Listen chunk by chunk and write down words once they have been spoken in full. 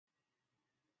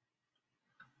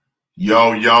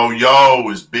Yo, yo, yo,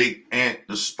 it's Big Ant,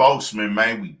 the spokesman,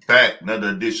 man. We back. Another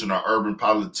edition of Urban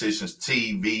Politicians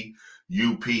TV,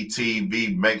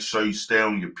 UPTV. Make sure you stay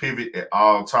on your pivot at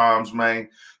all times, man.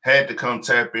 Had to come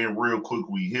tap in real quick.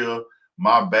 We here.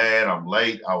 My bad. I'm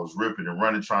late. I was ripping and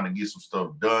running trying to get some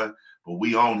stuff done. But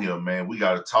we on here, man. We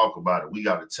got to talk about it. We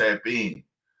got to tap in.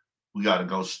 We got to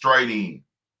go straight in.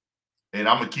 And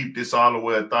I'm going to keep this all the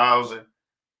way 1,000.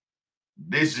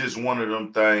 This is just one of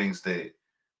them things that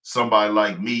somebody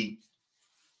like me,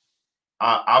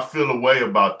 I feel a way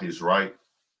about this, right?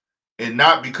 And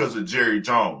not because of Jerry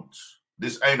Jones.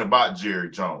 This ain't about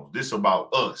Jerry Jones. This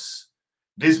about us.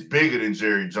 This bigger than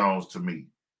Jerry Jones to me.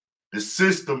 The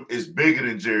system is bigger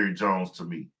than Jerry Jones to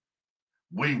me.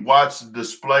 We watch the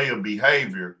display of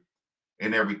behavior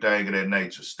and everything of that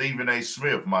nature. Stephen A.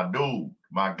 Smith, my dude,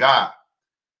 my guy.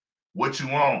 What you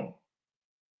on?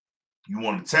 You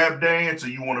want to tap dance or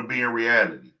you want to be in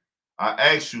reality?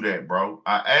 I asked you that, bro.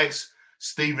 I asked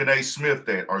Stephen A. Smith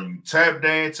that. Are you tap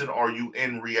dancing or are you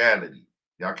in reality?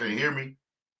 Y'all can't hear me?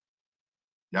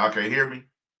 Y'all can't hear me?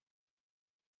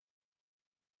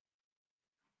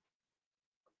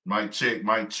 Mic check,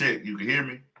 mic check. You can hear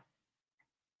me?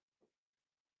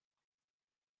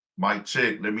 Mic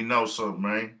check. Let me know something,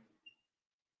 man.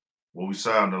 What we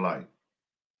sounding like?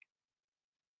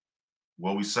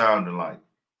 What we sounding like?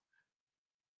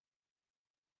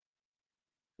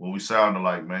 What we sounding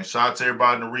like, man. Shout out to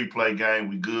everybody in the replay game.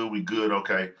 We good,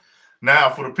 okay.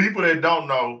 Now, for the people that don't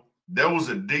know, there was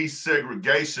a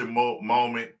desegregation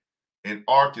moment in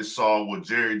Arkansas where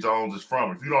Jerry Jones is from.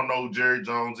 If you don't know who Jerry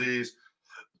Jones is,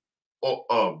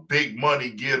 a big money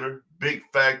getter, big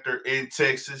factor in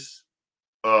Texas,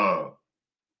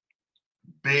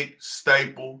 big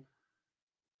staple,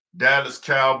 Dallas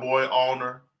Cowboy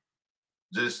owner,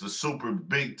 just a super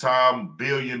big time $1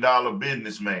 billion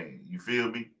businessman. You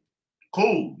feel me?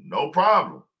 Cool, no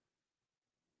problem.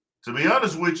 To be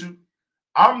honest with you,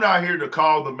 I'm not here to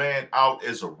call the man out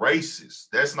as a racist.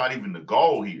 That's not even the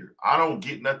goal here. I don't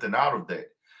get nothing out of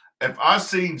that. If I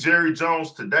seen Jerry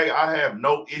Jones today, I have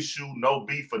no issue, no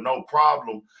beef, or no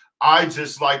problem. I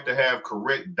just like to have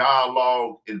correct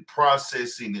dialogue in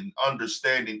processing and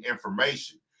understanding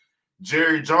information.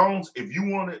 Jerry Jones, if you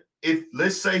want to, if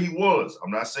let's say he was,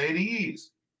 I'm not saying he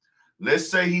is.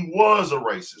 Let's say he was a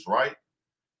racist, right?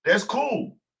 That's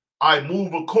cool. I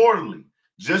move accordingly.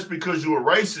 Just because you're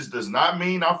a racist does not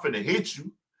mean I'm finna hit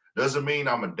you. Doesn't mean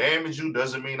I'm gonna damage you.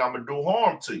 Doesn't mean I'm gonna do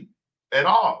harm to you at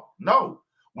all. No,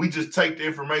 we just take the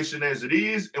information as it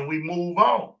is and we move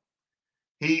on.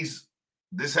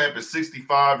 This happened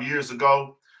 65 years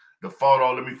ago. The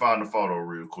photo, let me find the photo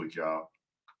real quick, y'all.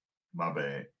 My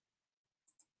bad.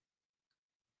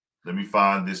 Let me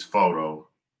find this photo.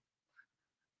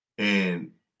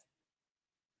 And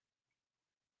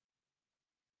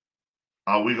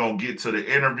we're going to get to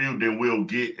the interview, then we'll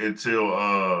get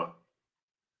until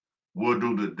we'll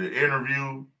do the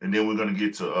interview, and then we're going to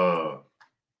get to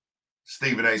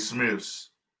Stephen A. Smith's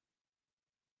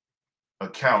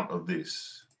account of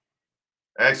this.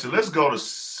 Actually, let's go to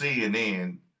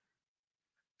CNN.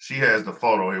 She has the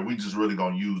photo here. We just really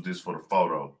going to use this for the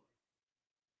photo.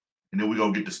 And then we're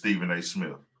going to get to Stephen A.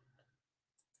 Smith.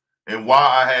 And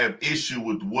why I have issue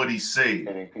with what he said.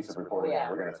 Any piece of reporting,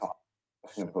 we're going to talk.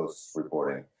 Washington Post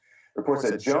reporting reports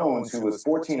that Jones, who was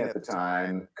 14 at the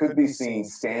time, could be seen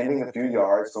standing a few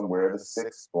yards from where the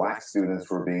 6 black students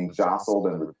were being jostled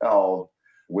and repelled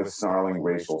with snarling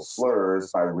racial slurs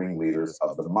by ringleaders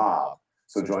of the mob.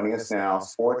 So joining us now,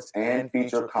 sports and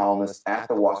feature columnist at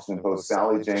the Washington Post,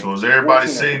 Sally Jenkins. So has everybody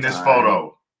seen this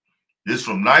photo? This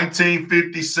from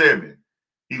 1957.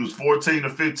 He was 14 or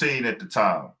 15 at the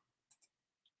time.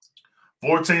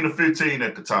 14 or 15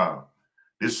 at the time.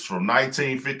 This is from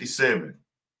 1957.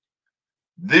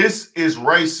 This is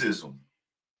racism.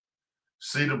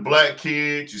 See the black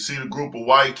kids, you see the group of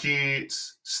white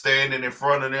kids standing in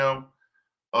front of them.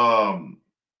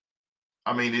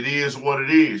 I mean, it is what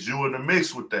it is. You in the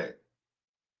mix with that.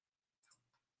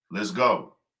 Let's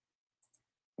go.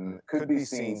 Could be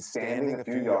seen standing a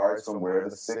few yards from where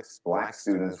the 6 black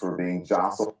students were being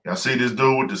jostled. Y'all see this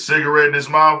dude with the cigarette in his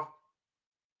mouth?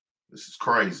 This is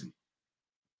crazy.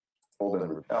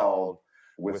 And repelled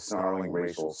with snarling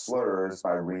racial slurs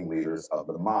by ringleaders of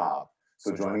the mob.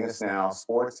 So joining us now,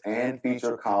 sports and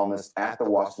feature columnist at the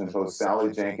Washington Post,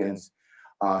 Sally Jenkins.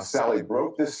 Sally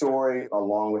broke this story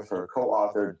along with her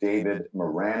co-author, David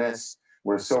Moranis.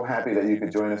 We're so happy that you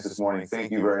could join us this morning.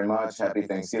 Thank you very much. Happy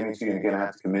Thanksgiving to you. And again, I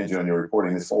have to commend you on your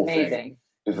reporting this whole thing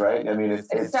is right. I mean, it's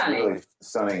stunning. Really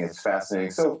stunning. It's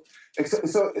fascinating. So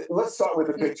let's start with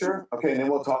the picture, okay, and then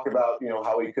we'll talk about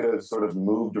how he could have sort of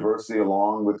moved diversity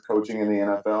along with coaching in the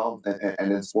NFL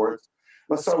and in sports.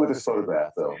 Let's start with this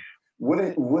photograph, though. What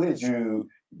did you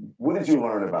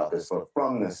learn about this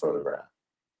from this photograph?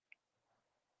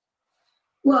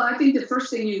 Well, I think the first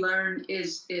thing you learn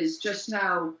is just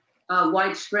how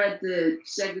widespread the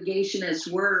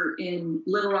segregationists were in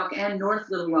Little Rock and North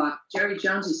Little Rock. Jerry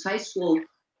Jones's high school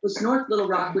was North Little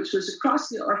Rock, which was across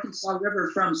the Arkansas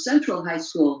River from Central High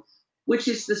School, which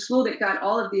is the school that got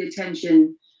all of the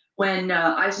attention when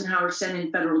Eisenhower sent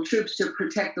in federal troops to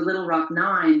protect the Little Rock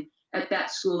Nine at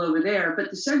that school over there.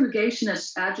 But the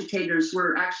segregationist agitators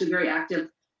were actually very active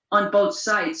on both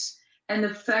sites. And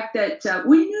the fact that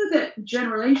we knew that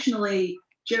generationally,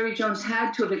 Jerry Jones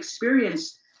had to have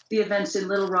experienced the events in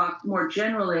Little Rock more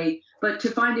generally, but to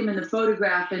find him in the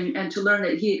photograph and to learn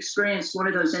that he experienced one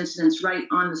of those incidents right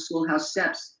on the schoolhouse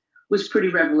steps was pretty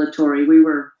revelatory. We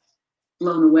were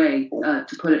blown away,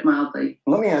 to put it mildly.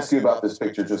 Let me ask you about this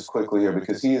picture just quickly here,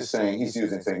 because he's saying,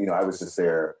 I was just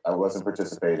there. I wasn't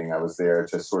participating. I was there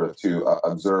just sort of to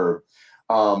observe.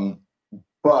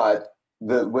 But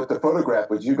with the photograph,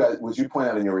 what you point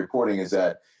out in your reporting is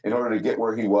that in order to get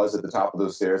where he was at the top of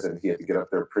those stairs, that he had to get up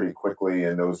there pretty quickly,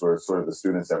 and those were sort of the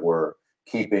students that were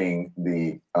keeping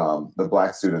the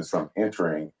black students from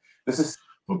entering. This is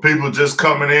for people just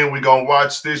coming in. We're gonna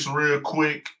watch this real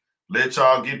quick. Let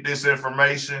y'all get this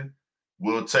information.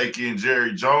 We'll take in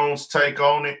Jerry Jones' take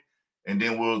on it, and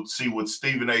then we'll see what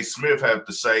Stephen A. Smith have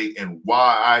to say and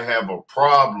why I have a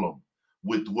problem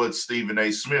with what Stephen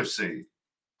A. Smith said.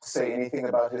 Say anything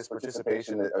about his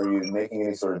participation? Are you making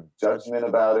any sort of judgment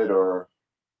about it, or?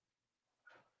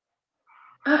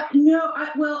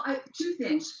 No, two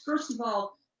things. First of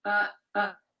all,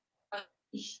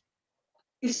 he's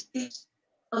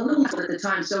a little at the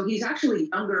time, so he's actually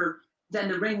younger than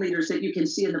the ringleaders that you can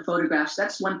see in the photographs.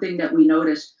 That's one thing that we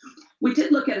noticed. We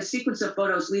did look at a sequence of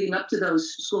photos leading up to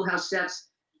those schoolhouse steps,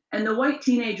 and the white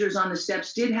teenagers on the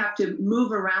steps did have to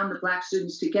move around the black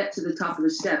students to get to the top of the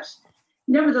steps.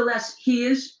 Nevertheless, he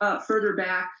is further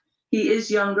back. He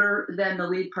is younger than the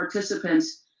lead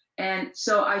participants. And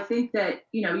so I think that,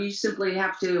 you simply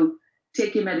have to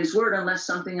take him at his word unless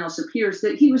something else appears,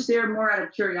 that he was there more out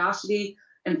of curiosity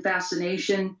and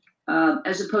fascination,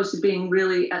 as opposed to being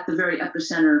really at the very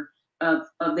epicenter of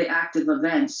the active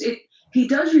events. He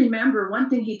does remember, one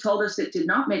thing he told us that did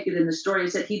not make it in the story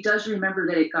is that he does remember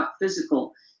that it got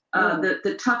physical.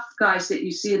 The tough guys that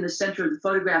you see in the center of the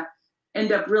photograph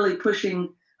end up really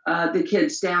pushing the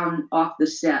kids down off the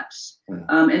steps.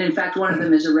 And in fact, one of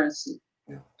them is arrested.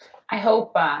 I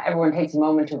hope everyone takes a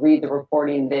moment to read the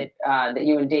reporting that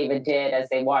you and David did as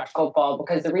they watch football,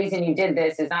 because the reason you did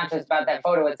this is not just about that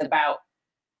photo, it's about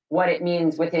what it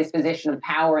means with his position of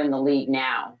power in the league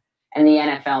now and the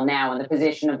NFL now and the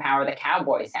position of power the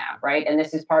Cowboys have, right? And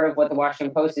this is part of what the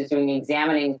Washington Post is doing,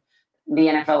 examining the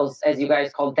NFL's, as you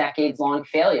guys call, decades-long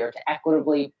failure to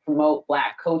equitably promote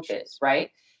black coaches, right?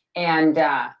 And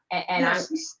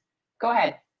yes. Go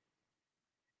ahead.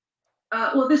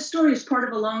 Well, this story is part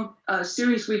of a long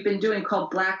series we've been doing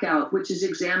called Blackout, which is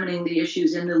examining the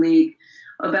issues in the league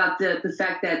about the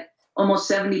fact that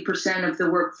almost 70% of the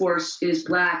workforce is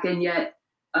black, and yet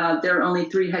there are only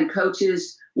 3 head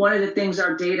coaches. One of the things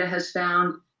our data has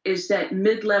found is that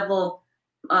mid-level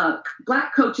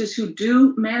black coaches who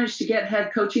do manage to get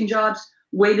head coaching jobs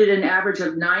waited an average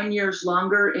of 9 years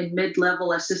longer in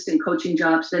mid-level assistant coaching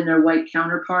jobs than their white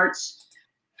counterparts.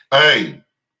 Hey,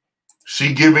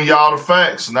 she giving y'all the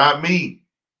facts, not me.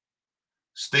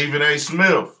 Stephen A.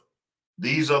 Smith.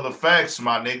 These are the facts,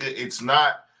 my nigga. It's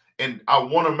not, and I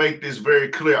want to make this very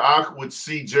clear. I would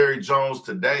see Jerry Jones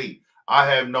today. I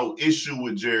have no issue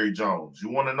with Jerry Jones. You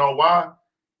want to know why?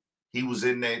 He was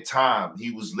in that time.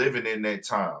 He was living in that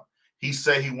time. He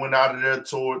said he went out of there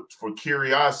for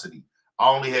curiosity. I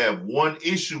only have one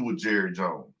issue with Jerry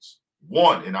Jones.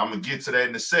 One, and I'm going to get to that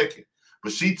in a second.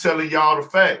 But she telling y'all the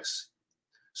facts.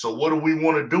 So what do we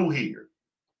want to do here?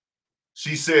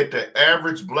 She said the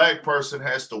average black person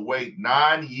has to wait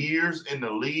 9 years in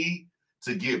the league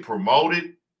to get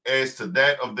promoted as to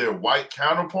that of their white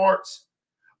counterparts.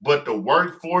 But the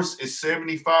workforce is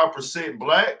 75%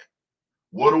 black.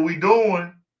 What are we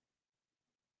doing?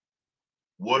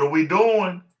 What are we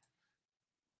doing?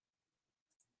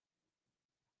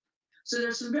 So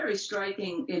there's some very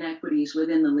striking inequities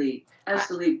within the league, as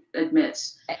the league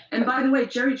admits. And by the way,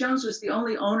 Jerry Jones was the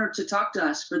only owner to talk to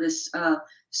us for this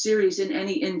series in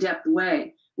any in-depth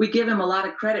way. We give him a lot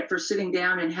of credit for sitting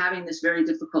down and having this very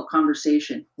difficult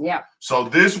conversation. Yeah. So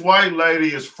this white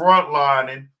lady is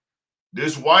frontlining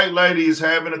This white lady is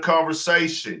having a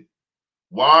conversation.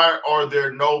 Why are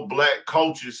there no black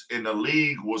coaches in the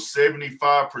league where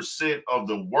 75% of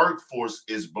the workforce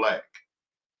is black?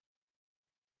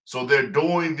 So they're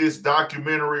doing this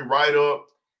documentary write-up,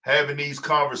 having these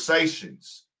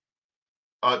conversations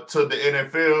to the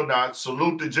NFL. Now,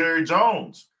 salute to Jerry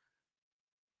Jones.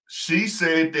 She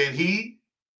said that he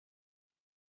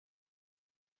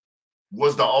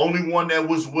was the only one that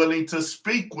was willing to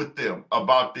speak with them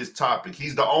about this topic.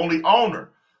 He's the only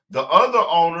owner. The other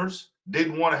owners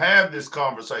didn't want to have this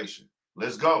conversation.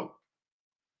 Let's go.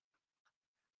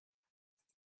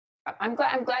 I'm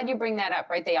glad you bring that up,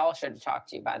 right? They all should have talked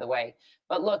to you, by the way.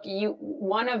 But look,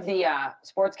 one of the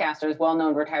sportscasters,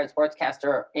 well-known retired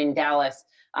sportscaster in Dallas,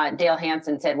 Dale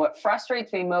Hansen, said, "What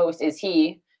frustrates me most is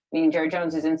he, meaning Jerry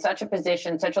Jones, is in such a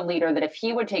position, such a leader, that if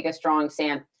he would take a strong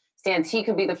stance, he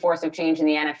could be the force of change in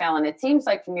the NFL." And it seems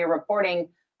like from your reporting,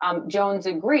 Jones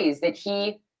agrees that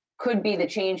he could be the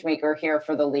change maker here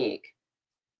for the league.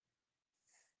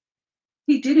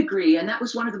 He did agree, and that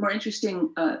was one of the more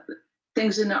interesting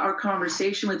things in our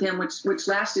conversation with him, which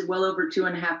lasted well over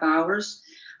 2.5 hours.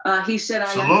 He said,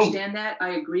 "I understand that. I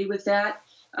agree with that."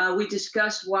 We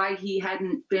discussed why he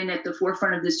hadn't been at the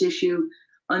forefront of this issue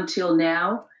until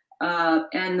now,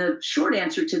 and the short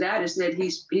answer to that is that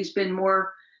he's been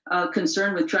more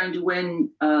concerned with trying to win,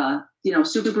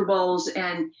 Super Bowls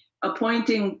and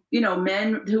appointing,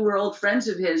 men who were old friends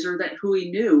of his or who he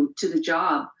knew to the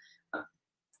job.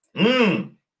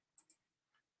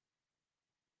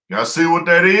 Y'all see what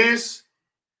that is?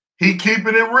 He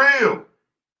keeping it real.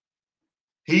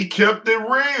 He kept it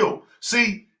real.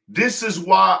 See, this is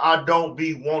why I don't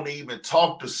want to even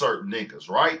talk to certain niggas,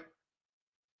 right?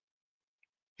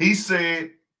 He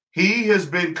said he has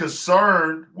been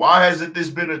concerned. Why hasn't this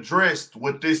been addressed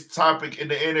with this topic in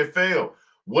the NFL?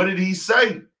 What did he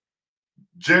say?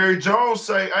 Jerry Jones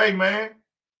say, "Hey, man,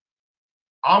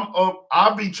 I'm up.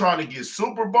 I'll be trying to get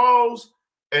Super Bowls,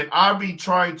 and I'll be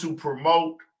trying to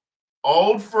promote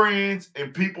old friends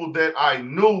and people that I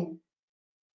knew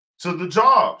to the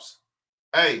jobs."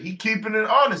 Hey, he keeping it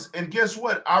honest. And guess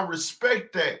what? I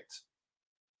respect that.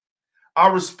 I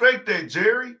respect that,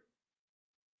 Jerry.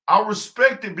 I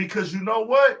respect it because you know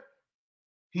what?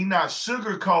 He's not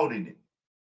sugarcoating it.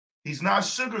 He's not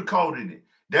sugarcoating it.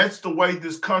 That's the way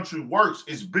this country works.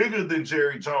 It's bigger than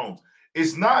Jerry Jones.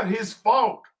 It's not his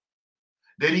fault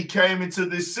that he came into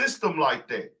this system like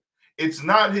that. It's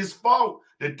not his fault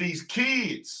that these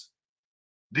kids,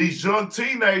 these young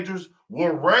teenagers,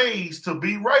 were raised to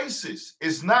be racist.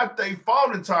 It's not their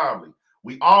fault entirely.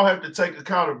 We all have to take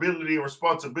accountability and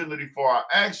responsibility for our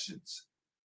actions.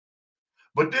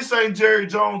 But this ain't Jerry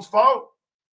Jones' fault.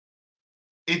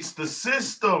 It's the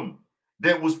system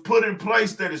that was put in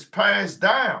place that is passed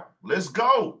down. Let's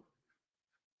go.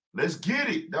 Let's get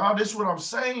it. Now, this is what I'm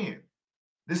saying.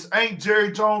 This ain't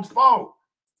Jerry Jones' fault.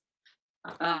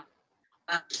 But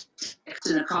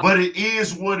it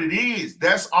is what it is.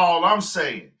 That's all I'm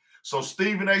saying. So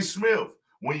Stephen A. Smith,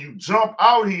 when you jump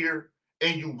out here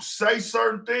and you say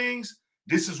certain things,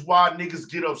 this is why niggas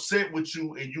get upset with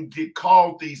you and you get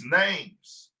called these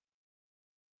names.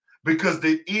 Because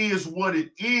it is what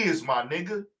it is, my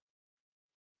nigga.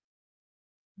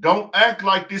 Don't act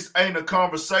like this ain't a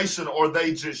conversation or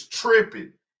they just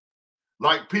tripping.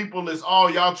 Like people is, "Oh,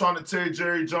 y'all trying to tear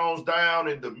Jerry Jones down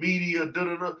in the media,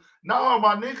 da-da-da." No,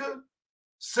 my nigga,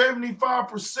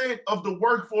 75% of the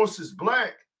workforce is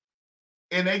black.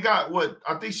 And they got what?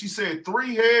 I think she said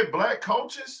 3 head black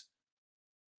coaches.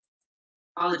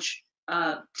 College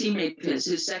teammate of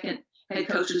his second head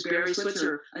coach was Barry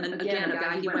Switzer, and again, a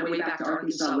guy he went way back to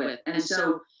Arkansas with. And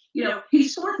so,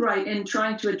 he's forthright in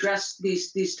trying to address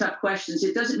these tough questions.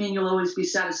 It doesn't mean you'll always be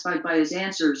satisfied by his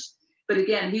answers. But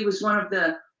again, he was one of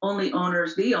the only owner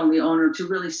to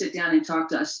really sit down and talk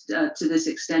to us to this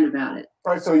extent about it.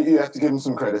 Right, so you have to give him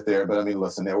some credit there, but I mean,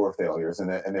 listen, there were failures, and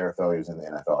there are failures in the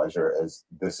NFL, as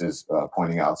this is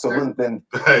pointing out. So Sure. then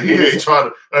Hey, he ain't trying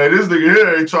to. Hey, this nigga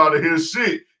here ain't trying to hear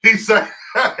shit. He say,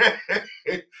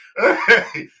 "Hey,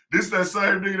 this that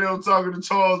same nigga that was talking to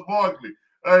Charles Barkley."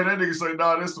 Hey, that nigga say,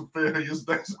 "Nah, there's some failures."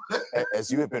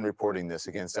 As you have been reporting this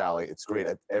again, Sally, it's great.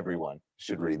 Everyone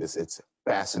should read this. It's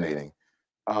fascinating.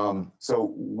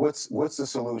 So what's the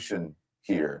solution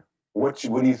here? What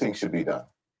do you think should be done?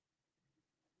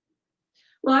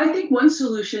 Well, I think one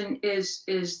solution is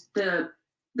the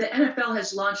NFL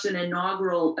has launched an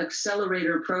inaugural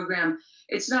accelerator program.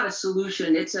 It's not a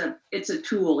solution. It's a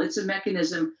tool. It's a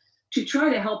mechanism to try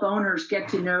to help owners get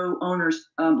to know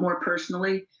owners more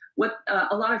personally. What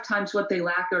a lot of times what they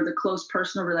lack are the close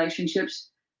personal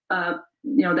relationships.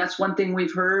 That's one thing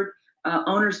we've heard.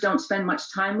 Owners don't spend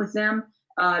much time with them.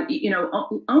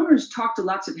 Owners talk to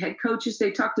lots of head coaches.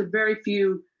 They talk to very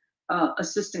few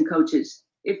assistant coaches.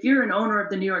 If you're an owner of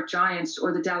the New York Giants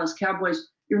or the Dallas Cowboys,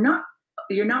 you're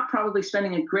not probably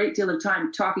spending a great deal of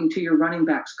time talking to your running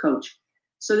backs coach.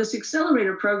 So this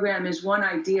accelerator program is one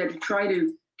idea to try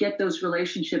to get those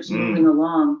relationships moving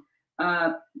along.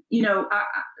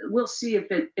 We'll see if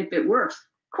it works.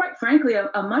 Quite frankly,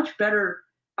 a much better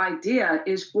idea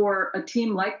is for a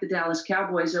team like the Dallas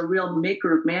Cowboys, a real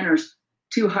maker of manners,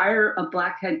 to hire a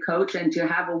black head coach and to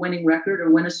have a winning record or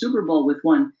win a Super Bowl with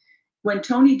one. When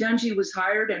Tony Dungy was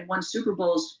hired and won Super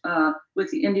Bowls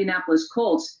with the Indianapolis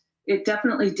Colts, it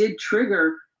definitely did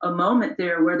trigger a moment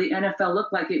there where the NFL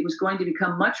looked like it was going to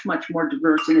become much, much more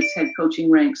diverse in its head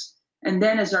coaching ranks. And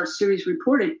then, as our series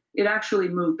reported, it actually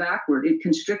moved backward. It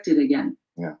constricted again.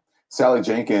 Yeah. Sally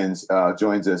Jenkins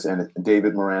joins us, and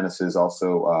David Moranis is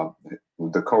also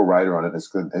the co-writer on it.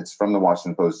 It's from the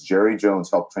Washington Post. Jerry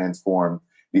Jones helped transform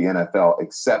the NFL,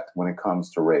 except when it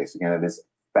comes to race. Again, it is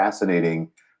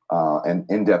fascinating and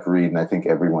in-depth read, and I think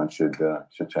everyone should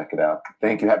check it out.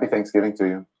 Thank you. Happy Thanksgiving to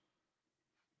you.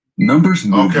 Numbers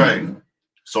moving. Okay,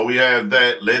 so we have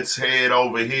that. Let's head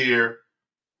over here.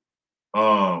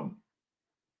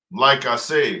 Like I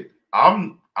said,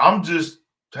 I'm just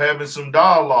having some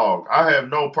dialogue. I have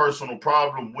no personal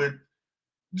problem with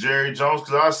Jerry Jones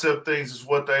because I accept things as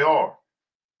what they are.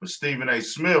 But Stephen A.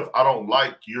 Smith, I don't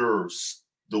like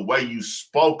the way you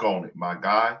spoke on it, my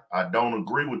guy. I don't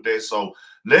agree with that. So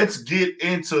let's get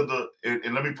into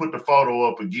and let me put the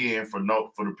photo up again for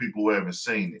the people who haven't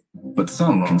seen it. But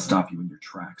some can stop you in your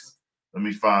tracks. Let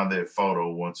me find that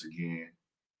photo once again.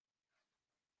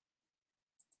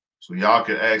 So y'all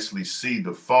can actually see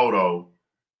the photo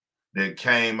that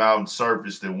came out and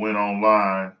surfaced that went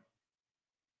online.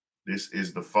 This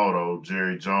is the photo.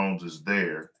 Jerry Jones is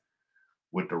there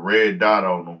with the red dot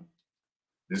on him.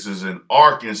 This is in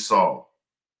Arkansas.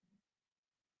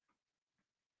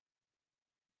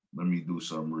 Let me do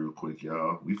something real quick,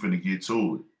 y'all. We finna get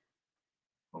to it.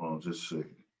 Hold on just a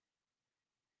second.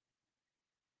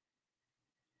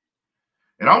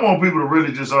 And I want people to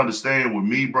really just understand with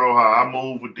me, bro, how I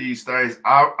move with these things.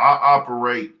 I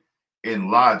operate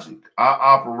in logic. I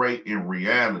operate in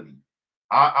reality.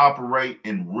 I operate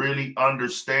in really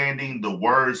understanding the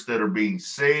words that are being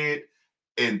said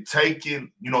and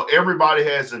taking, everybody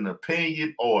has an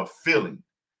opinion or a feeling.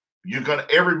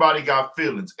 Everybody got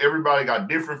feelings. Everybody got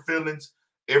different feelings.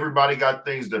 Everybody got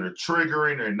things that are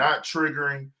triggering or not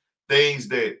triggering, things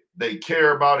that they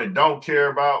care about and don't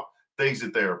care about, things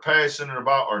that they're passionate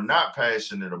about or not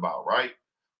passionate about, right?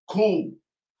 Cool.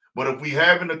 But if we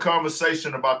having a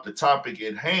conversation about the topic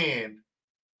at hand,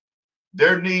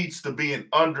 there needs to be an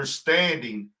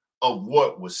understanding of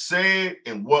what was said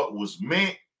and what was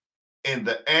meant and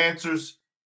the answers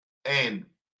and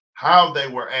how they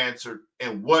were answered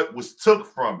and what was took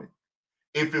from it.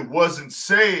 If it wasn't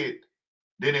said,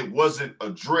 then it wasn't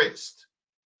addressed.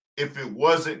 If it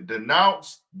wasn't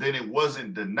denounced, then it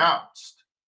wasn't denounced.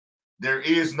 There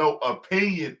is no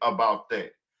opinion about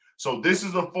that. So this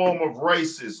is a form of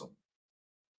racism.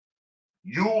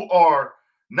 You are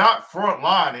not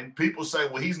frontlining. People say,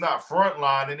 well, he's not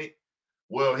frontlining it.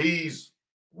 Well, he's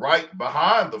right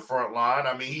behind the front line.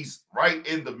 I mean, he's right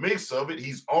in the mix of it.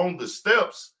 He's on the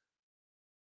steps.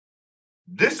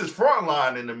 This is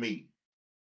frontlining to me.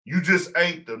 You just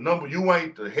ain't the number. You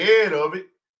ain't the head of it,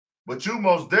 but you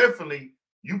most definitely,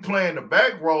 you playing the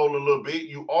back role a little bit.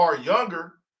 You are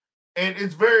younger, and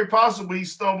it's very possible he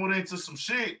stumbled into some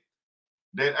shit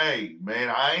that, hey, man,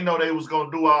 I ain't know they was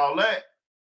going to do all that.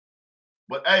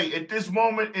 But, hey, in this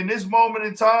moment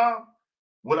in time,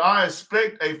 would I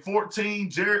expect a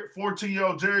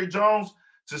 14-year-old Jerry Jones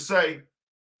to say,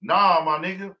 nah, my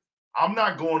nigga, I'm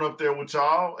not going up there with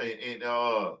y'all.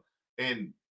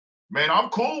 And man, I'm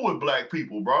cool with black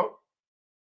people, bro.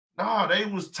 Nah, they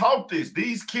was taught this.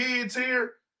 These kids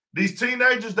here, these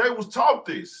teenagers, they was taught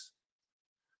this.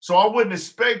 So I wouldn't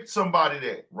expect somebody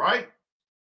that, right?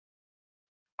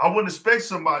 I wouldn't expect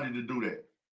somebody to do that.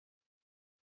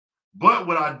 But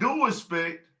what I do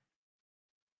expect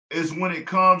is when it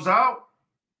comes out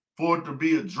for it to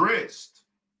be addressed.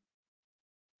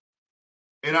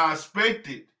 And I expect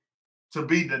it to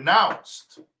be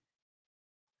denounced.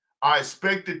 I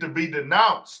expect it to be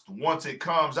denounced once it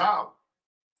comes out.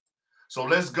 So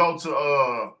let's go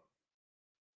to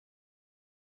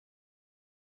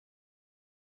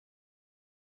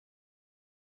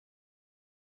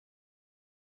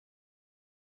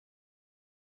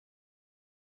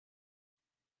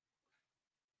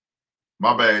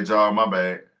my bad, y'all. My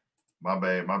bad.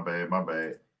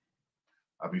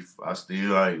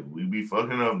 We be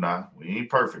fucking up now. We ain't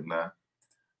perfect now.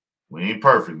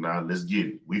 Let's get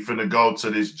it. We finna go to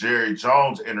this Jerry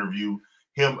Jones interview,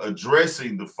 him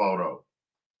addressing the photo.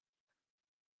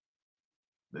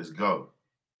 Let's go.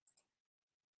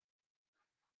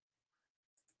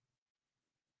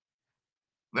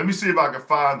 Let me see if I can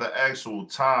find the actual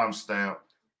timestamp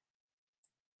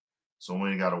so we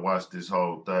ain't got to watch this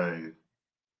whole thing.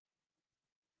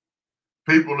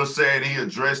 People are saying he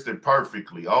addressed it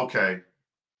perfectly. Okay,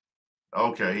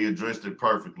 he addressed it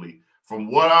perfectly.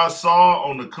 From what I saw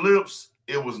on the clips,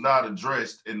 it was not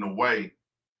addressed in the way.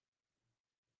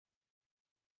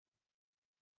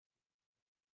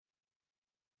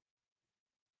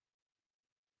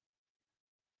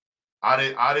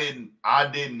 I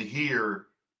didn't hear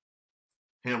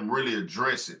him really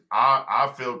address it.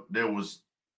 I felt there was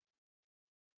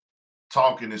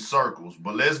talking in circles,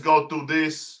 but let's go through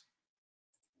this.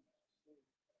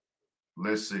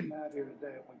 Let's see. Out here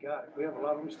today, we got it. We have a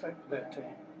lot of respect for that team,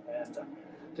 and the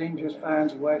team just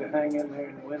finds a way to hang in there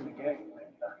and win the game.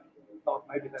 And thought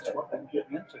maybe that's what they're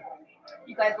getting into.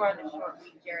 You guys were on the short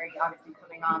week, Jerry, obviously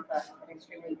coming off an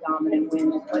extremely dominant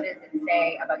win. What does it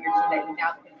say about your team that you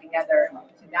now put together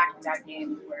to back-to-back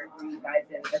games where you guys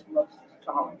have looked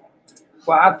solid?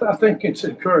 Well, I think it's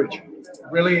encouraging.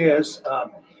 It really is.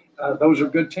 Those are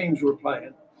good teams we're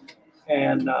playing,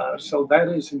 and so that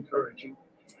is encouraging.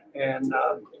 And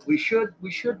we should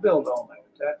build on that.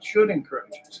 That should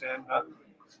encourage us.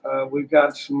 And we've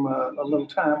got a little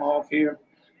time off here.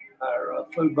 Our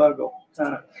flu bug will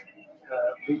kind of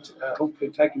be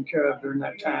hopefully taken care of during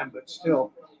that time. But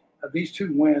still, these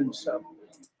two wins,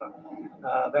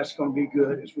 that's going to be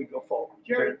good as we go forward.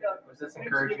 Jerry, was this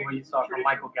encouraging what you saw from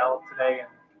Michael Gallup today and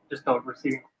just the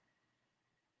receiving?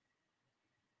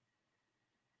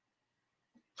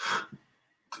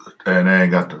 And they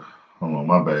ain't got the. Hold on,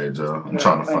 my bad, y'all. I'm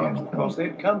trying to find it. Because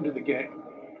they'd come to the game,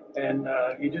 and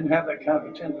you didn't have that kind of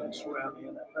attendance around the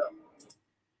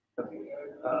NFL.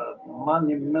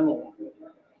 Monumental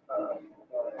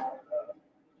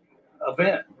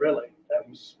event, really.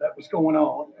 That was going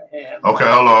on. And, okay,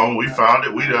 hold on. We found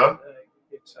it. We there.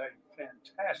 It's a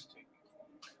fantastic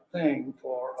thing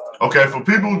for. Okay, for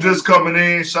people just coming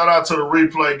in, shout out to the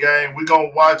replay game. We're gonna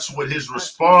watch what his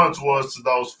response was to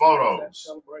those photos.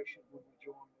 Celebration.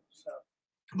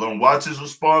 We're going to watch his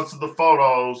response to the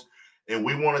photos, and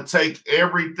we want to take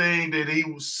everything that he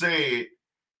said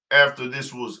after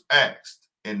this was asked.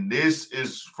 And this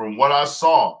is from what I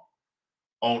saw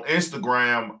on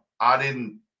Instagram. I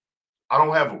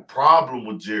don't have a problem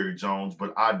with Jerry Jones,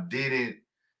 but it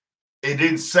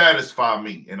didn't satisfy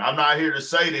me. And I'm not here to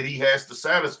say that he has to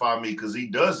satisfy me because he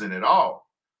doesn't at all.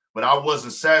 But I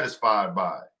wasn't satisfied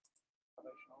by it.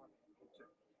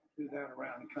 Do that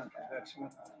around the country.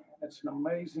 That's an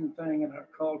amazing thing in our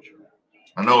culture.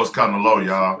 I know it's kind of low,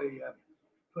 y'all.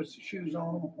 Puts the shoes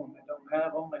on them when they don't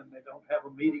have them, and they don't have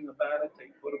a meeting about it. They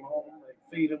put them on, they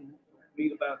feed them,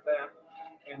 meet about that,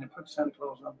 and they put Santa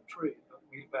Claus on the tree.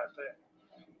 They meet about that.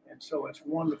 And so it's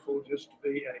wonderful just to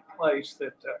be a place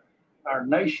that our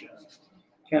nation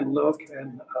can look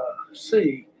and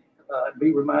see,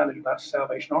 be reminded about the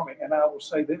Salvation Army. And I will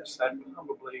say this, that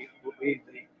probably will be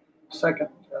the second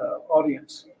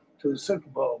audience to the Super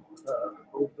Bowl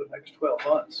over the next 12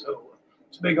 months. So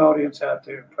it's a big audience out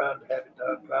there. Proud to have it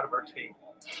done. Proud of our team.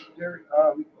 Jerry,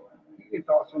 your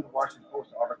thoughts on the Washington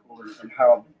Post article and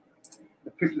how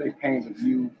the picture they painted of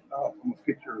you from a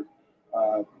picture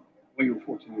when you were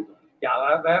 14 years old?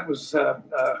 Yeah, that was.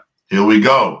 Here we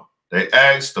go. They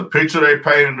asked the picture they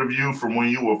painted of you from when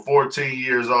you were 14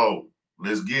 years old.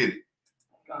 Let's get it.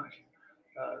 Gosh,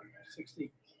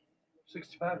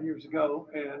 65 years ago,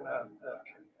 and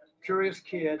curious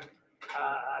kid.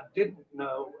 I didn't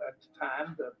know at the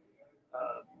time the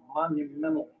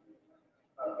monumental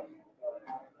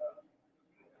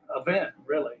event,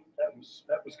 really,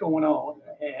 that was going on,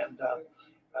 and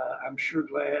I'm sure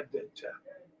glad that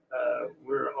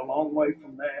we're a long way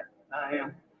from that. I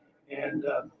am, and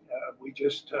we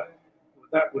just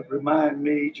that would remind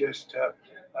me just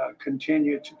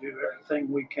continue to do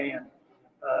everything we can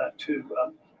to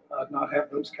not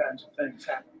have those kinds of things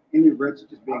happen. Any regrets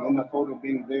just being in the photo,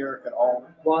 being there at all?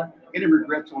 What? Any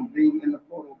regrets on being in the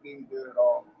photo, being there at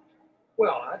all?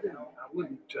 Well, I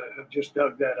wouldn't have just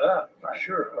dug that up for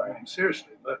sure. I mean,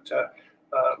 seriously, but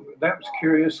that was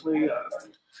curiously.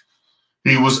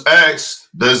 He was asked,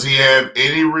 does he have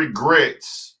any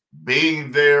regrets being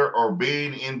there or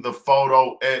being in the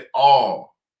photo at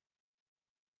all?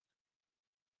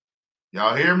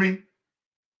 Y'all hear me?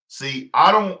 See,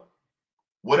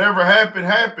 whatever happened,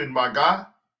 happened, my guy.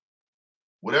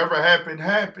 Whatever happened,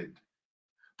 happened.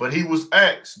 But he was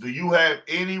asked, do you have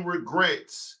any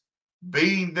regrets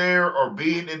being there or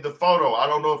being in the photo? I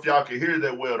don't know if y'all can hear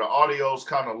that well. The audio's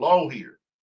kind of low here.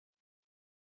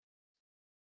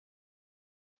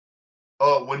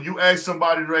 When you ask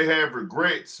somebody do they have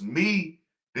regrets,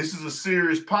 this is a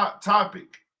serious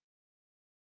topic.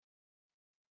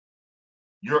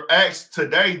 You're asked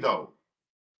today, though.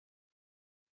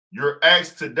 You're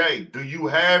asked today, do you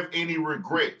have any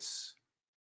regrets?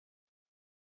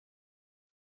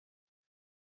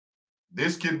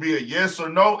 This can be a yes or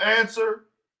no answer,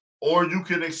 or you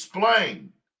can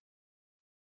explain.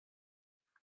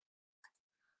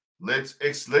 Let's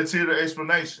hear the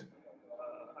explanation.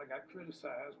 I got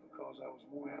criticized because I was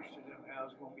more interested in how I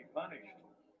was going to be punished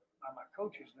by my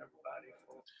coaches and everybody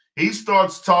for. He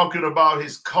starts talking about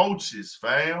his coaches,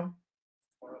 fam.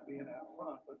 For being out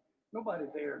front, but nobody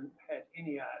there had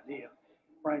any idea,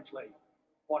 frankly,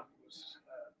 what was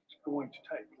going to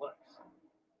take place.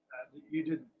 You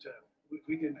didn't.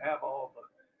 We didn't have all the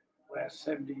last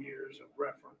 70 years of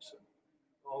reference and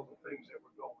all the things that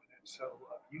were going. And so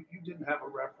you didn't have a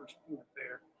reference point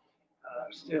there.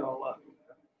 Still,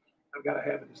 I've got a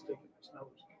habit of sticking his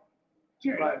nose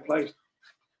in right place.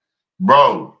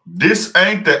 Bro, this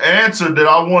ain't the answer that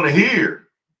I want to hear.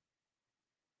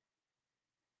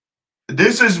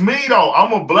 This is me, though.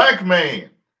 I'm a black man.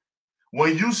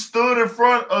 When you stood in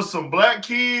front of some black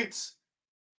kids,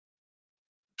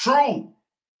 true,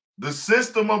 the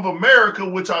system of America,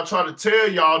 which I try to tell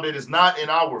y'all that is not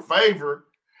in our favor,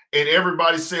 and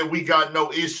everybody said we got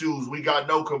no issues, we got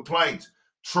no complaints.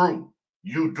 True,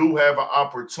 you do have an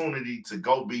opportunity to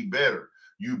go be better.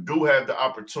 You do have the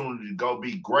opportunity to go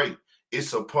be great.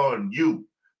 It's upon you.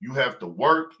 You have to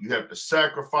work, you have to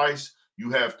sacrifice,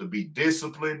 you have to be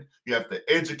disciplined, you have to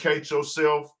educate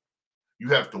yourself, you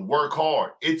have to work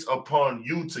hard. It's upon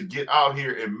you to get out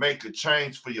here and make a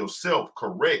change for yourself,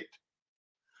 correct?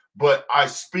 But I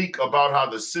speak about how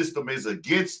the system is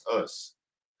against us.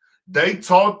 They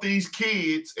taught these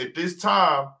kids at this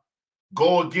time,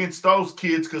 go against those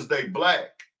kids because they black.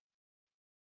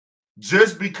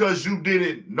 Just because you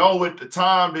didn't know at the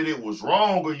time that it was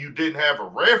wrong or you didn't have a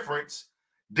reference,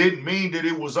 didn't mean that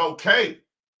it was okay.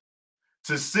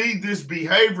 To see this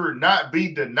behavior not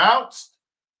be denounced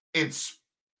and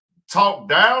talked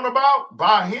down about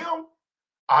by him,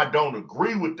 I don't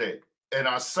agree with that. And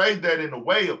I say that in a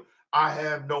way of, I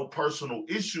have no personal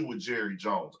issue with Jerry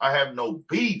Jones. I have no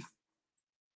beef.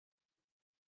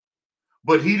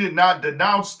 But he did not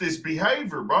denounce this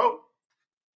behavior, bro.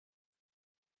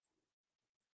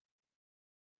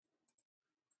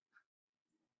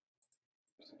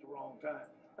 It's the wrong time.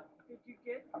 Did you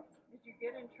get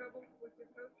in trouble with your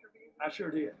coach or being? I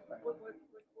sure did. What was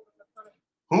the punishment?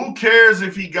 Who cares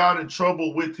if he got in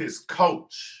trouble with his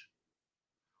coach?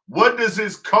 What does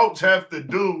his coach have to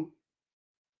do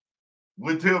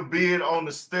with him being on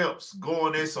the steps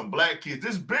going at some black kids?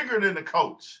 This is bigger than the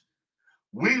coach.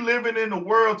 We living in a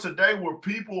world today where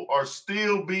people are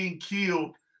still being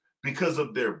killed because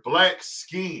of their black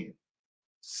skin.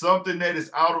 Something that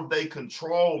is out of their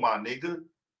control, my nigga.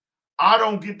 I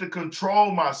don't get to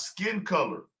control my skin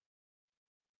color.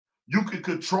 You can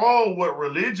control what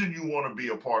religion you want to be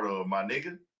a part of, my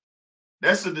nigga.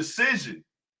 That's a decision.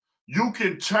 You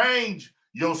can change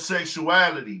your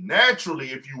sexuality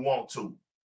naturally if you want to.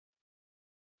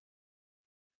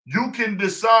 You can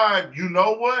decide, you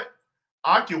know what?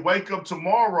 I can wake up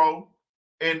tomorrow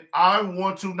and I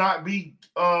want to not be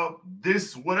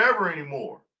this whatever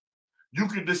anymore. You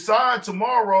can decide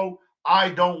tomorrow, I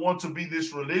don't want to be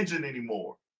this religion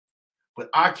anymore. But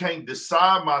I can't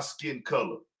decide my skin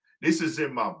color. This is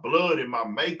in my blood, in my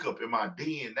makeup, in my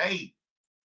DNA.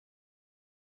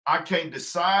 I can't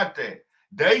decide that.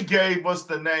 They gave us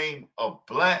the name of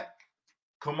black.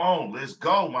 Come on, let's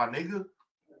go, my nigga.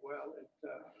 Well,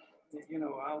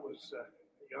 I was a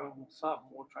young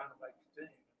sophomore trying to make the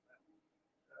team.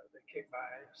 They kicked my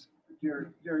ass.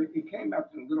 Jerry, it came out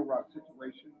to the Little Rock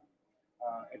situation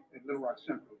at Little Rock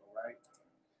Central, right?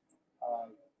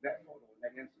 That photo,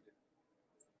 that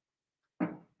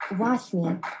incident. Watch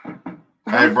me.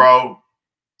 Hey, bro,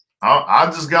 I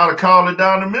just got to call it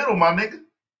down the middle, my nigga.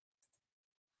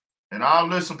 And I'll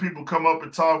let some people come up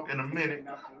and talk in a minute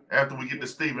after we get to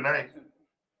Stephen A.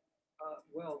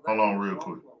 Well, hold on real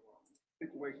quick.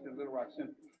 Situation in Little Rock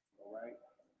Central, right?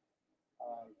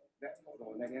 That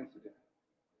photo, that incident.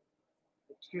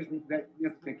 Excuse me? That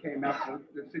incident came out,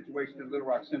 the situation in Little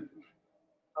Rock Central.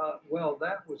 Well,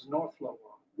 that was North Little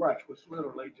Rock, right, which was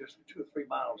literally just 2 or 3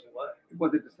 miles away.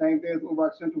 Was it the same day as Little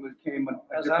Rock Central? It came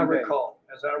as I recall,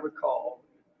 it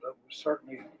was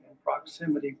certainly in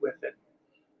proximity with it.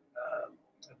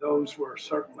 Those were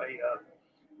certainly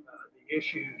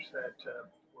issues that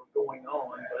were going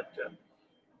on, but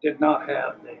did not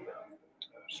have the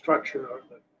structure or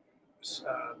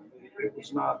it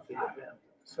was not the event.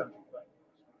 The central thing.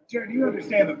 Jerry, do you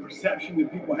understand the perception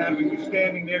that people have when you're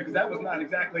standing there? Because that was not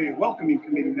exactly a welcoming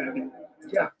committee that day.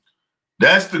 Yeah.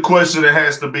 That's the question that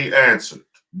has to be answered.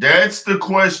 That's the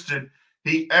question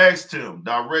he asked him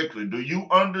directly. Do you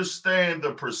understand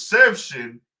the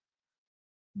perception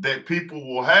that people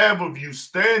will have of you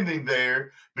standing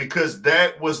there, because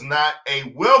that was not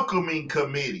a welcoming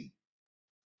committee?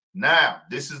 Now,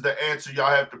 this is the answer y'all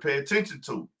have to pay attention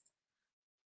to.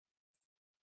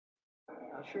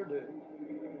 I sure do,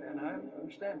 and I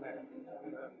understand that.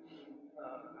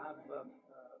 I've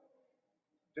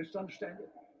just understand it.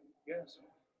 Yes.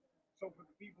 So for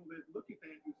the people that look at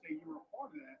that and say you were a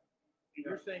part of that, and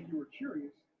you're saying you were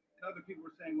curious, and other people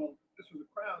were saying, well, this was a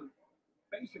crowd,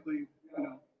 basically,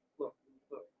 Look,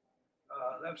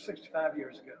 that was 65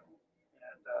 years ago,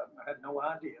 and I had no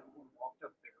idea when we walked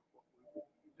up there what we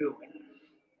were doing, and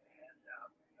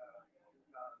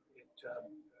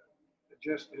it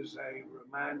just is a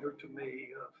reminder to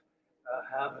me of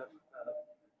how to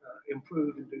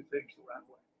improve and do things the right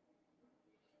way.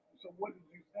 So what did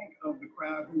you think of the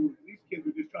crowd who, these kids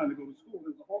were just trying to go to school?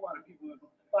 There's a whole lot of people, there's a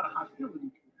lot of hostility to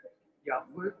it. Yeah,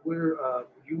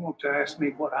 you want to ask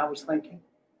me what I was thinking?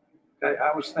 Okay,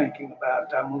 I was thinking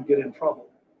about I'm going to get in trouble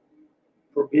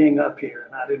for being up here,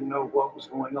 and I didn't know what was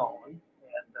going on, and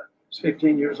I was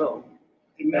 15 years old.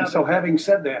 And so having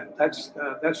said that, that's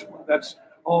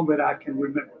all that I can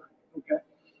remember. Okay.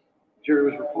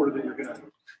 Jerry was reported that you're going to.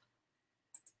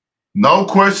 No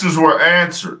questions were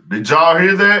answered. Did y'all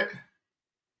hear that?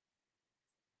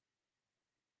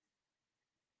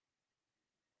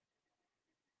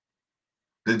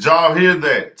 Did y'all hear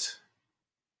that?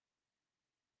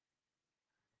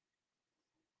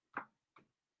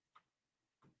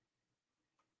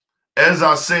 As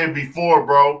I said before,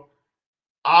 bro,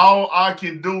 all I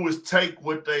can do is take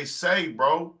what they say,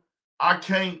 bro. I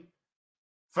can't,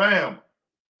 fam.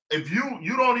 If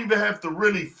you don't even have to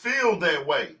really feel that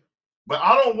way. But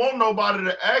I don't want nobody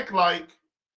to act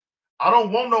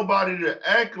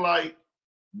like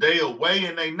they away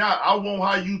and they not. I want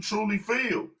how you truly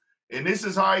feel. And this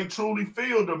is how he truly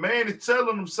feel. The man is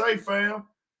telling them, say, fam,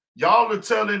 y'all are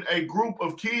telling a group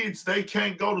of kids they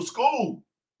can't go to school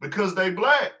because they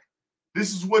black.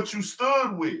 This is what you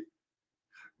stood with.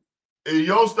 And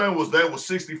your stand was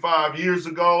 65 years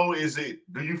ago.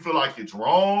 Do you feel like it's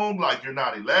wrong? Like you're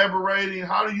not elaborating?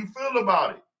 How do you feel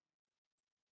about it?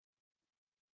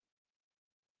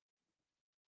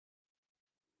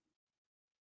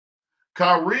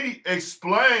 Kyrie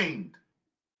explained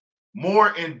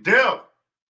more in depth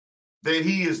that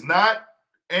he is not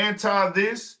anti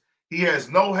this. He has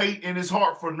no hate in his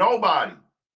heart for nobody.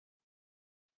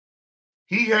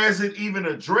 He hasn't even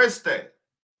addressed that.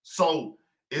 So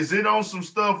is it on some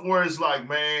stuff where it's like,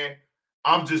 man,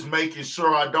 I'm just making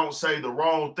sure I don't say the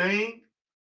wrong thing?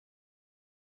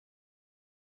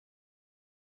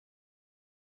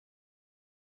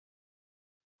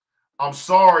 I'm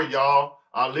sorry, y'all.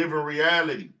 I live in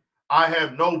reality. I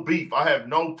have no beef. I have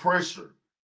no pressure.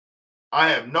 I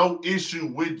have no issue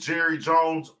with Jerry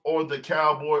Jones or the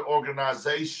Cowboy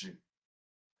organization.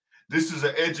 This is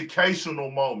an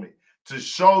educational moment to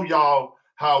show y'all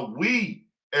how we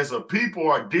as a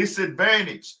people are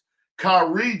disadvantaged.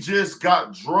 Kyrie just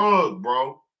got drugged,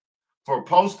 bro, for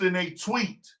posting a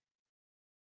tweet.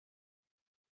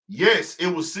 Yes, it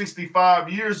was 65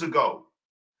 years ago,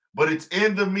 but it's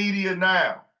in the media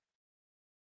now.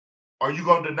 Are you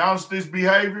going to denounce this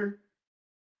behavior?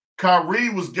 Kyrie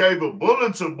was gave a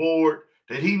bulletin board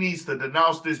that he needs to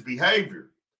denounce this behavior.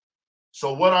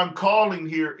 So what I'm calling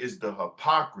here is the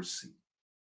hypocrisy.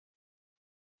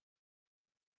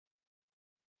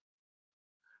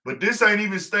 But this ain't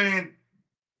even staying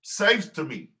safe to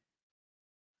me.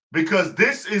 Because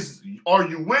this is, are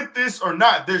you with this or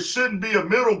not? There shouldn't be a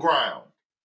middle ground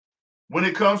when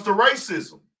it comes to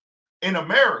racism in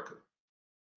America.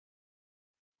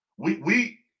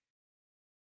 We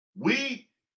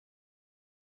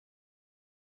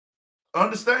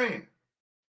understand.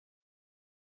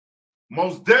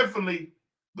 Most definitely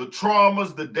the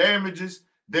traumas, the damages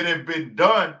that have been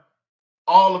done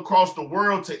all across the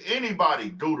world to anybody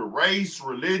due to race,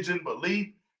 religion,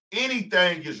 belief,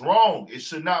 anything is wrong. It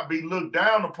should not be looked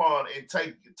down upon and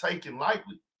taken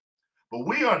lightly. But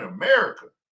we are in America.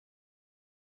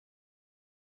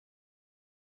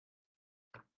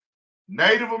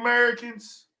 Native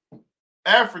Americans,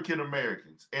 African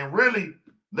Americans, and really,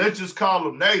 let's just call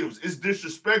them natives. It's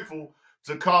disrespectful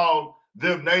to call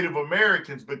them Native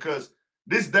Americans because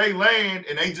This they land,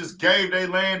 and they just gave their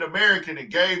land American and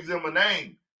gave them a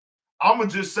name. I'm going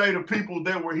to just say the people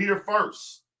that were here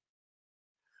first.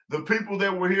 The people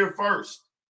that were here first.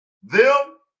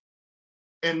 Them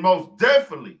and most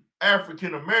definitely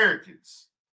African Americans.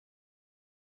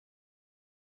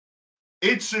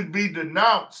 It should be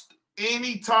denounced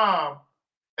anytime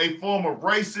a form of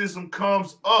racism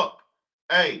comes up.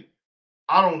 Hey,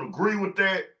 I don't agree with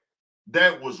that.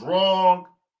 That was wrong.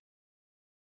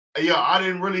 Yeah, I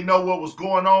didn't really know what was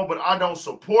going on, but I don't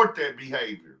support that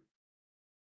behavior.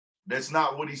 That's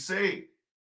not what he said.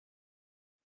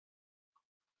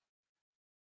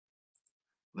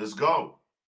 Let's go.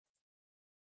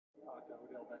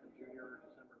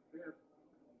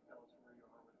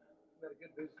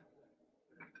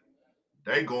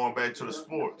 They going back to the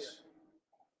sports.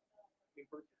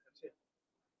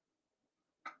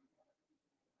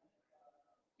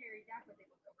 Jerry, Dak was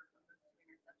able to overcome those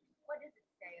 2 interceptions. What does it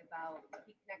say about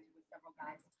he connected with several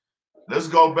guys? Let's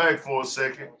go back for a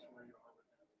second.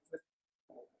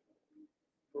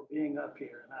 For being up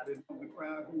here, and I didn't know the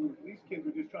crowd who these kids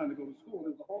were just trying to go to school.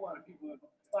 There's a whole lot of people that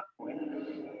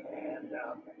and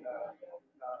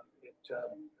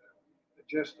it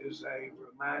just is a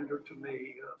reminder to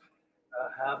me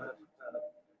of how to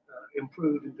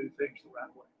improve and do things the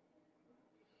right way.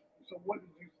 So, what did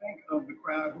you think of the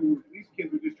crowd who these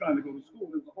kids were just trying to go to school?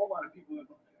 There's a whole lot of people, a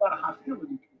lot of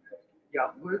hostility.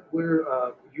 Yeah,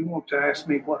 you want to ask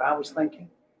me what I was thinking?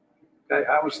 Okay,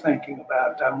 I was thinking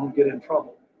about I'm gonna get in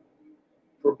trouble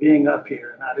for being up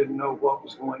here, and I didn't know what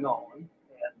was going on, and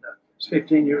I was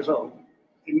 15 years old.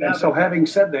 And so, having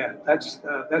said that, that's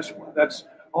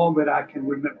all that I can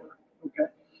remember. Okay,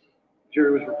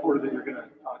 Jerry was reported that you're going to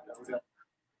talk to Odell.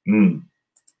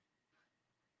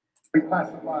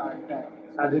 Reclassified that.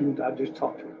 I didn't. I just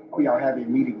talked to him. Oh, y'all had a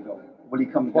meeting though. When he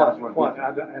comes What? down, What?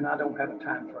 I don't have a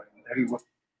time frame. There he was.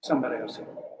 Somebody else said.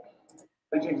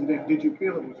 Did you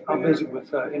feel it was? I'll visit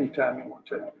with anytime you want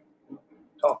to.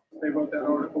 Talk. They wrote that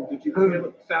article. Did you feel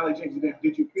it? Sally Jenkins,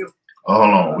 did you feel it? Hold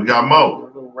on, we got more. A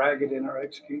little ragged in our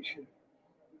execution.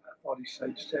 I thought he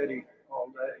stayed steady all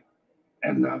day,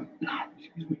 and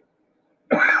excuse me,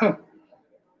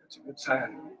 that's a good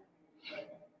sign.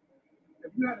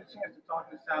 Have you had a chance to talk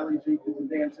to Sally Jenkins and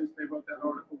Dan since they wrote that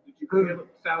article? Did you feel it?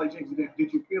 Sally Jenkins,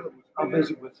 did you feel it was? I'll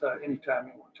visit with anytime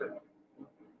you want to.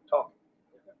 Talk.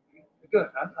 Good.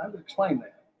 I've explained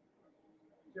that.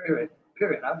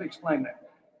 Period. I've explained that.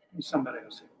 Somebody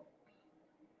else.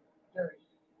 Jerry.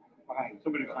 Fine.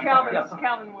 Somebody.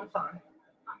 Calvin was on.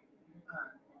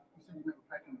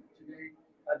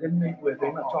 I didn't meet with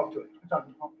him. I talked to him.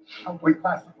 How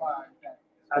reclassified that?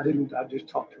 I didn't. I just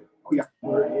talked to him. Oh yeah.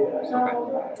 Where he is.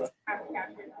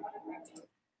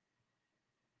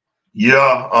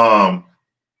 Yeah.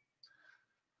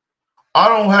 I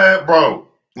don't have, bro.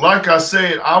 Like I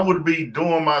said, I would be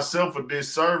doing myself a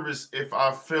disservice if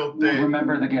I felt that.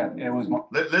 Remember the gift. It was.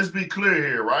 Let's be clear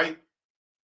here, right?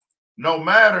 No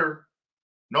matter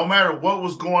what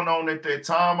was going on at that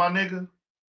time, my nigga.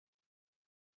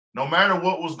 No matter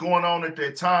what was going on at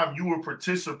that time, you were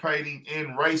participating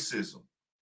in racism.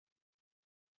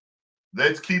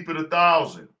 Let's keep it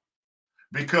 1,000.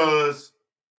 Because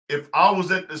if I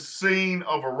was at the scene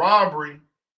of a robbery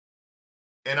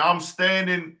and I'm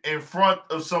standing in front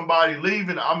of somebody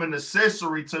leaving, I'm an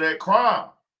accessory to that crime.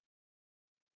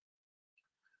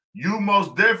 You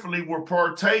most definitely were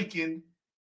partaking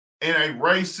in a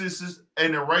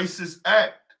racist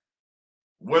act.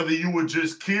 Whether you were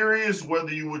just curious,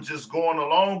 whether you were just going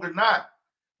along or not.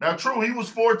 Now, true, he was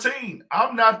 14.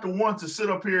 I'm not the one to sit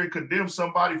up here and condemn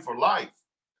somebody for life.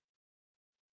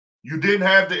 You didn't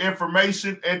have the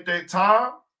information at that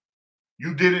time.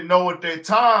 You didn't know at that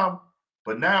time,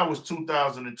 but now it's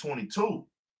 2022.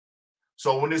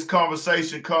 So when this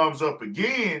conversation comes up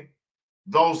again,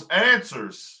 those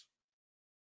answers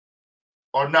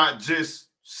are not just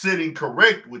sitting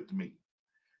correct with me.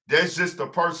 That's just a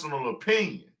personal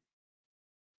opinion.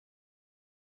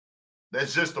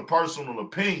 That's just a personal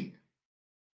opinion.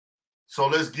 So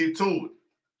let's get to it.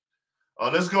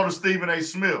 Let's go to Stephen A.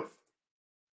 Smith.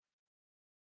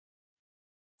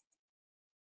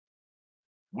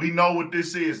 We know what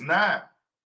this is now.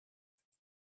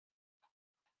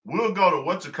 We'll go to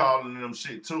what you calling them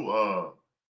shit too.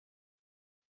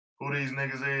 Who these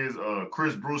niggas is?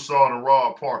 Chris Broussard and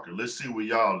Rob Parker. Let's see where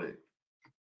y'all at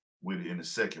with it in a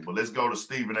second. But let's go to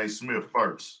Stephen A. Smith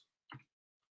first.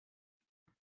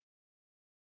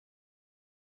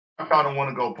 I kind of want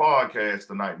to go podcast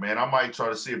tonight, man. I might try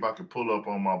to see if I can pull up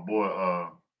on my boy.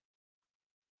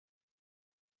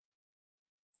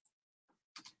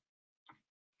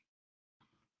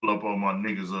 Pull up on my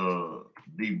niggas,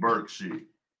 D Burke shit.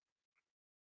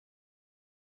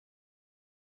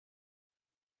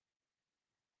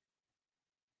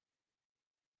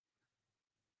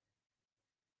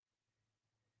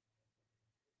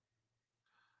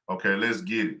 Okay, let's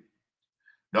get it.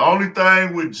 The only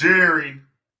thing with Jerry,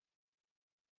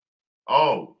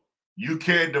 oh, you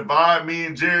can't divide me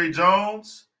and Jerry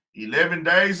Jones 11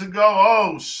 days ago?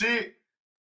 Oh, shit.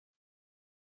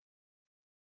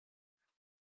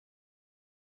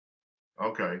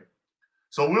 Okay.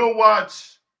 So we'll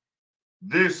watch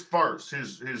this first,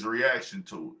 his reaction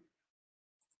to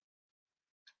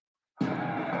it.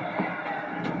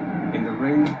 In the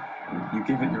ring, you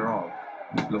give it your all.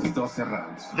 Los 12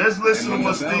 rounds. Let's listen to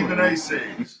what Stephen A.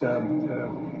 says.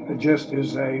 Just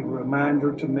as a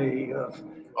reminder to me of.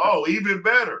 Oh, even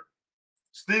better.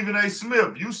 Stephen A.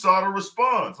 Smith, you saw the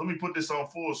response. Let me put this on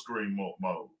full screen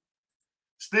mode.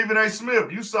 Stephen A.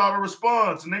 Smith, you saw the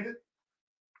response, nigga.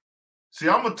 See,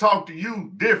 I'm going to talk to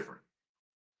you different.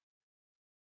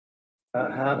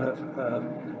 How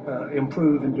to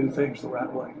improve and do things the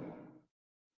right way.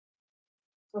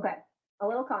 Okay, a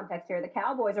little context here. The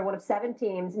Cowboys are one of 7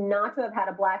 teams not to have had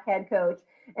a black head coach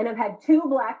and have had 2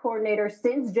 black coordinators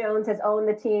since Jones has owned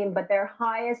the team, but their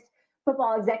highest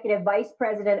football executive vice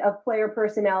president of player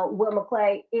personnel, Will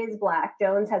McClay, is black.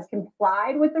 Jones has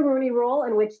complied with the Rooney Rule,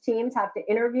 in which teams have to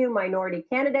interview minority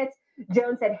candidates.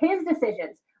 Jones said his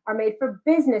decisions are made for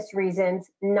business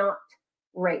reasons, not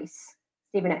race.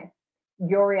 Stephen A.,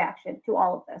 your reaction to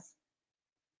all of this?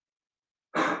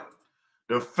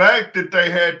 The fact that they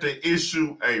had to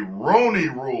issue a Rooney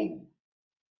Rule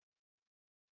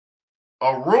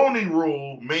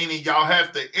meaning y'all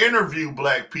have to interview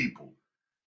black people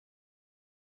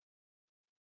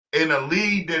in a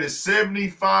league that is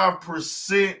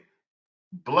 75%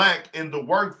 black in the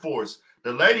workforce.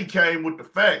 The lady came with the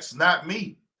facts, not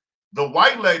me. The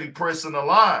white lady pressing the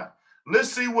line. Let's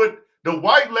see what the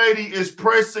white lady is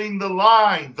pressing the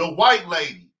line. The white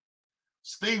lady.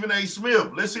 Stephen A.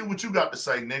 Smith, let's see what you got to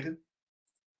say, nigga.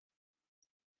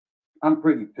 I'm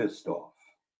pretty pissed off.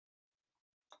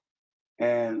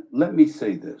 And let me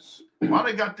say this. Why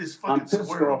they got this fucking I'm pissed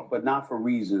squirrel? off, but not for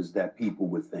reasons that people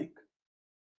would think.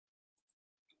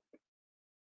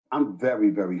 I'm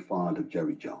very, very fond of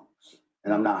Jerry Jones.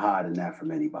 And I'm not hiding that from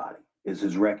anybody. Is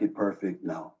his record perfect?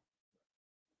 No.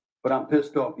 But I'm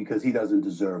pissed off because he doesn't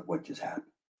deserve what just happened.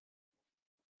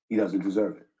 He doesn't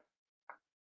deserve it.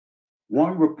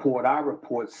 One report, our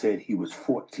report said he was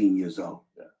 14 years old.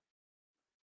 Yeah.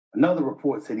 Another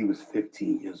report said he was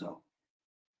 15 years old.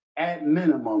 At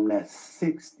minimum, that's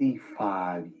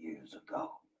 65 years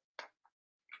ago.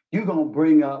 You're going to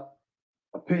bring up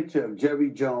a picture of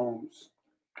Jerry Jones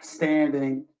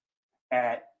standing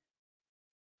at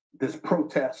this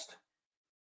protest.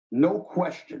 No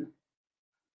question.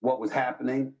 What was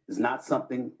happening is not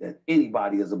something that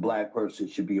anybody as a black person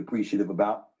should be appreciative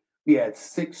about. We had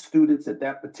 6 students at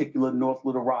that particular North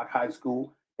Little Rock High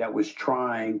School that was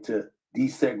trying to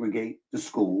desegregate the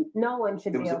school. No one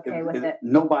should be okay with it.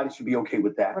 Nobody should be okay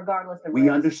with that. Regardless of We race.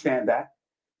 understand that.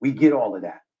 We get all of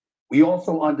that. We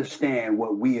also understand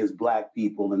what we as black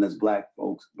people and as black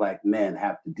folks, black men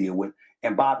have to deal with.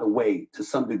 And by the way, to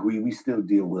some degree, we still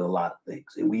deal with a lot of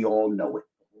things, and we all know it.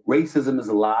 Racism is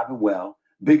alive and well.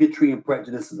 Bigotry and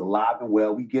prejudice is alive and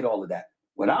well. We get all of that.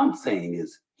 What I'm saying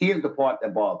is, here's the part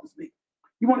that bothers me.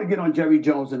 You want to get on Jerry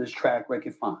Jones and his track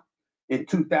record, fine. In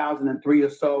 2003 or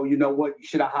so, you know what? You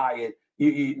should have hired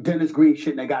Dennis Green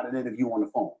shouldn't have got an interview on the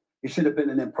phone. It should have been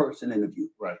an in-person interview.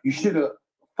 Right. You should have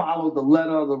followed the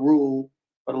letter of the rule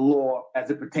of the law as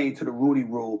it pertained to the Rooney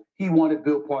Rule. He wanted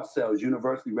Bill Parcells,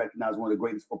 universally recognized one of the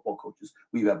greatest football coaches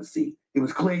we've ever seen. It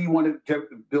was clear he wanted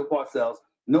Bill Parcells.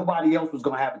 Nobody else was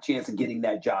going to have a chance of getting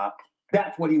that job.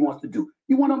 That's what he wants to do.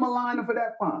 You want to malign him for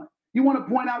that? Fine. You want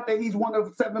to point out that he's one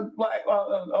of 7 black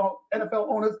NFL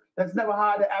owners that's never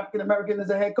hired an African-American as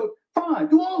a head coach? Fine.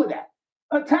 Do all of that.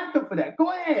 Attack him for that.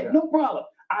 Go ahead. Yeah. No problem.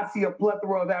 I see a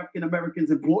plethora of African-Americans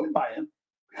employed by him.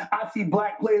 I see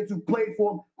black players who played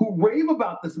for him who rave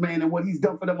about this man and what he's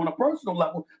done for them on a personal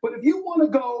level. But if you want to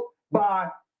go by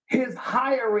his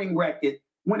hiring record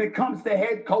when it comes to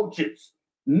head coaches,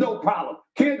 no problem.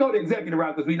 Can't go the executive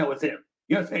route because we know it's him.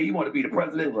 You know what I'm saying? He want to be the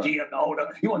president, the GM, the owner.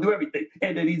 He want to do everything.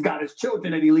 And then he's got his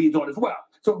children that he leads on as well.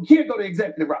 So he can't go the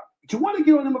executive route. But you want to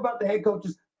get on him about the head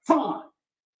coaches, fine.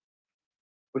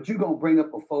 But you're going to bring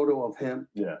up a photo of him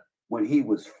when he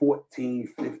was 14,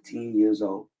 15 years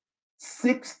old.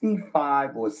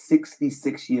 65 or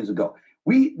 66 years ago.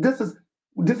 This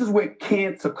is where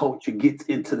cancer culture gets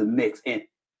into the mix. And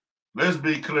let's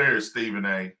be clear, Stephen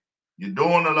A. You're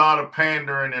doing a lot of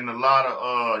pandering and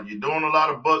you're doing a lot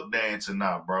of buck dancing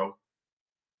now, bro.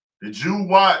 Did you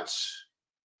watch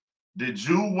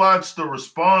the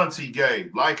response he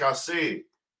gave? Like I said,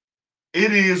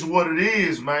 it is what it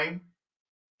is, man.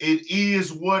 It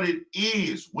is what it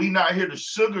is. We not here to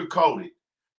sugarcoat it.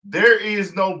 There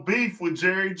is no beef with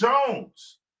Jerry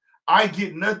Jones. I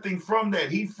get nothing from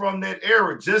that. He from that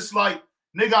era. Just like,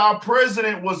 nigga, our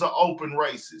president was an open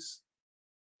racist.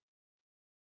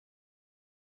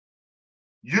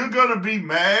 You're going to be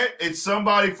mad at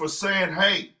somebody for saying,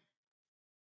 hey,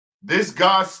 this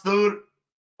guy stood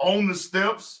on the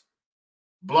steps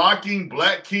blocking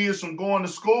black kids from going to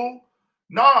school?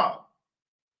 Nah.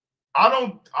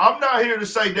 I'm not here to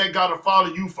say that got to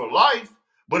follow you for life,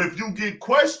 but if you get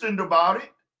questioned about it,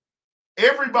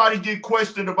 everybody get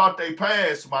questioned about their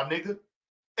past, my nigga.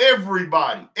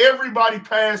 Everybody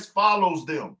past follows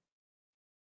them.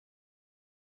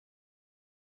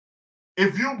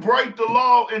 If you break the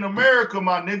law in America,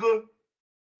 my nigga,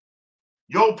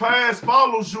 your past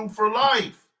follows you for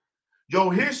life.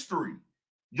 Your history,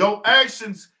 your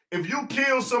actions. If you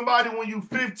kill somebody when you're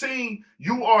 15,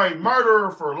 you are a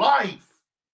murderer for life.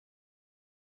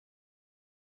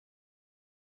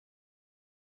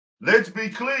 Let's be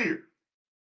clear.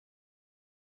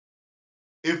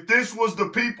 If this was the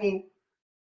people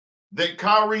that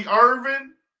Kyrie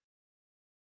Irving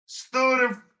stood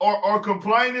in, or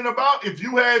complaining about, if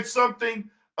you had something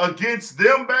against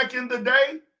them back in the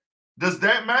day, does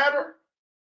that matter?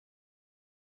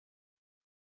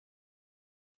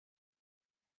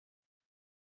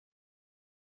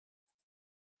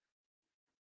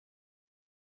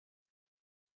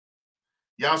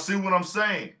 Y'all see what I'm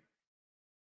saying?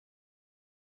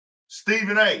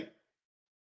 Stephen A.,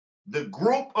 the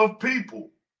group of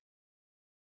people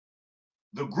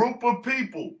that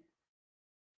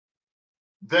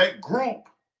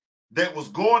was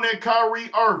going at Kyrie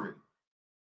Irving,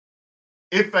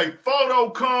 if a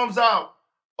photo comes out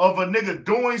of a nigga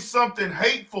doing something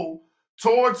hateful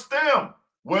towards them,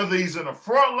 whether he's in the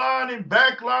front lining,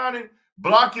 back lining,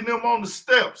 blocking them on the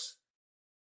steps,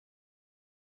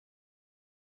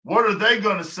 what are they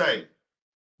going to say?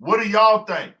 What do y'all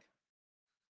think?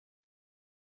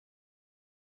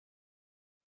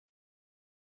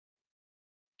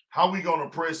 How we going to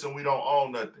press and we don't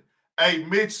own nothing? Hey,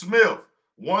 Mitch Smith,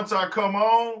 once I come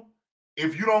on,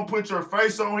 if you don't put your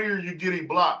face on here, you're getting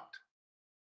blocked.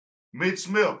 Mitch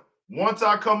Smith, once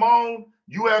I come on,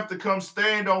 you have to come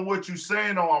stand on what you're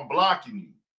saying or I'm blocking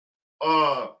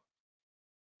you.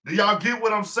 Do y'all get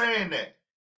what I'm saying that?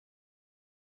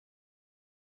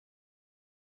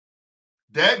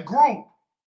 That group,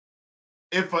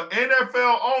 if an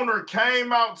NFL owner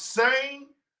came out saying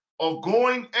or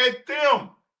going at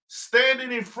them,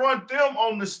 standing in front of them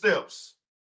on the steps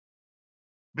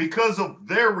because of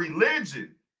their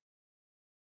religion,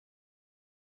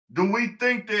 do we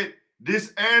think that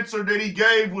this answer that he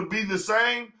gave would be the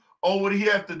same, or would he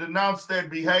have to denounce that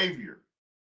behavior?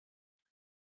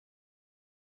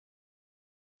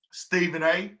 Stephen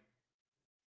A.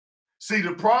 See,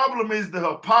 the problem is the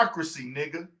hypocrisy,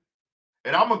 nigga.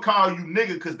 And I'm going to call you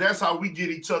nigga because that's how we get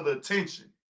each other attention.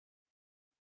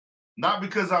 Not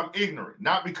because I'm ignorant,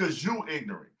 not because you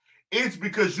ignorant. It's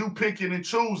because you picking and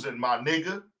choosing, my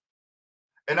nigga.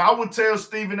 And I would tell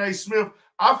Stephen A. Smith,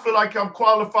 I feel like I'm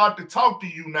qualified to talk to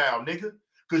you now, nigga,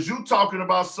 because you talking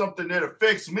about something that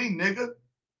affects me, nigga.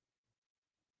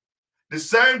 The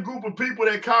same group of people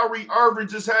that Kyrie Irving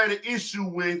just had an issue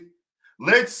with,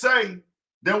 let's say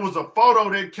there was a photo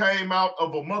that came out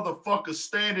of a motherfucker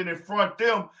standing in front of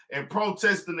them and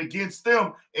protesting against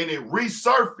them, and it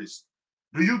resurfaced.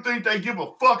 Do you think they give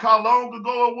a fuck how long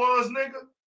ago it was, nigga?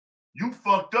 You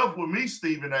fucked up with me,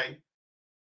 Stephen A.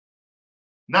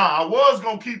 Nah, I was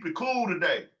going to keep it cool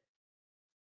today.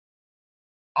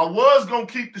 I was going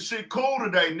to keep the shit cool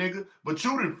today, nigga, but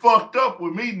you done fucked up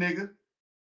with me, nigga.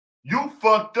 You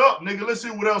fucked up, nigga. Let's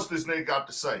see what else this nigga got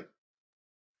to say.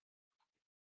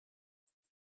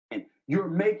 You're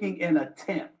making an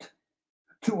attempt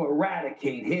to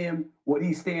eradicate him, what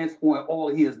he stands for, and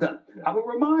all he has done. Yeah. I will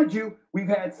remind you, we've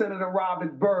had Senator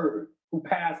Robert Byrd, who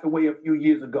passed away a few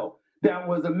years ago, that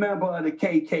was a member of the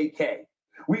KKK.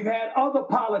 We've had other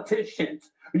politicians,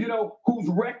 you know, whose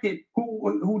record,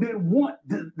 who didn't want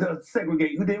the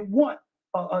segregate, who didn't want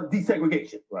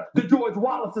desegregation. Right. The George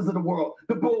Wallaces of the world,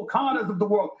 the Bull Connors of the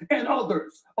world, and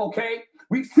others, okay?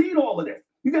 We've seen all of this.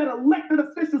 You got elected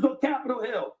officials on Capitol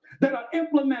Hill that are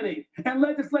implementing and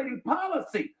legislating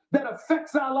policy that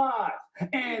affects our lives.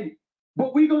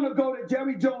 But we're going to go to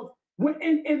Jerry Jones.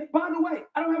 And by the way,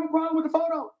 I don't have a problem with the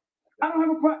photo. I don't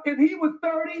have a problem. If he was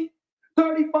 30,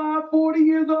 35, 40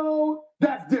 years old,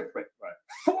 that's different.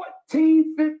 Right.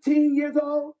 14, 15 years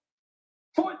old,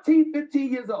 14,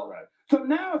 15 years old. Right. So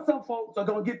now some folks are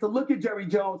going to get to look at Jerry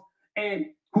Jones, and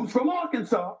who's from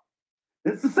Arkansas.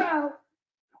 It's the South.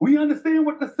 We understand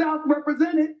what the South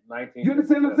represented. You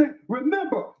understand what I'm saying?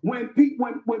 Remember,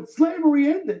 when slavery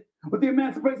ended with the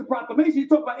Emancipation Proclamation, you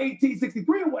talk about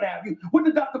 1863 or what have you. What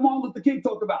did Dr. Martin Luther King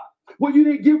talk about? Well, you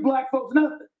didn't give black folks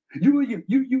nothing. You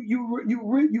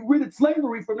ridded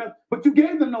slavery from them, but you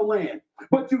gave them no land.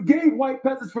 But you gave white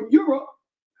peasants from Europe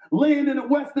land in the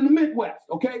West and the Midwest,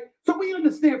 okay? So we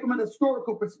understand from an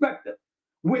historical perspective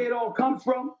where it all comes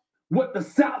from, what the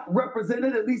South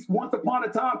represented at least once upon a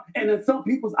time, and in some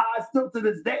people's eyes still to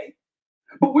this day.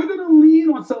 But we're gonna lean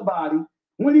on somebody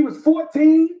when he was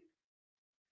 14.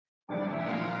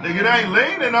 Nigga, it ain't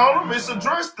leaning on him, it's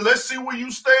addressed. Let's see where you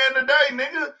stand today,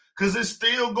 nigga, because it's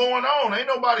still going on. Ain't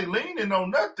nobody leaning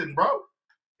on nothing, bro.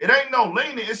 It ain't no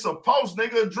leaning, it's a post,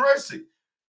 nigga, address it.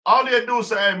 All they do is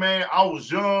say, hey, man, I was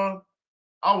young,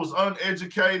 I was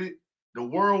uneducated, the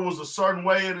world was a certain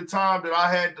way at the time that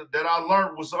I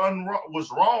learned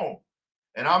was wrong.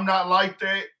 And I'm not like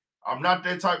that. I'm not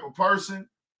that type of person.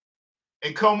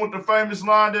 And come with the famous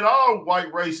line that all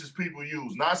white racist people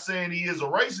use. Not saying he is a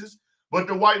racist, but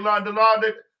the white line, the line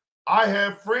that I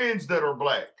have friends that are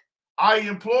black. I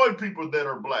employ people that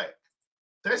are black.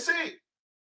 That's it.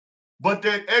 But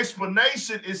that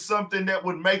explanation is something that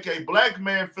would make a black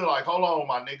man feel like, hold on,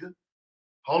 my nigga.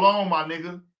 Hold on, my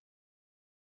nigga.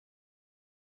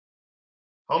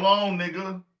 Hold on,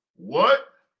 nigga. What?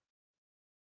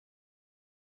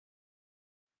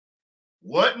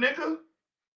 What, nigga?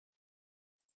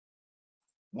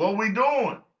 What we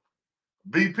doing?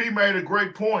 BP made a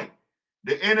great point.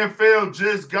 The NFL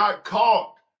just got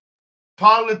caught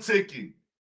politicking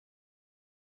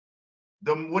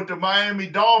with the Miami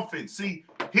Dolphins. See,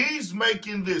 he's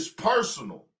making this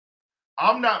personal.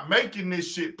 I'm not making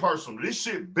this shit personal. This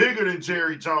shit bigger than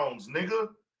Jerry Jones, nigga.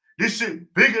 This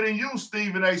shit bigger than you,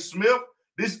 Stephen A. Smith.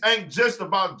 This ain't just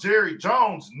about Jerry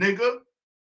Jones, nigga.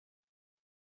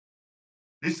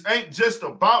 This ain't just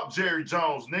about Jerry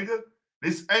Jones, nigga.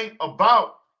 This ain't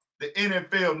about the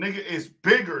NFL, nigga. It's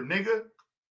bigger, nigga.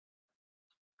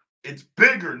 It's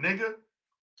bigger, nigga.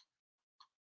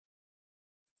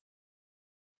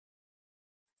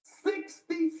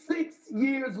 66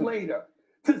 years later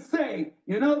to say,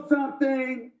 you know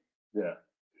something? Yeah.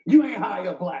 You ain't hire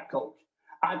a black coach.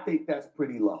 I think that's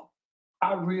pretty low.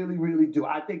 I really, really do.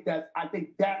 I think that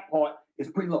part is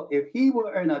pretty low. If he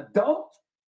were an adult,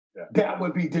 that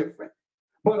would be different.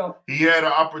 But he had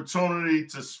an opportunity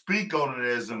to speak on it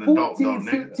as an adult, 14,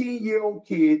 15-year-old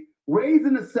kid raised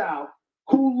in the South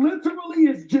who literally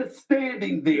is just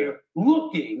standing there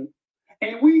looking,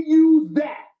 and we use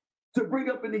that to bring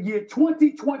up in the year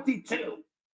 2022.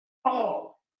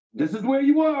 Oh, this is where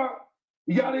you are.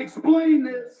 You got to explain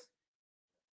this.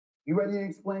 You ready to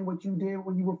explain what you did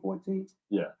when you were 14?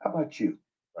 Yeah. How about you?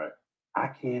 Right. I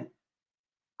can't.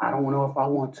 I don't know if I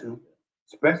want to,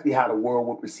 especially how the world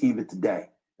will perceive it today.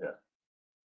 Yeah.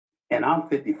 And I'm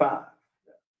 55.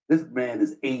 Yeah. This man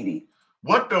is 80.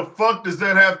 What the fuck does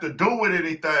that have to do with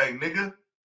anything, nigga?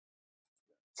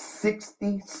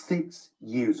 66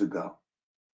 years ago.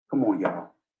 Come on, y'all.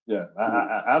 Yeah,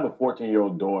 I have a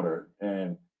 14-year-old daughter,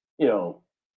 and you know,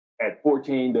 at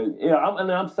 14,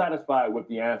 I'm satisfied with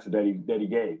the answer that he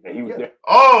gave. That he was there.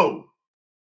 Oh,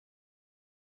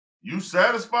 you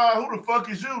satisfied? Who the fuck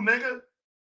is you, nigga?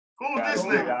 Who's this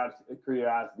nigga?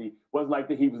 Curiosity. Wasn't like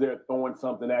that he was there throwing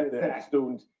something at the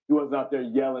students. He wasn't out there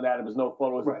yelling at him. There's no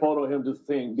photo. It's a photo of him just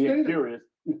being curious.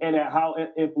 And at how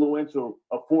influential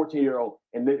a 14-year-old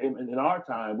in our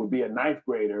time would be a ninth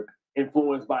grader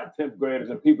influenced by 10th graders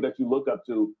and people that you look up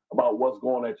to about what's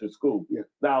going on at your school. Yeah.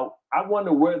 Now, I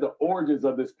wonder where the origins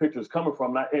of this picture is coming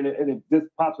from. And it just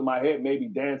pops in my head, maybe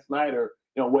Dan Snyder,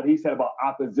 what he said about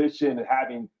opposition and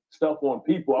having stuff on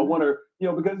people. I wonder,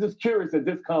 because it's just curious that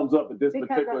this comes up at this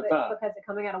particular time. Because it's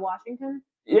coming out of Washington?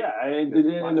 Yeah, and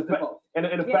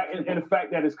the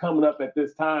fact that it's coming up at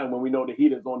this time when we know the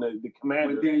heat is on the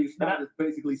commander. When Daniel Snyder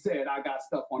basically said, I got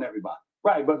stuff on everybody.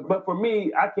 Right, but for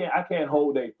me, I can't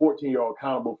hold a 14-year-old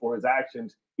accountable for his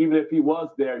actions, even if he was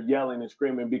there yelling and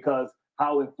screaming, because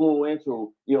how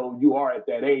influential you are at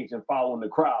that age and following the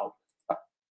crowd.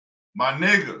 My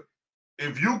nigga,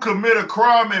 if you commit a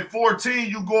crime at 14,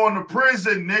 you going to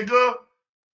prison, nigga.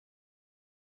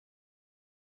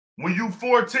 When you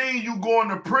 14, you going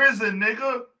to prison,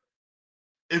 nigga.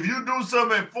 If you do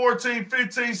something at 14,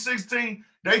 15, 16,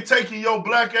 they taking your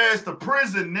black ass to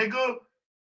prison, nigga.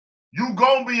 You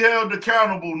gonna be held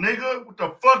accountable, nigga. What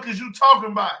the fuck is you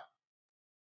talking about?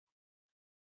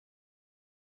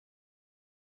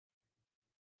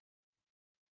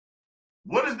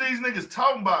 What is these niggas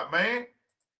talking about, man?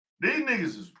 These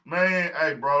niggas is, man,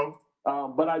 hey, bro.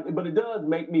 But it does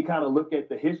make me kind of look at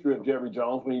the history of Jerry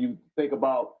Jones when you think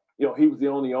about, he was the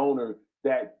only owner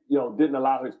that, didn't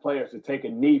allow his players to take a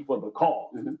knee for the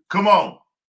cause. Come on.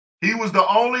 He was the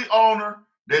only owner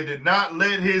that did not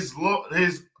let his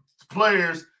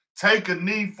players take a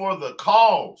knee for the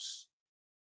cause.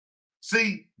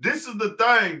 See, this is the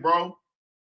thing, bro.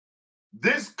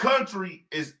 This country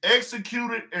is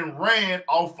executed and ran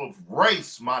off of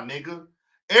race, my nigga.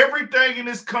 Everything in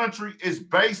this country is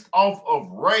based off of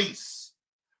race.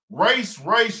 Race,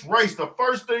 race, race. The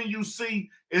first thing you see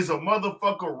is a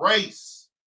motherfucker race.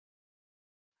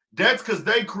 That's because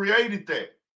they created that.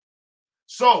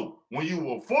 So when you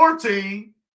were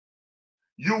 14,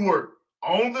 you were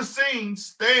on the scene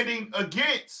standing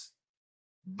against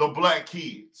the black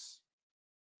kids.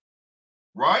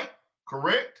 Right?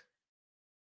 Correct?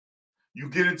 You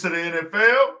get into the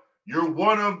NFL, you're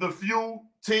one of the few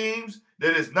teams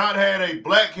that has not had a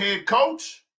black head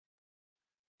coach.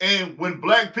 And when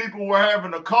black people were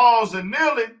having a cause and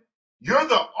kneeling, you're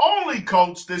the only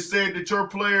coach that said that your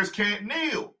players can't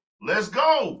kneel. Let's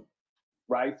go.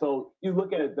 Right? So you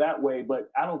look at it that way, but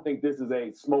I don't think this is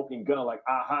a smoking gun like,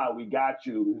 aha, we got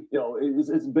you.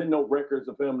 It's been no records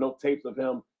of him, no tapes of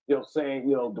him, saying,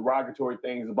 derogatory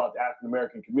things about the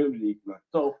African-American community.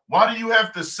 So why do you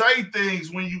have to say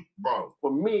things when you, bro?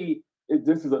 For me,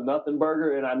 this is a nothing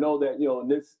burger. And I know that, in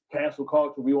this cancel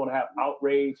culture, we want to have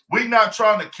outrage. We not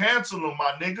trying to cancel them,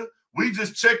 my nigga. We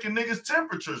just checking niggas'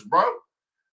 temperatures, bro.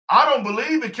 I don't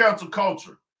believe in cancel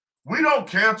culture. We don't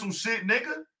cancel shit,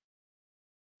 nigga.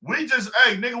 We just,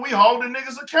 hey, nigga, we holding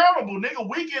niggas accountable. Nigga,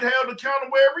 we get held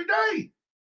accountable every day.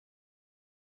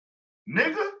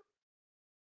 Nigga.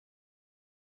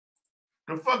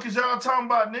 The fuck is y'all talking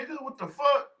about, nigga? What the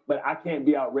fuck? But I can't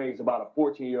be outraged about a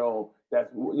 14-year-old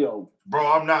that's,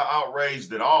 Bro, I'm not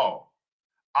outraged at all.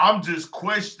 I'm just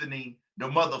questioning the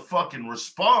motherfucking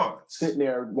response. Sitting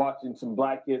there watching some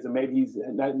black kids and maybe he's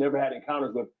never had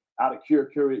encounters with out of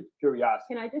curiosity.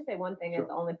 Can I just say one thing? Sure. As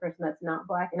the only person that's not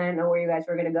black, and I didn't know where you guys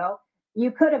were going to go.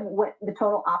 You could have went the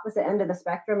total opposite end of the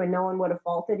spectrum and no one would have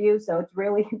faulted you. So it's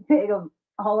really big of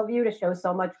all of you to show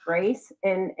so much grace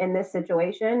in this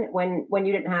situation when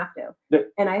you didn't have to.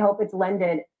 And I hope it's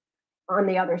lended on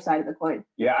the other side of the coin.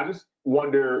 Yeah, I just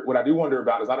wonder, what I do wonder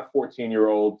about is not a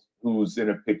 14-year-old who's in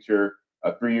a picture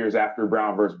 3 years after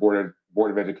Brown versus Board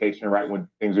of Education, right, when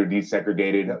things are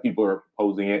desegregated and people are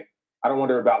opposing it. I don't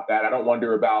wonder about that. I don't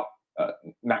wonder about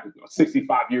not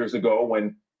 65 years ago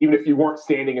when even if you weren't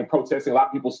standing and protesting, a lot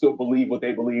of people still believe what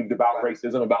they believed about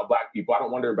racism, about black people. I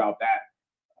don't wonder about that.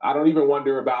 I don't even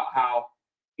wonder about how,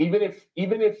 even if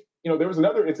there was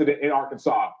another incident in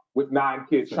Arkansas with 9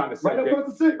 kids trying to say right across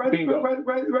the city, right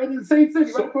in the same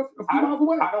city, so right across a few miles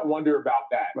away. I don't wonder about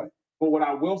that. Right. But what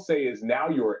I will say is now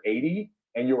you're 80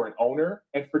 and you're an owner,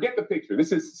 and forget the picture.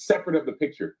 This is separate of the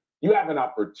picture. You have an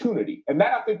opportunity. And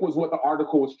that, I think, was what the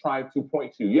article was trying to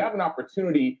point to. You have an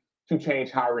opportunity to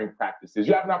change hiring practices.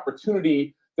 You have an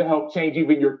opportunity to help change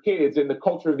even your kids and the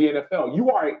culture of the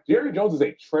NFL. Jerry Jones is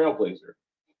a trailblazer.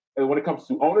 And when it comes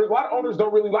to owners, a lot of owners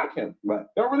don't really like him. Right.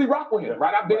 They don't really rock with him,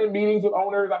 right? I've been in meetings with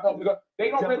owners. I've helped them go. They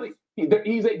don't really.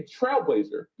 He's a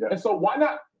trailblazer. Yeah. And so why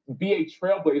not be a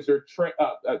trailblazer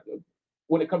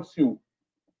when it comes to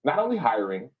not only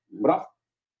hiring, but also.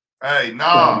 Hey,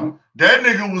 nah, that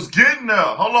nigga was getting there.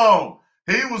 Hold on.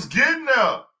 He was getting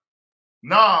there.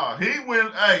 Nah, he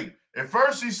went, hey, at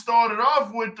first he started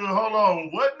off with the, hold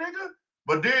on, what, nigga?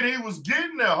 But then he was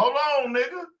getting there. Hold on,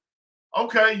 nigga.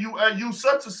 Okay, you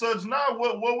such and such now.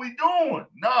 What we doing?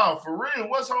 Nah, for real.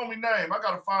 What's homie name? I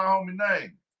gotta find homie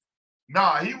name.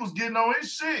 Nah, he was getting on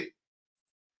his shit.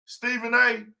 Stephen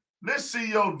A., let's see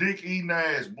your dick eating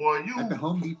ass, boy. You at the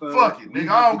Home Depot, fuck it, nigga.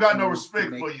 I don't got no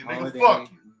respect for you, nigga.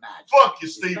 Fuck you. Fuck you,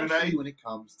 Stephen A. When it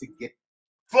comes to get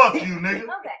fuck you, nigga. Okay, I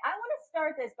want to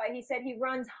start this by he said he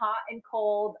runs hot and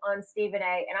cold on Stephen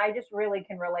A. And I just really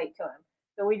can relate to him.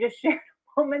 So we just shared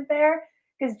a moment there.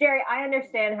 Because Jerry, I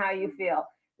understand how you feel.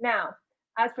 Now,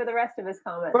 as for the rest of his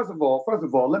comments. First of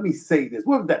all, let me say this.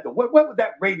 What was that? What was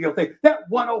that radio thing? That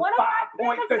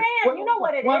 105.3. You know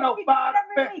what it is. 105.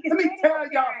 Let me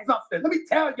tell y'all something. Let me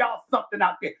tell y'all something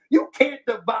out there. You can't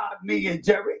divide me and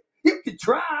Jerry. You can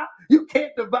try. You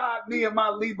can't divide me and my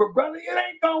Libra brother. It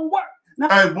ain't gonna work. Now,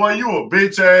 hey, boy, you a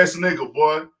bitch ass nigga,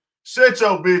 boy. Shut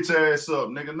your bitch ass up,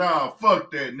 nigga. Nah,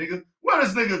 fuck that, nigga. What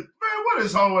is nigga? Man, what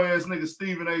is hoe ass nigga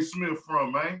Stephen A. Smith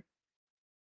from, man?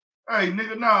 Hey,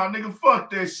 nigga, nah, nigga, fuck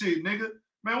that shit, nigga.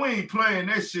 Man, we ain't playing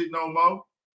that shit no more.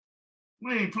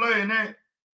 We ain't playing that.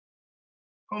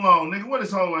 Hold on, nigga. What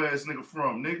is hoe ass nigga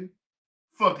from, nigga?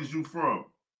 Fuck is you from?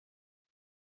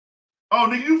 Oh,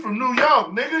 nigga, you from New York,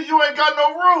 nigga. You ain't got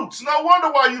no roots. No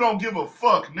wonder why you don't give a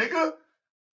fuck, nigga.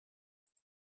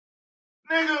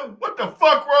 Nigga, what the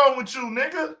fuck wrong with you,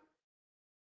 nigga?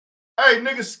 Hey,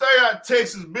 nigga, stay out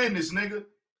Texas business, nigga.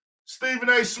 Stephen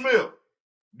A. Smith,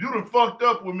 you done fucked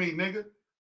up with me, nigga.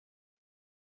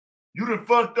 You done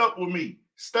fucked up with me.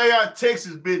 Stay out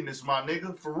Texas business, my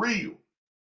nigga, for real.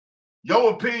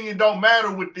 Your opinion don't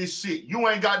matter with this shit. You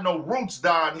ain't got no roots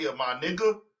down here, my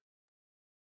nigga.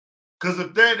 Because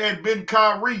if that had been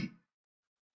Kyrie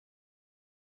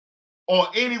or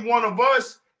any one of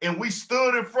us, and we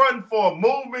stood in front for a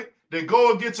movement that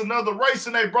go against another race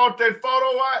and they brought that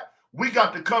photo out, we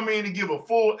got to come in and give a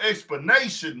full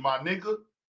explanation, my nigga.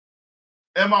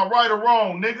 Am I right or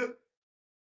wrong, nigga?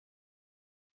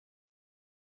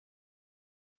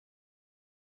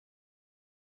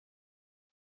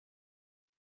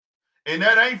 And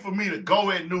that ain't for me to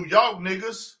go at New York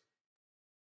niggas.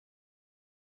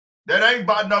 That ain't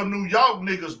about no New York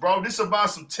niggas, bro. This about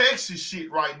some Texas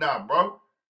shit right now, bro.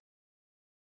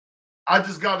 I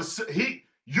just gotta say,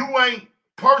 you ain't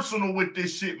personal with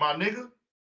this shit, my nigga.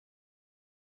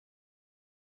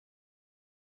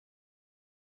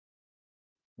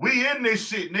 We in this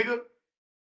shit, nigga.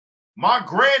 My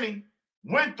granny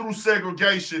went through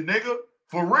segregation, nigga.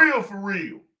 For real, for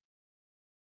real.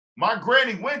 My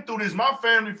granny went through this. My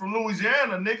family from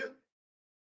Louisiana, nigga.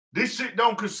 This shit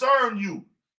don't concern you.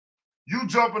 You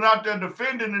jumping out there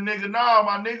defending the nigga. Nah,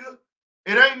 my nigga.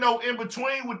 It ain't no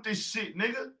in-between with this shit,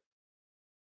 nigga.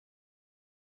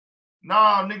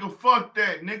 Nah, nigga, fuck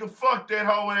that. Nigga, fuck that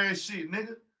whole ass shit,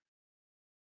 nigga.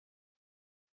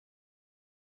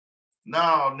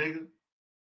 Nah, nigga.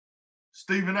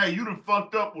 Stephen A., you done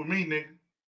fucked up with me, nigga.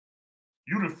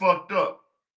 You done fucked up.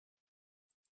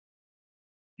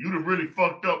 You done really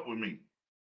fucked up with me.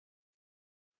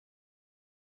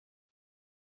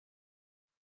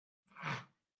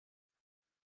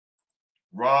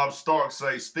 Rob Stark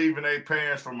says Stephen A.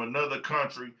 parents from another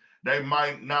country. They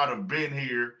might not have been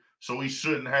here, so he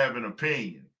shouldn't have an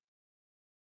opinion.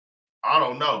 I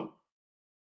don't know.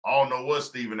 I don't know what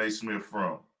Stephen A. Smith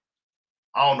from.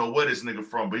 I don't know where this nigga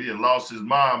from, but he done lost his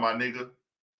mind, my nigga.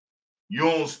 You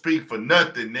don't speak for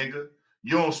nothing, nigga.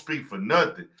 You don't speak for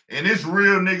nothing. And it's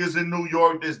real niggas in New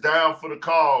York that's down for the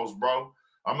cause, bro.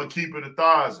 I'm going to keep it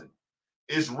 1,000.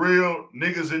 It's real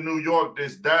niggas in New York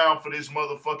that's down for this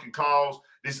motherfucking cause.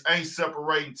 This ain't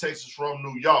separating Texas from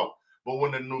New York. But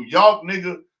when the New York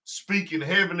nigga speaking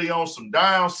heavily on some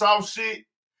down south shit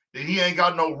that he ain't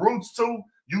got no roots to,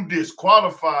 you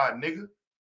disqualified, nigga.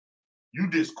 You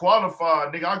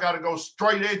disqualified, nigga. I gotta go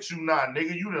straight at you now,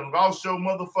 nigga. You done lost your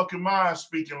motherfucking mind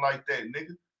speaking like that,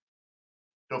 nigga.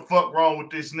 The fuck wrong with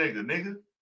this nigga, nigga?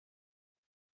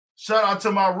 Shout out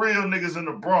to my real niggas in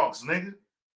the Bronx, nigga.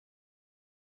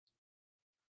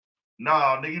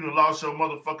 Nah, nigga, you done lost your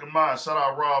motherfucking mind. Shout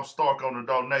out Rob Stark on the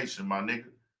donation, my nigga.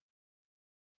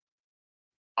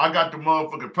 I got the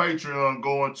motherfucking Patreon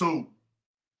going too.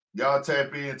 Y'all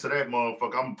tap into that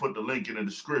motherfucker. I'm gonna put the link in the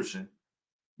description.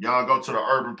 Y'all go to the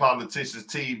Urban Politicians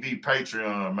TV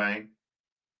Patreon, man.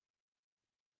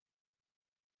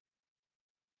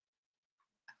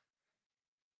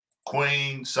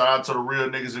 Queens, shout out to the real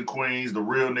niggas in Queens, the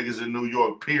real niggas in New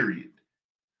York, period.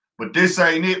 But this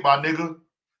ain't it, my nigga.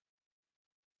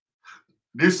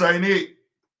 This ain't it.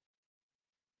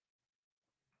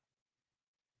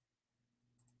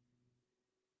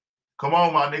 Come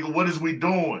on, my nigga. What is we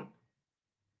doing?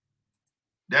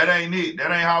 That ain't it.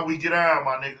 That ain't how we get out,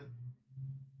 my nigga.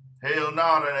 Hell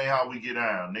no, that ain't how we get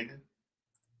out, nigga.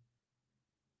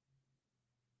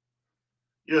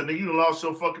 Yeah, nigga, you done lost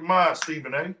your fucking mind,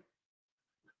 Stephen A.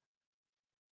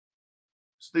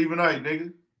 Stephen A,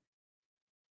 nigga.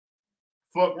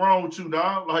 Fuck wrong with you,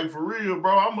 dog? Like, for real,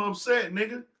 bro, I'm upset,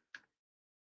 nigga.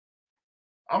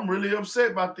 I'm really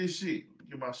upset about this shit.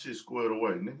 Get my shit squared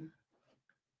away, nigga.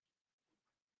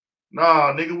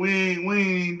 Nah, nigga, we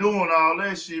ain't doing all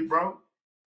that shit, bro.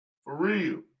 For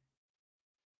real.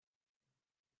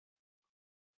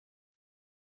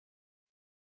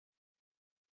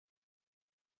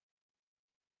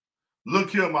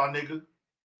 Look here, my nigga.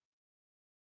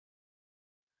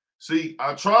 See,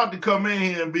 I tried to come in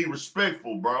here and be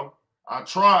respectful, bro. I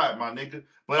tried, my nigga.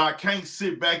 But I can't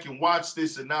sit back and watch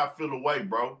this and not feel away,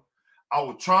 bro. I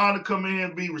was trying to come in here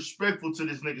and be respectful to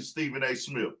this nigga Stephen A.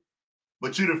 Smith.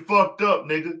 But you done fucked up,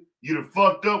 nigga. You done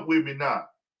fucked up with me now.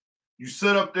 You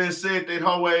sat up there and said that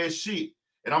whole ass shit.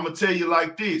 And I'm going to tell you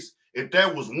like this. If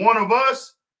that was one of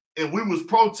us and we was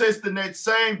protesting that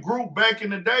same group back in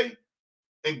the day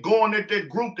and going at that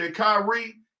group that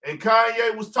Kyrie and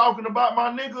Kanye was talking about,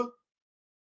 my nigga,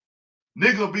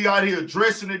 Nigga be out here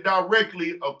addressing it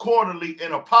directly, accordingly,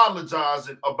 and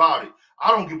apologizing about it. I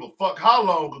don't give a fuck how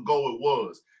long ago it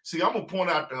was. See, I'm going to point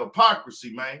out the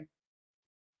hypocrisy, man.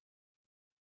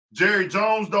 Jerry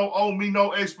Jones don't owe me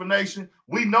no explanation.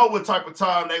 We know what type of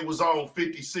time they was on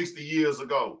 50, 60 years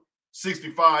ago,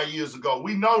 65 years ago.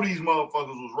 We know these motherfuckers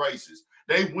was racist.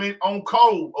 They went on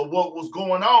code of what was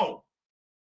going on.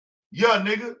 Yeah,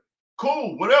 nigga,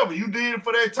 cool, whatever. You did it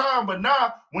for that time, but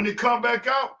now when it come back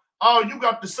out, all you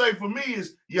got to say for me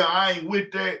is, yeah, I ain't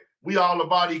with that. We all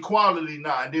about equality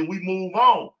now. And then we move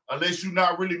on, unless you're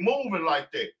not really moving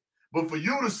like that. But for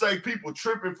you to say people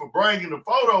tripping for bringing the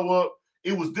photo up,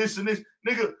 it was this and this.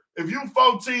 Nigga, if you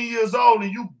 14 years old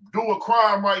and you do a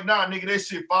crime right now, nigga, that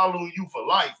shit following you for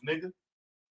life, nigga.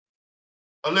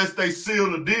 Unless they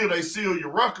seal the deal, they seal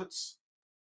your records.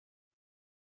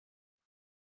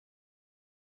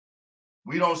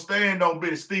 We don't stand on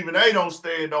business. Stephen A. don't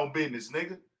stand on business,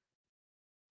 nigga.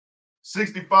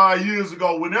 65 years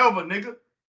ago, whenever, nigga.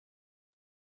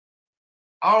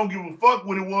 I don't give a fuck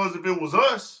what it was if it was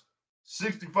us.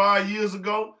 65 years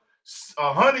ago,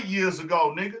 100 years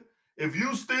ago, nigga. If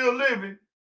you still living,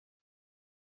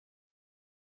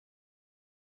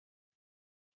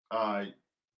 all right.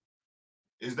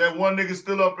 Is that one nigga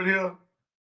still up in here?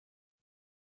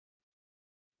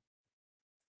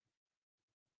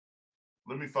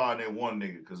 Let me find that one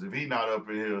nigga, because if he not up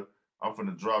in here, I'm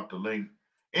finna drop the link.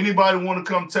 Anybody want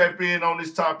to come tap in on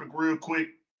this topic real quick?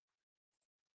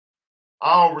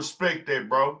 I don't respect that,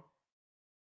 bro.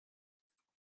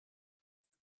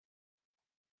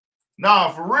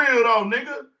 Nah, for real though,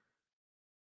 nigga.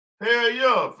 Hell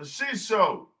yeah, for shit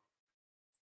show.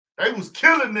 They was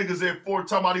killing niggas at 4,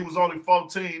 talking about he was only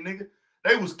 14, nigga.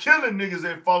 They was killing niggas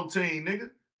at 14, nigga.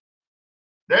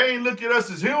 They ain't look at us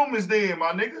as humans then,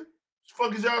 my nigga.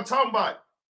 What the fuck is y'all talking about?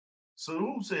 So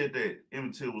who said that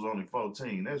Emmett Till was only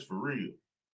 14? That's for real.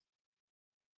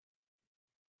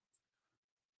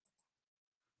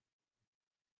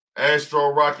 Astro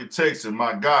Rocket Texan,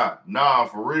 my God. Nah,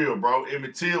 for real, bro.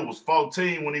 Emmett Till was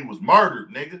 14 when he was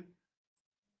murdered, nigga.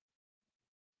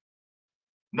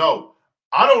 No,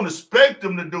 I don't expect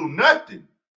him to do nothing.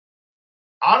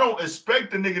 I don't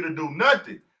expect the nigga to do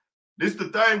nothing. This the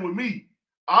thing with me.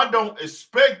 I don't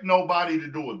expect nobody to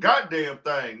do a goddamn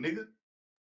thing, nigga.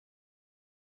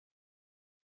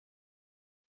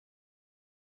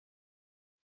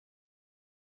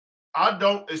 I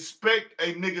don't expect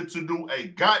a nigga to do a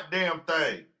goddamn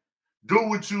thing. Do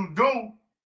what you do,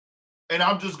 and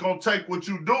I'm just going to take what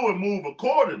you do and move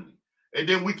accordingly. And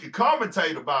then we can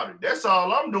commentate about it. That's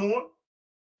all I'm doing.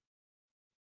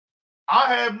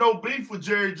 I have no beef with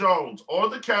Jerry Jones or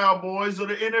the Cowboys or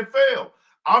the NFL.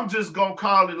 I'm just going to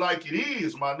call it like it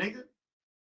is, my nigga.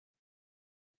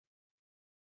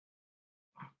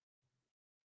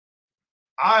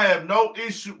 I have no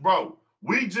issue, bro.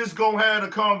 We just going to have a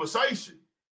conversation.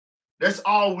 That's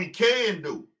all we can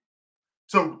do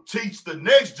to teach the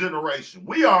next generation.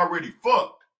 We already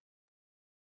fucked.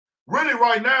 Really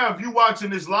right now, if you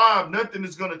watching this live, nothing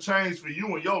is going to change for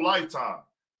you in your lifetime.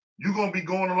 You're going to be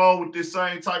going along with this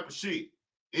same type of shit.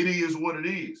 It is what it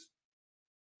is.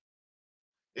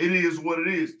 It is what it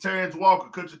is. Terrence Walker,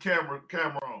 cut your camera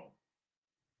on.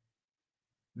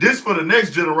 This for the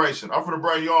next generation. I'm going to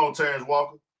bring you on, Terrence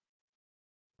Walker.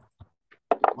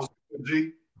 What's good,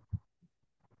 G?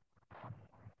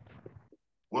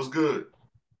 What's good?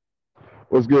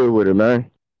 What's good with it, man?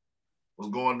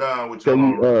 What's going down with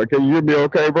you? Can you hear me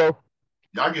okay, bro?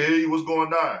 Yeah, I can hear you. What's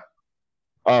going down?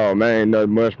 Oh, man,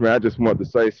 nothing much, man. I just want to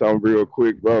say something real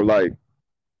quick, bro. Like,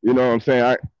 you know what I'm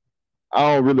saying?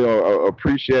 I don't really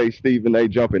appreciate Stephen A.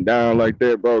 jumping down like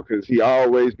that, bro, because he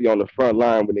always be on the front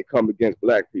line when it come against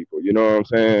black people. You know what I'm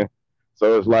saying?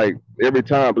 So it's like every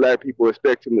time black people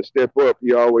expect him to step up,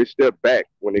 he always step back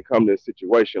when it comes to a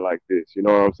situation like this. You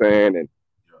know what I'm saying?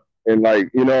 And like,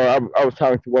 you know, I was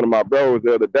talking to one of my bros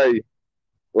the other day,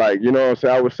 like, you know what I'm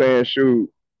saying? I was saying,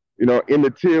 shoot, you know,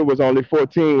 Emmett Till was only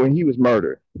 14 when he was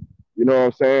murdered. You know what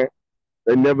I'm saying?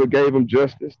 They never gave him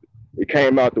justice. It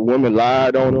came out the woman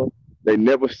lied on him. They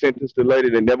never sentenced the lady.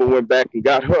 They never went back and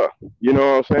got her. You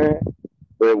know what I'm saying?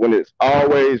 But when it's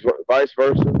always vice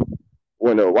versa,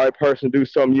 when a white person do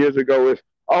something years ago, it's,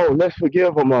 oh, let's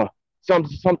forgive him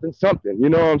something. You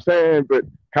know what I'm saying? But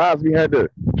Cosby had to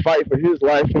fight for his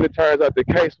life, and it turns out the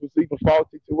case was even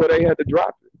faulty to where they had to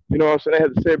drop it. You know what I'm saying? They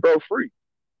had to set bro free.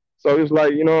 So it's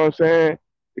like, you know what I'm saying?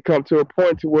 It come to a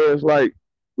point to where it's like,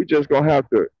 we just gonna have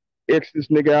to X this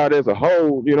nigga out as a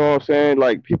whole, you know what I'm saying?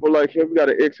 Like, people like him, we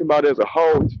gotta X him out as a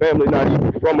whole. His family not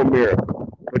even from America,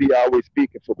 but he always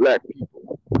speaking for black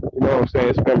people. You You know what I'm saying?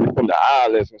 It's family from the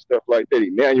islands and stuff like that.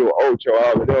 Emmanuel Ocho,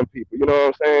 all of them people. You know what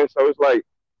I'm saying? So it's like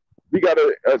we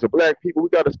gotta, as a black people, we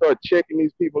gotta start checking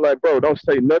these people. Like, bro, don't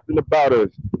say nothing about us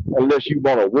unless you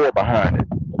want a war behind it.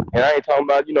 And I ain't talking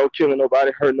about killing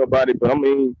nobody, hurting nobody, but I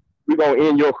mean we gonna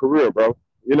end your career, bro.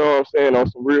 You know what I'm saying, on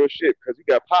some real shit, because you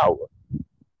got power.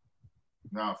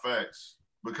 Nah, facts.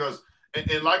 Because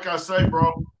and like I say,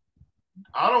 bro,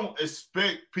 I don't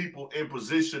expect people in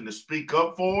position to speak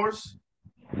up for us.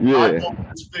 Yeah. I don't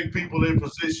expect people in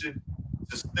position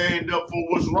to stand up for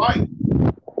what's right.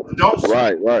 Don't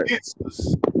speak against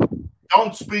us.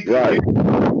 Don't speak against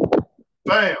us.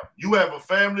 Fam, you have a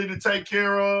family to take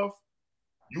care of.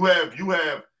 You have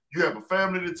a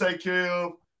family to take care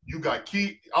of. You got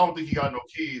kids. I don't think you got no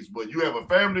kids, but you have a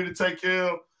family to take care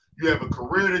of. You have a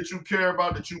career that you care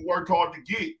about, that you worked hard to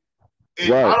get.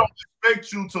 And I don't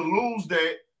expect you to lose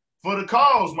that for the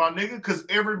cause, my nigga, because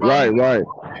everybody not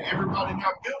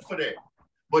built for that.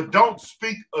 But don't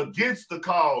speak against the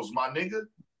cause, my nigga.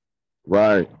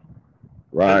 Right.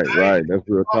 That's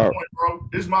real talk. Bro.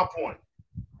 This is my point.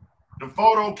 The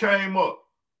photo came up.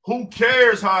 Who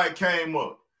cares how it came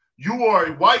up? You are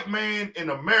a white man in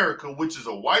America, which is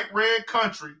a white-ran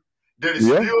country that is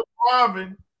still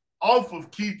thriving off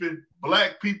of keeping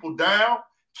black people down,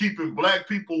 keeping black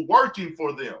people working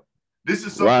for them. This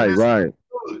is something that's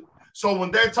good. So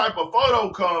when that type of photo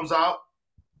comes out,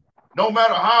 no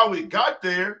matter how it got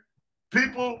there,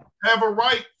 people have a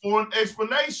right for an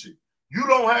explanation. You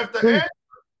don't have to answer.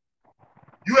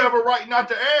 You have a right not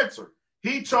to answer.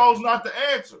 He chose not to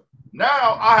answer.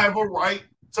 Now I have a right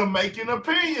to make an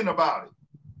opinion about it.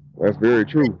 That's very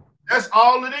true. That's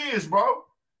all it is, bro.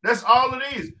 That's all it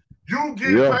is. You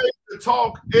get paid to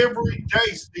talk every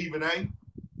day, Stephen A.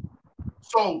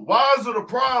 So why is it a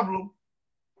problem?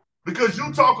 Because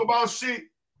you talk about shit.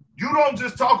 You don't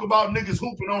just talk about niggas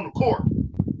hooping on the court.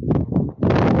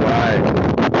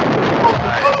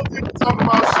 Other people talk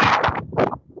about shit.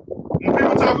 When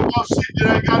people talk about shit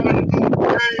that ain't got nothing to do with the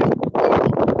game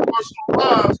or personal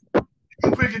lives,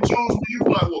 you pick and choose when you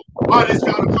like, well, why this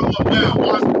gotta come up now?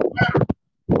 Why does it matter?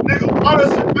 Nigga, why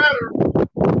does it matter what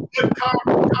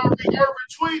Kyrie Irving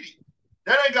tweeted?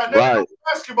 That ain't got nothing to do with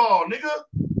basketball, nigga.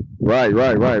 Right.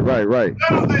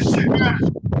 None of this shit matters.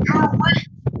 You're rich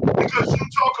because you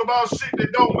talk about shit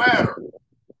that don't matter.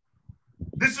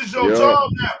 This is your job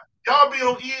now. Y'all be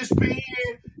on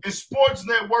ESPN and sports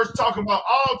networks talking about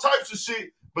all types of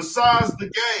shit besides the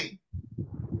game.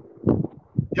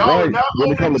 Y'all are not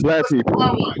when it comes to black people.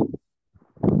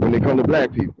 When it comes to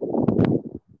black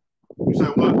people. You say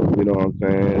what? You know what I'm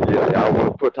saying? Yeah, y'all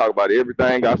want to talk about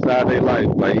everything outside their life.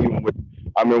 Like even with,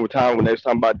 I remember a time when they was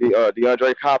talking about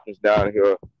DeAndre Hopkins down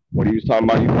here, when he was talking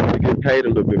about he wanted to get paid a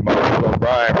little bit more. So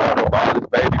Brian brought up all his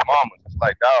baby mamas. It's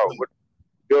like, dog,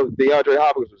 DeAndre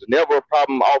Hopkins was never a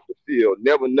problem off the field,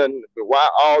 never nothing. But why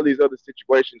all these other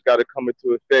situations got to come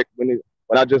into effect when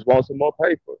I just want some more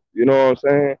paper? You know what I'm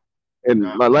saying? And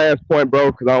my last point,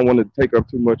 bro, because I don't want to take up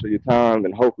too much of your time,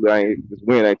 and hopefully this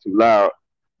wind ain't too loud.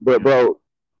 But bro,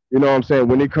 you know what I'm saying?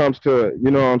 When it comes to,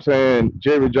 you know what I'm saying,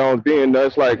 Jerry Jones being there,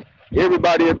 it's like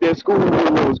everybody at their school knew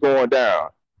what was going down.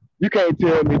 You can't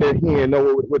tell me that he didn't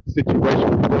know what the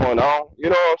situation was going on. You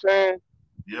know what I'm saying?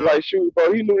 Yeah. Like, shoot,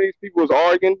 bro, he knew these people was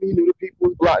arguing. He knew the people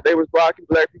was blocked. They was blocking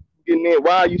black people from getting in.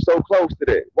 Why are you so close to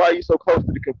that? Why are you so close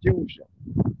to the confusion?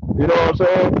 You know what I'm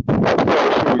saying? So,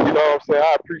 shoot, you know what I'm saying?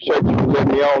 I appreciate you for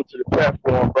letting me on to the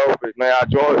platform, bro. But, man, I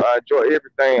enjoy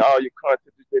everything, all your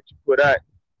content that you put out.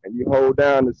 And you hold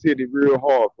down the city real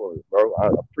hard for us, bro. I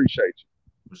appreciate you.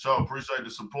 For sure. Appreciate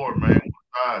the support, man.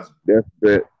 That's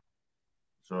it.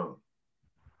 So,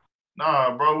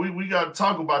 nah, bro, we got to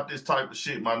talk about this type of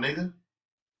shit, my nigga.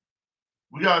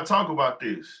 We got to talk about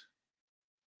this.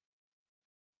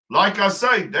 Like I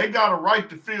say, they got a right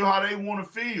to feel how they want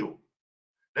to feel.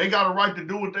 They got a right to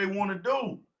do what they want to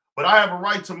do. But I have a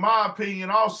right to my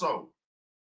opinion also.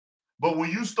 But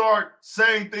when you start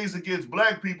saying things against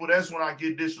black people, that's when I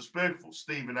get disrespectful,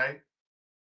 Stephen A.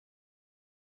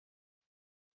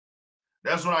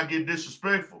 That's when I get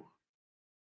disrespectful.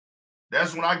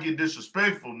 That's when I get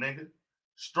disrespectful, nigga.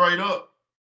 Straight up.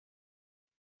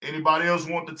 Anybody else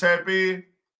want to tap in?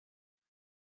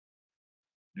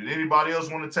 Did anybody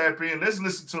else want to tap in? Let's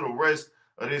listen to the rest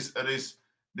of this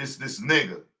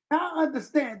nigga. I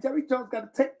understand. Jerry Jones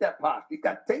got to take that posture. He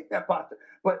got to take that posture.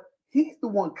 But he's the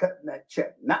one cutting that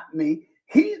check, not me.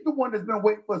 He's the one that's been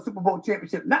waiting for a Super Bowl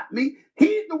championship, not me.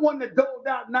 He's the one that doled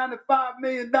out $95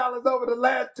 million over the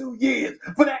last 2 years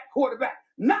for that quarterback,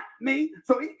 not me.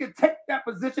 So he can take that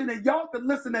position and y'all can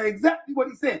listen to exactly what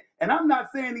he's saying. And I'm not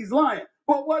saying he's lying,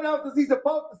 Well, what else is he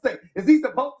supposed to say? Is he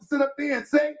supposed to sit up there and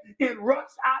say, in Rush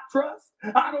I trust?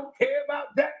 I don't care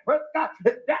about Dak Prescott.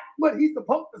 Is that what he's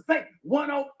supposed to say?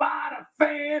 105 a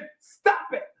fan?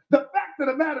 Stop it. The fact of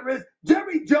the matter is,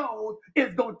 Jerry Jones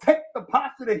is going to take the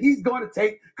posture that he's going to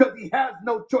take because he has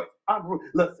no choice.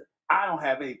 Listen, I don't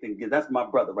have anything against. That's my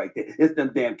brother right there. It's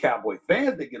them damn Cowboy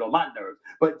fans that get on my nerves.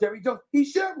 But Jerry Jones, he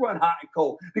should run hot and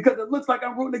cold because it looks like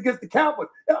I'm rooting against the Cowboys.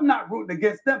 I'm not rooting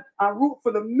against them. I'm rooting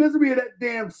for the misery of that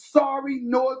damn sorry,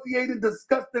 nauseating,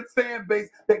 disgusting fan base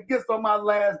that gets on my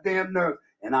last damn nerves.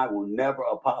 And I will never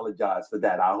apologize for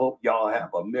that. I hope y'all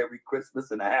have a Merry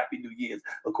Christmas and a Happy New Year's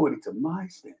according to my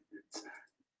standards.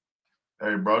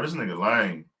 Hey, bro, this nigga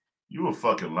lame. You a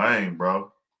fucking lame,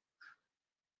 bro.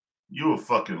 You a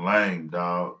fucking lame,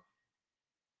 dog.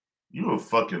 You a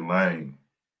fucking lame.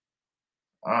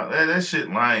 That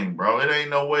shit lame, bro. It ain't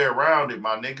no way around it,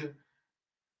 my nigga.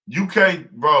 You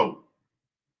can't, bro.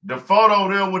 The photo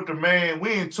there with the man,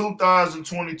 we in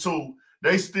 2022,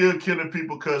 they still killing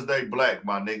people because they black,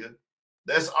 my nigga.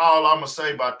 That's all I'm going to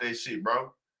say about that shit,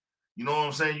 bro. You know what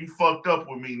I'm saying? You fucked up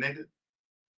with me, nigga.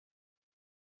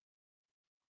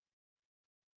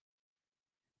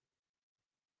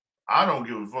 I don't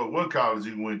give a fuck what college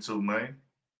you went to, man.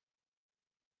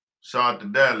 Shout out to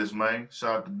Dallas, man.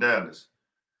 Shout out to Dallas.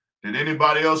 Did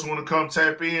anybody else want to come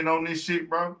tap in on this shit,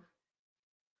 bro?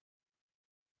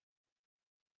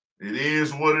 It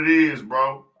is what it is,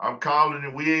 bro. I'm calling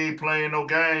it. We ain't playing no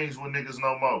games with niggas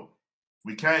no more.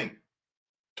 We can't.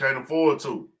 Can't afford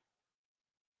to.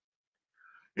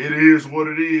 It is what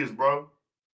it is, bro.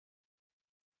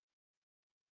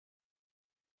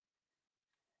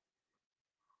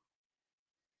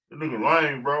 That nigga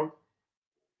lame, bro.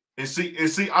 And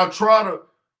see, I try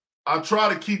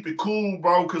to keep it cool,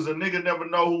 bro, because a nigga never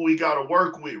know who he got to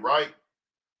work with, right?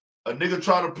 A nigga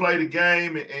try to play the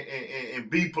game and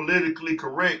be politically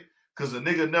correct because a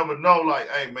nigga never know, like,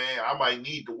 hey, man, I might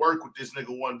need to work with this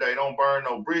nigga one day. Don't burn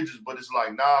no bridges. But it's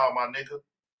like, nah, my nigga.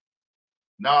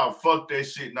 Nah, fuck that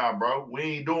shit now, bro. We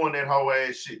ain't doing that whole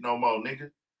ass shit no more,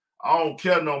 nigga. I don't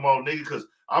care no more, nigga, because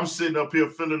I'm sitting up here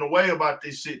feeling away about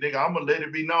this shit, nigga. I'm going to let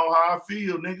it be known how I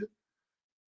feel, nigga.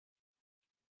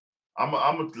 I'm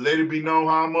going to let it be known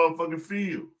how I motherfucking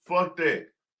feel. Fuck that.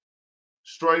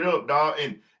 Straight up, dog.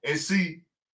 And see,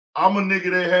 I'm a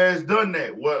nigga that has done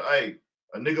that. Well, hey,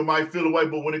 a nigga might feel away,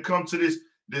 but when it comes to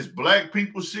this black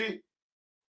people shit,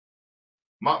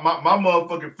 my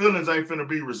motherfucking feelings ain't finna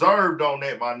be reserved on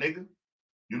that, my nigga.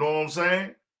 You know what I'm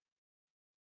saying?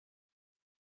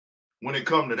 When it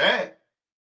come to that.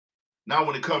 Now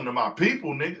when it come to my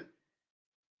people, nigga,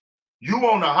 you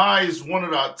on the highest, one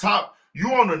of the top,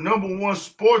 you on the #1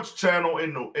 sports channel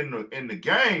in the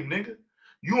game, nigga.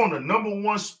 You on the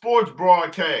 #1 sports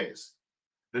broadcast,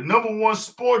 the #1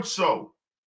 sports show.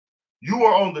 You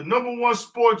are on the #1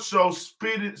 sports show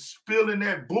spilling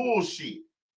that bullshit.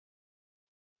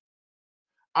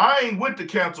 I ain't with the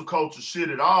cancel culture shit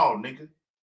at all, nigga.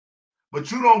 But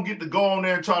you don't get to go on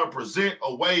there and try to present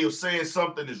a way of saying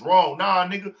something is wrong. Nah,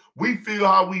 nigga, we feel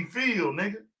how we feel,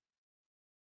 nigga.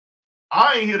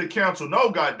 I ain't here to cancel no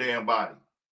goddamn body.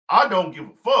 I don't give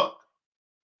a fuck.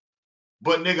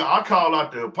 But, nigga, I call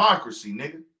out the hypocrisy,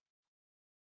 nigga.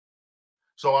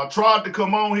 So I tried to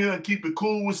come on here and keep it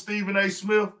cool with Stephen A.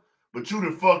 Smith, but you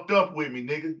done fucked up with me,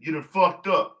 nigga. You done fucked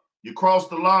up. You crossed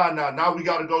the line now. Now we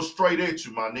got to go straight at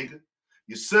you, my nigga.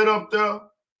 You sit up there,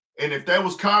 and if that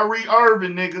was Kyrie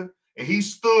Irving, nigga, and he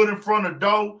stood in front of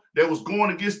Doe that was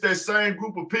going against that same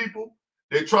group of people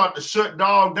that tried to shut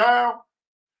dog down,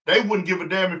 they wouldn't give a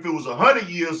damn if it was 100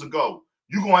 years ago.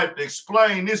 You gonna have to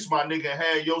explain this, my nigga, and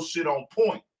have your shit on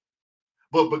point.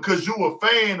 But because you a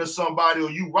fan of somebody or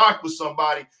you rock with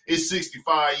somebody, it's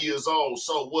 65 years old.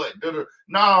 So what?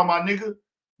 Nah, my nigga,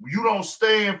 you don't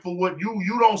stand for what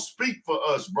you don't speak for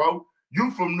us, bro.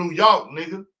 You from New York,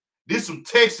 nigga. This some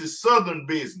Texas Southern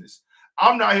business.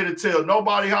 I'm not here to tell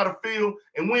nobody how to feel,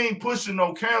 and we ain't pushing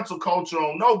no cancel culture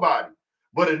on nobody.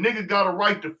 But a nigga got a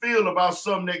right to feel about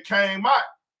something that came out.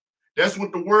 That's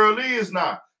what the world is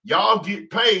now. Y'all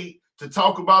get paid to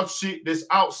talk about shit that's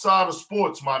outside of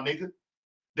sports, my nigga.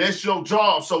 That's your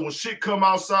job. So when shit come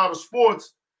outside of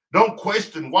sports, don't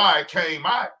question why it came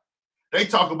out. They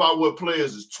talk about what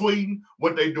players is tweeting,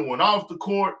 what they doing off the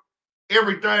court,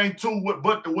 everything too,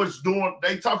 what's doing.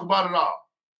 They talk about it all.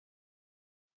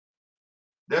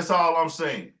 That's all I'm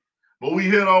saying. But we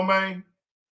hit on, man.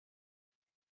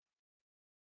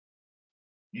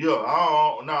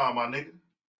 Yeah, nah, my nigga.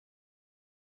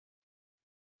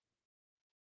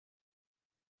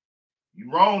 You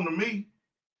wrong to me.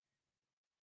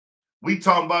 We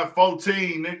talking about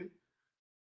 14, nigga.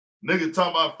 Nigga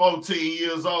talking about 14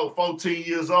 years old. 14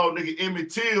 years old, nigga.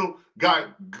 Emmett Till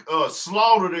got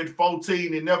slaughtered at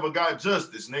 14 and never got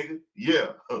justice, nigga.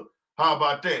 Yeah. How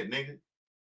about that, nigga?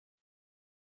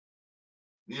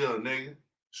 Yeah, nigga.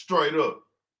 Straight up.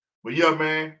 But yeah,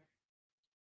 man.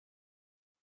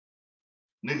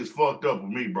 Niggas fucked up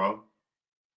with me, bro.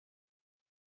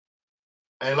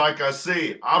 And like I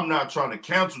said, I'm not trying to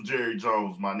cancel Jerry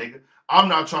Jones, my nigga. I'm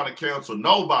not trying to cancel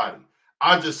nobody.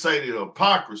 I just say the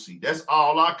hypocrisy. That's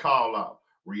all I call out.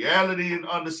 Reality and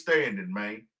understanding,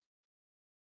 man.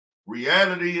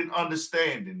 Reality and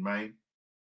understanding, man.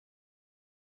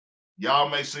 Y'all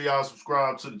make sure y'all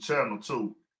subscribe to the channel,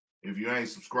 too. If you ain't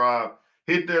subscribed,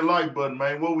 hit that like button,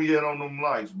 man. Where we at on them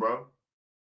likes, bro?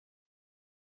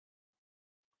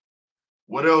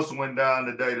 What else went down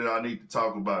today that I need to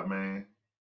talk about, man?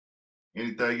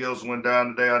 Anything else went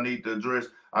down today I need to address?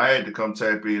 I had to come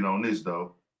tap in on this,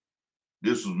 though.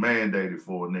 This was mandated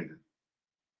for a nigga.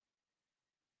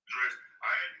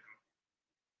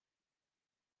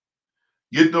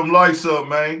 Get them likes up,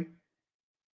 man.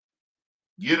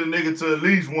 Get a nigga to at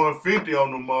least 150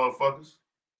 on them motherfuckers.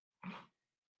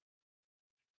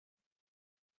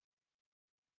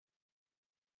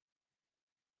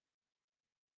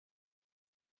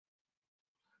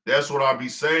 That's what I be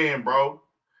saying, bro.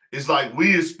 It's like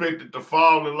we expected to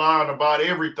fall in line about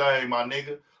everything, my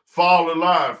nigga. Fall in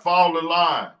line, fall in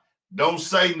line. Don't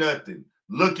say nothing.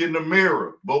 Look in the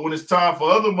mirror. But when it's time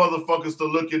for other motherfuckers to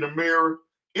look in the mirror,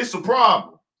 it's a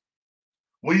problem.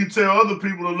 When you tell other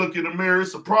people to look in the mirror,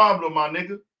 it's a problem, my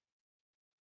nigga.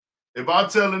 If I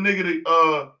tell a nigga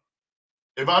to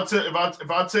if I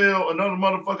tell another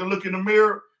motherfucker look in the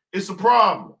mirror, it's a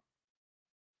problem.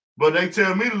 But they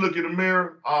tell me to look in the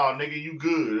mirror, nigga, you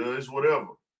good. It's whatever.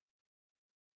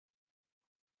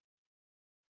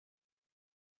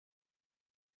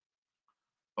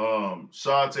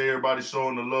 Shout out to everybody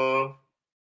showing the love.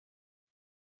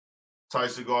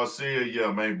 Tyson Garcia,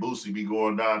 yeah, man, Boosie be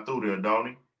going down through there, don't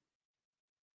he?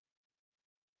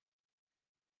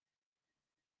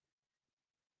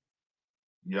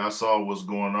 Yeah, I saw what's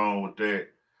going on with that.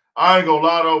 I ain't gonna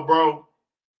lie though, bro.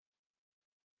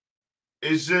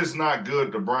 It's just not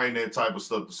good to bring that type of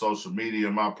stuff to social media,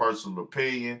 in my personal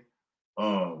opinion.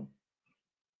 I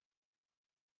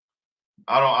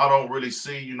don't really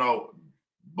see, you know,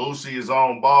 Boosie is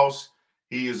on boss.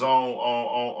 He is on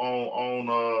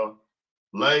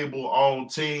label, on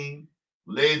team,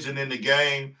 legend in the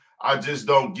game. I just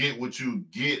don't get what you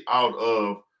get out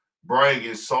of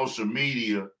bringing social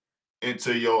media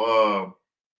into your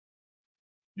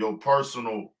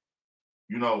personal,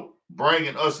 you know,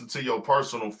 bringing us into your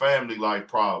personal family life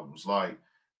problems. Like,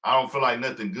 I don't feel like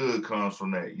nothing good comes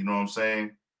from that. You know what I'm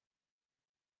saying?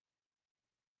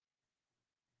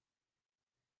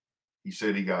 He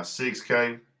said he got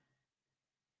 6K.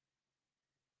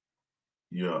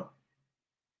 Yeah.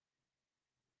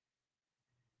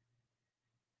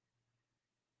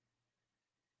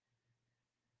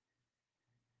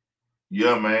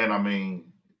 Yeah, man. I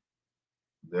mean,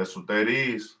 that's what that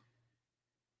is.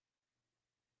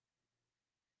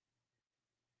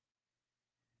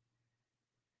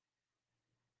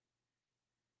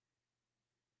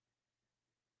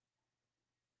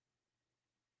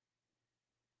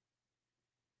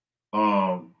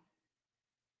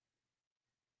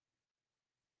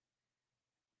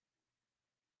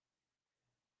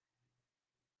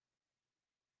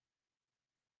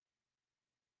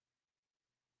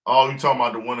 Oh, you talking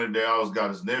about the one that always got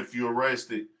his nephew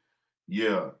arrested?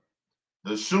 Yeah.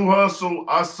 The shoe hustle,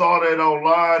 I saw that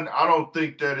online. I don't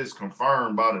think that is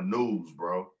confirmed by the news,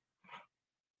 bro.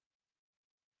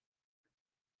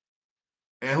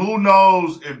 And who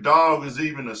knows if Dog is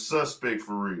even a suspect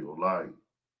for real? Like,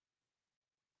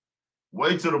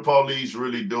 wait till the police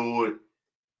really do it.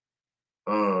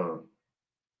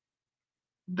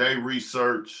 They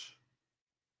research.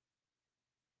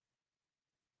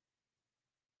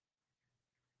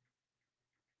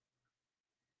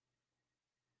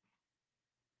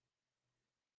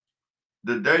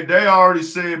 They already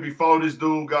said before this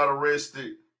dude got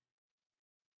arrested,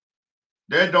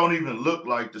 that don't even look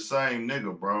like the same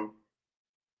nigga, bro.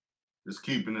 Just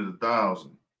keeping it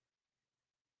 1,000.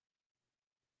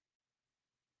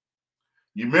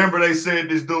 You remember they said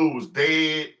this dude was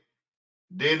dead?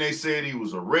 Then they said he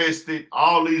was arrested.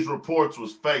 All these reports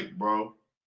was fake, bro.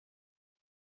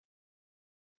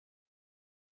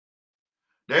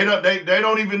 They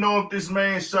don't even know if this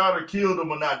man shot or killed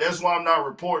him or not. That's why I'm not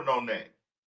reporting on that.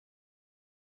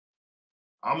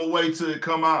 I'm gonna wait till it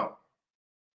come out.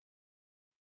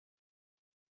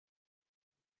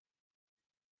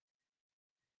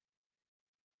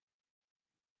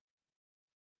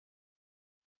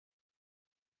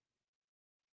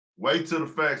 Wait till the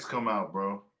facts come out,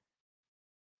 bro.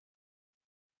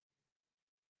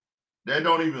 That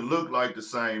don't even look like the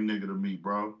same nigga to me,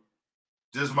 bro.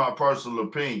 Just my personal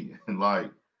opinion. Like,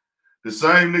 the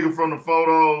same nigga from the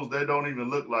photos, they don't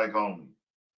even look like homie.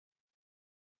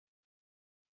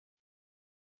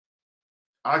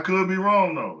 I could be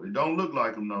wrong, though. It don't look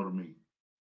like him, though, to me.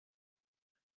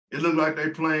 It look like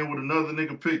they playing with another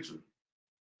nigga picture.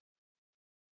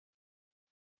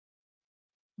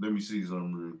 Let me see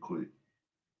something real quick.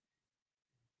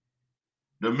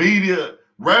 The media,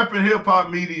 rap and hip-hop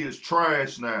media is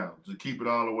trash now, to keep it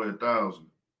all the way 1,000.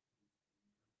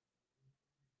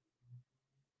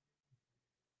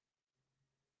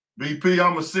 BP,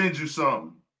 I'm going to send you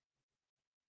something.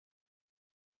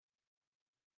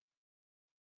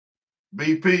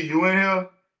 BP, you in here?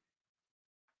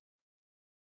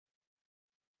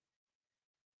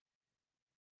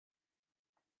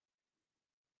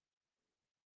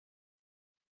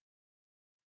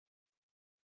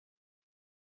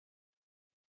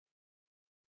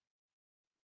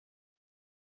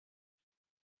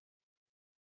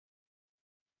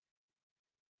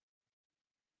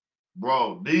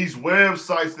 Bro, these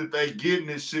websites that they getting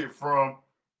this shit from,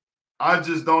 I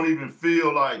just don't even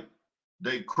feel like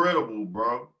they credible,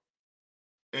 bro.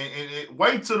 And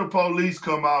wait till the police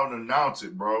come out and announce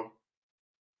it, bro.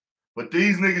 But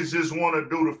these niggas just want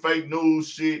to do the fake news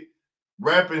shit.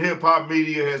 Rap and hip hop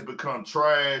media has become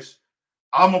trash.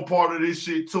 I'm a part of this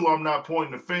shit too. I'm not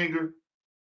pointing the finger.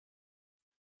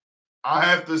 I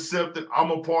have to accept that I'm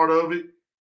a part of it.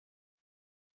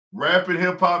 Rap and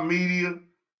hip hop media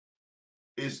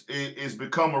is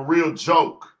become a real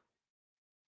joke.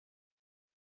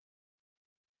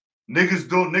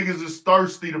 Niggas is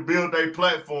thirsty to build their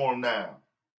platform now.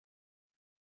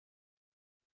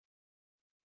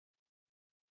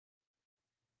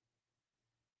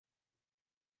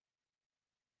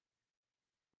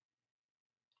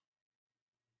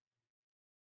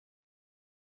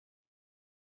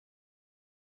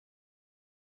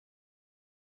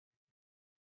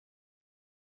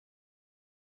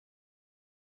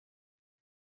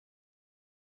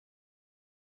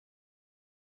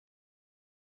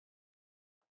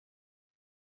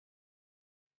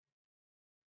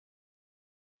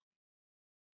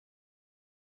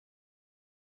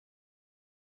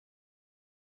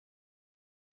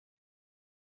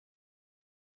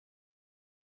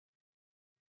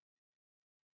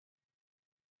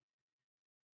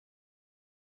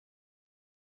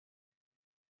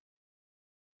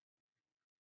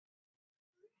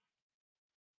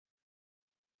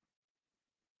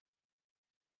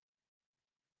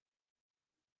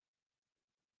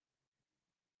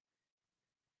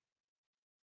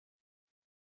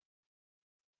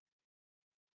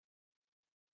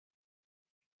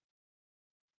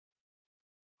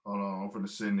 Hold on, I'm finna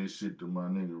send this shit to my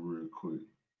nigga real quick.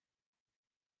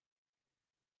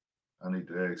 I need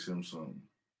to ask him something.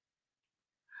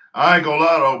 I ain't gonna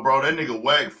lie though, bro. That nigga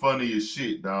Wack funny as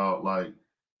shit, dog. Like,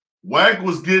 Wack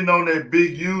was getting on that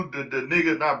Big U, the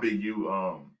nigga, not Big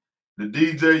U, the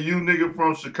DJ U nigga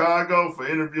from Chicago for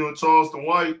interviewing Charleston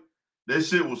White. That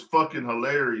shit was fucking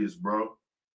hilarious, bro.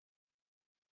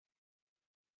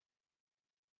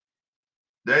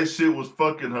 That shit was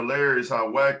fucking hilarious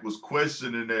how Wack was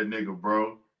questioning that nigga,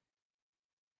 bro.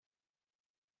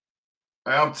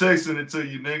 Hey, I'm texting it to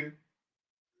you, nigga.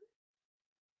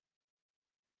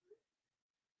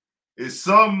 It's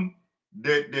something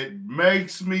that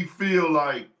makes me feel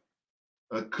like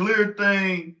a clear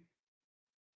thing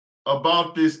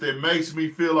about this that makes me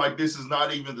feel like this is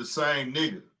not even the same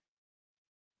nigga.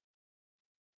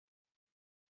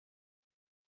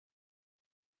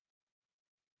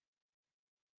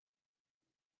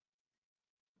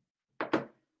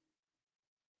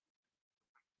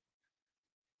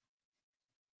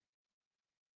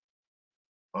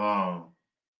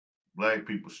 Black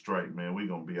people straight, man. We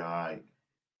gonna be all right.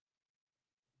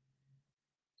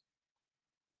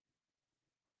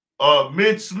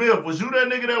 Mitch Smith, was you that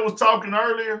nigga that was talking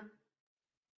earlier?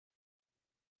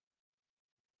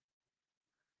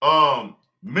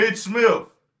 Mitch Smith,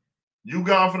 you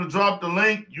got finna drop the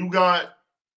link. You got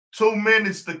 2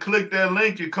 minutes to click that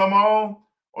link and come on,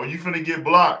 or you finna get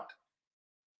blocked.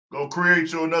 Go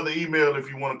create you another email if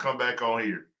you want to come back on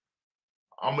here.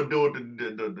 I'm gonna do it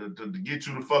to get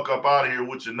you the fuck up out of here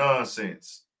with your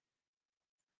nonsense.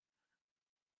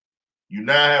 You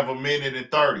now have 1 minute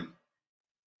and 30.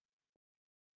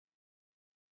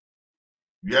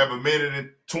 You have 1 minute and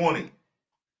 20.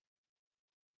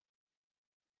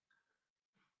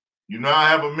 You now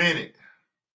have 1 minute.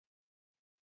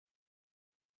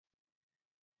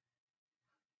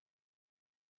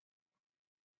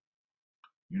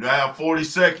 You now have 40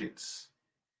 seconds.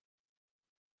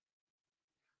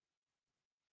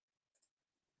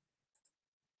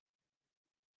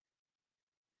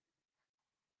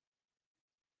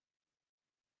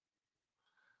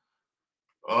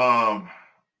 I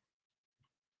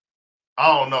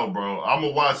don't know, bro. I'm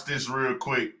gonna watch this real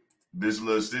quick. This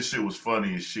shit was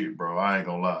funny as shit, bro. I ain't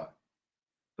gonna lie.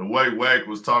 The way Wack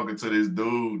was talking to this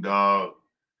dude, dog,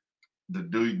 the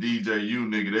dude DJU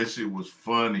nigga, that shit was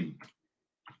funny.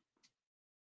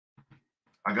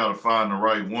 I gotta find the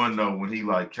right one though. When he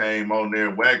like came on there,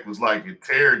 Wack was like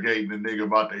interrogating the nigga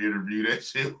about the interview. That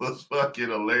shit was fucking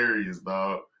hilarious,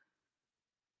 dog.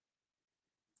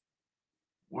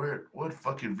 What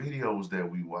fucking video was that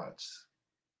we watched?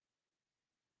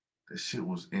 That shit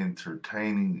was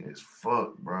entertaining as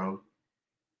fuck, bro.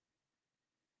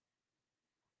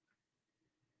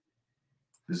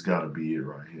 This gotta be it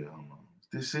right here. Hold on. Is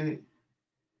this it?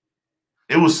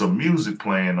 It was some music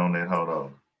playing on that. Hold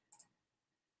on.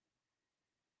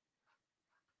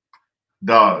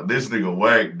 Dog, this nigga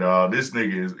Wack, dog. This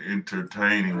nigga is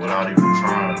entertaining without even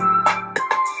trying.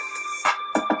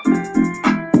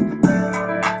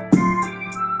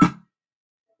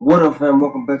 What up, fam?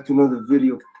 Welcome back to another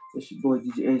video. It's your boy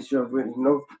DJ A Sharp. You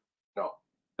know? No,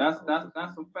 that's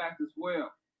some fact as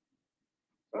well.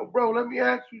 So, bro, let me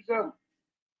ask you something.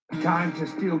 Time to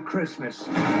steal Christmas.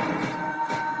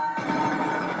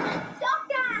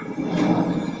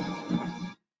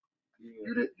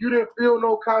 You didn't feel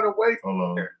no kind of way.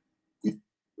 Hold on.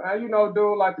 Man, you know,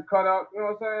 dude like to cut up. You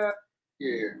know what I'm saying?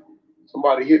 Yeah.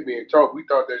 Somebody hit me and talked. We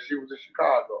thought that she was in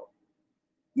Chicago.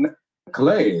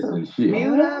 Class and shit.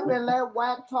 Mute up and let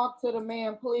Wack talk to the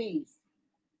man, please.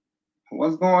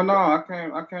 What's going on?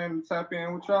 I came to tap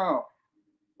in with y'all.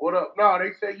 What up? No,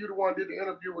 they say you the one did the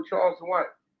interview with Charleston White.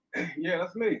 Yeah,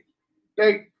 that's me.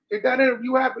 Did that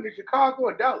interview happen in Chicago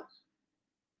or Dallas?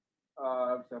 It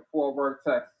was in Fort Worth,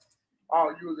 Texas.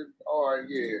 Oh, you was in? All right,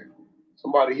 yeah.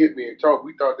 Somebody hit me and talked.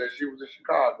 We thought that she was in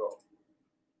Chicago.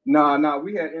 Nah,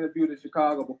 we had interviewed in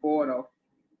Chicago before though.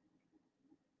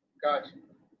 Gotcha.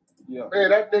 Yeah. Man,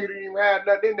 that nigga didn't even have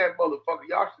nothing in that motherfucker.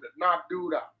 Y'all should have knocked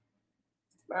dude out.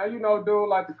 Man, you know, dude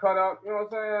like to cut up. You know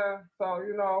what I'm saying? So,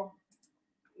 you know,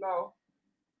 no.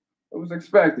 It was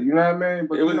expected, you know what I mean?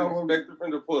 But it was expected for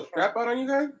him to pull a strap out on you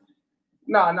guys?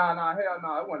 No, hell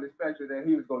no. It wasn't expected that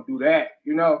he was gonna do that,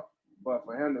 you know. But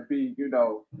for him to be, you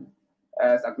know,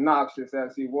 as obnoxious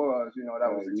as he was, you know,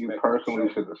 that was expected. You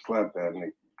personally should have slapped that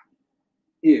nigga.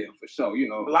 Yeah, for sure, you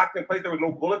know. Locked in place, there was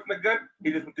no bullets in the gun.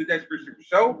 He just did that for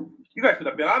show. You guys should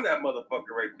have been on that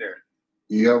motherfucker right there.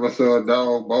 You ever saw a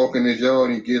dog bark in his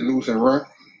yard and he get loose and run?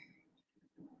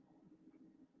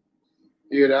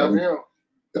 Yeah, that's him.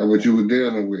 That's what you were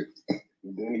dealing with.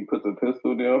 Then he put the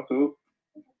pistol down too.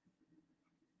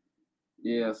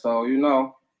 Yeah, so you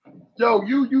know. Yo,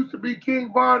 you used to be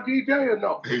King Von DJ or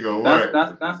no? He go right.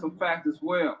 That's some fact as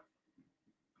well.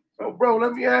 So, bro,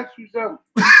 let me ask you something.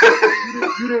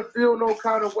 you didn't feel no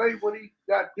kind of way when he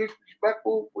got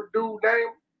disrespectful with dude's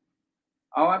name?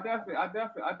 Oh, I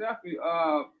definitely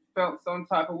felt some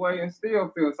type of way and still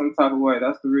feel some type of way.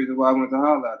 That's the reason why I went to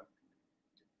holler at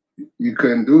him. You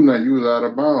couldn't do nothing. You was out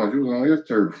of bounds. You was on his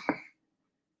turf.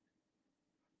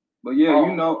 But yeah,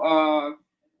 yeah.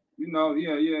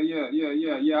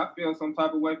 I feel some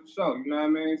type of way for sure. You know what I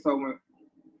mean? So when,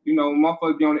 you know,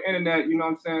 motherfuckers be on the internet, you know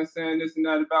what I'm saying this and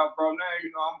that about bro now,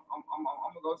 you know, I'm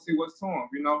gonna go see what's to him,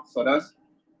 you know. So that's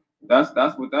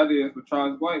what that is for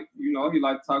Charles White. You know, he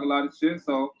like to talk a lot of shit,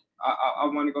 so I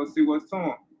want to go see what's to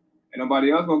him. And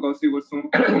nobody else gonna go see what's to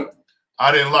him.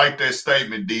 I didn't like that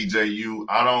statement, DJU.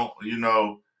 I don't, you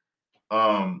know,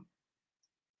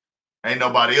 ain't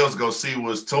nobody else gonna see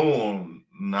what's to him.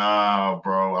 Nah,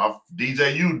 bro.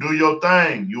 DJU, do your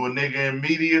thing. You a nigga in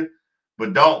media,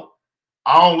 but I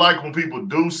don't like when people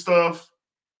do stuff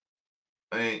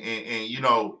and you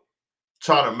know,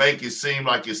 try to make it seem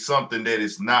like it's something that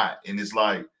it's not. And it's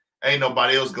like, ain't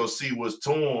nobody else gonna see what's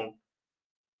to him.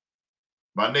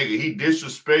 My nigga, he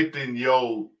disrespecting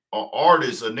your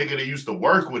artist, a nigga that used to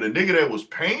work with, a nigga that was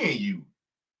paying you.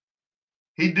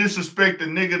 He disrespected the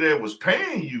nigga that was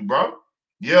paying you, bro.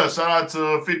 Yeah, shout out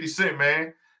to 50 Cent,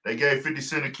 man. They gave 50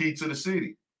 Cent a key to the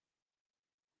city.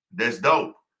 That's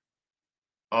dope.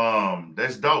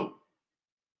 That's dope.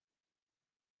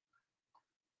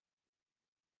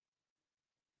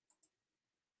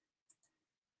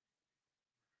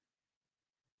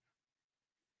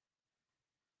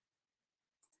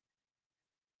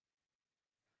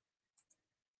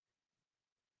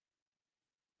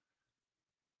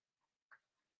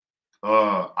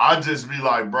 I just be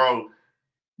like, bro,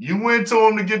 you went to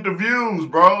him to get the views,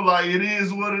 bro. Like, it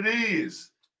is what it is.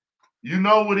 You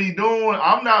know what he doing?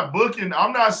 I'm not booking.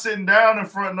 I'm not sitting down in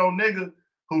front of no nigga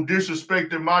who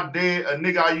disrespected my dad, a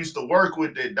nigga I used to work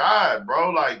with that died,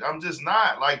 bro. Like, I'm just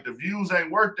not. Like, the views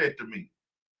ain't worth that to me.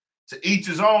 To each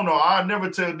his own, though. I never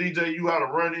tell DJ you how to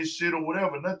run his shit or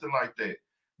whatever, nothing like that.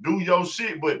 Do your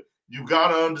shit, but you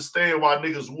gotta understand why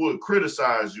niggas would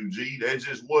criticize you, G. That's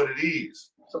just what it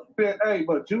is. So, hey,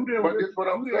 but you didn't But really, this what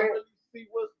I'm you didn't saying. really see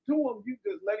what's to him. You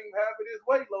just let him have it his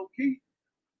way, low key.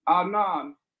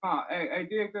 Nah. Hey,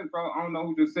 did this, bro. I don't know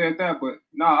who just said that, but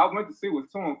nah, I went to see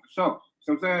what's to him for sure.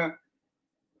 See what I'm saying?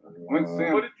 Went to see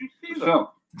him. What did you see For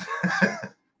though? sure.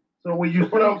 So when you,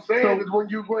 what I'm saying is when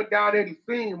you went down there to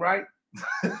see him, right?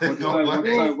 What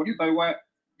you say? What?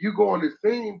 You going to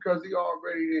see him because he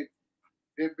already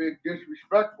did been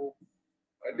disrespectful,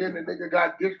 and then the nigga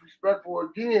got disrespectful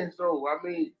again. So I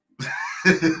mean,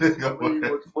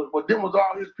 but then was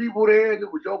all his people there?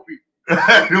 It was your people. Wait.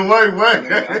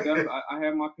 Yeah, I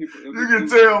had my people. You can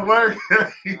tell, wait.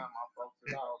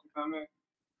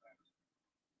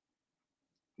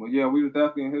 Well, yeah, we was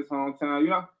definitely in his hometown. You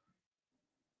know,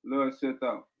 little shit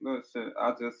though, little shit.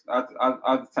 I just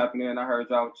tapping in. I heard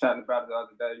y'all chatting about it the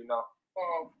other day. You know.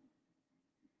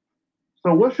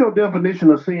 So what's your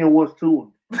definition of seeing what's to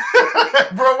him?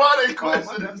 Bro, why they My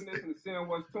question this? definition of seeing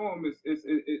what's to him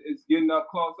is getting up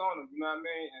close on him. You know what I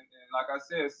mean? And like I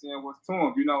said, seeing what's to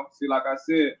him. You know, see, like I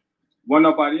said, when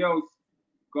nobody else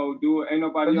go do it, ain't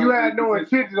nobody else. You had no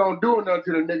intentions on doing nothing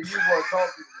to the nigga. You want to talk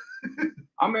to him.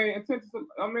 I mean,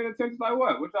 intentions like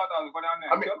what? What y'all thought? Go down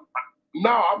there. I mean,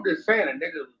 no, I'm just saying the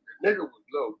nigga was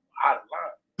a little out of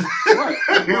line. Right.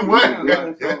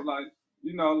 So like,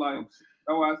 you know, like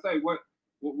that's what I say. What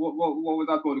was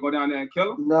I supposed to go down there and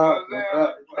kill him? No,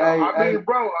 I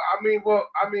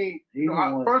mean, you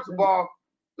know, first of all,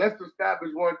 let's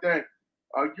establish one thing.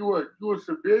 You a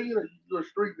civilian or you a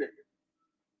street nigga?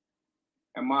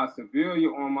 Am I a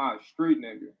civilian or am I a street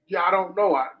nigga? Yeah, I don't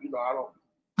know. I don't.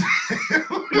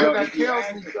 Well, that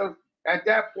tells me at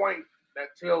that point.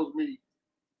 That tells me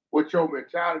what your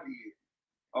mentality is.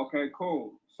 Okay,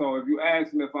 cool. So if you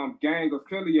ask me if I'm gang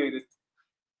affiliated,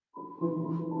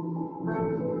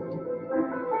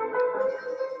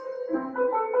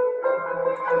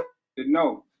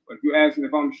 no. But if you ask me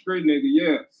if I'm a street nigga,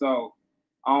 yeah. So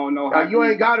I don't know how. Now, you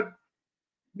ain't gotta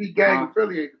be gang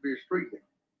affiliated to be a street nigga.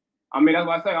 I mean, that's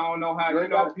what I say. I don't know how. You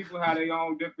know, people have their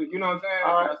own different. You know what I'm saying?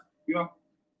 All right. You know.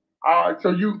 All right. So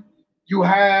you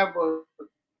have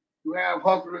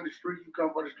hustle in the street. You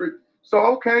come from the street. So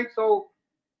okay. So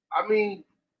I mean,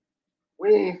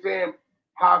 we ain't saying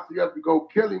posse up to go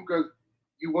kill him because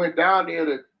you went down there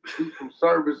to do some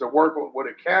service or work on with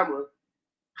a camera.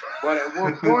 But at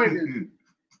what point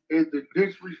is the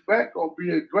disrespect or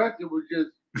be aggressive was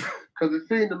just because it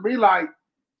seemed to me like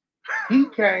he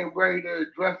came ready to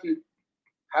address it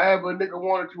however a nigga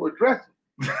wanted to address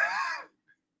it.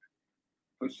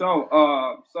 For sure.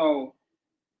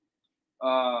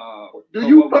 Do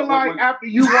you feel like after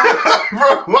you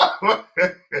watch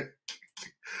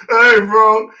Hey,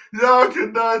 bro, y'all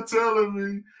cannot telling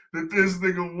me that this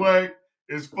nigga Wack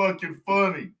is fucking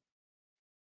funny.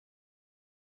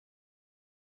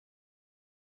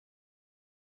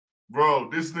 Bro,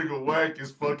 this nigga Wack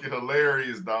is fucking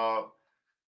hilarious, dog.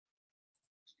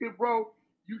 Shit, bro,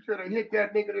 you should have hit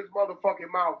that nigga this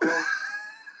motherfucking mouth, bro.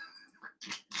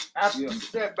 After you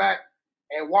step back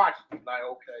and watch it, like,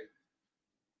 okay.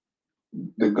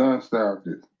 The gun stopped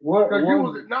it.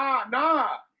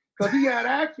 Because he had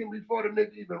action before the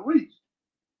nigga even reached.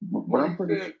 When he said,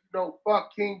 you know,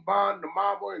 fuck King Von, the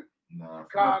mama in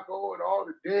Chicago, and all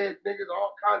the dead niggas,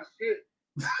 all kind of shit.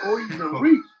 Before he even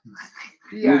reached,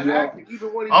 he had action.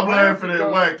 Even when he I'm laughing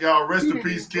at Wack, y'all. Rest in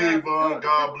peace, King Von.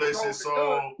 God bless his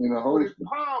soul.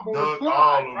 Doug,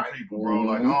 all them people, bro.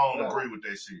 Like, I don't agree with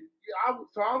that shit. Yeah,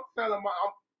 so I'm telling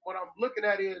what I'm looking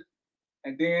at is,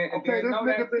 this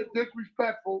nigga been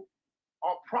disrespectful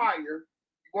or prior.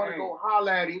 You want to go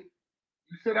holler at him.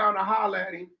 You sit down and holler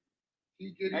at him.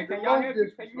 He get even more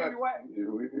disrespectful.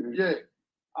 Yeah.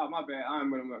 Oh, my bad. I ain't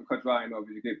going to cut you out. I ain't know if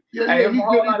you get. Yeah, he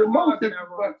get even more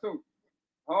disrespectful too.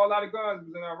 A whole lot of guns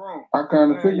was in that room. I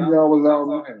kind of figured y'all was out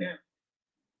there.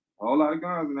 A whole lot of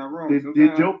guns in that room.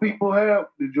 Did your people have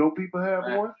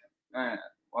one? Man,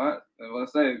 what?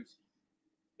 Let's say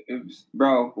it was,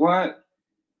 bro. What?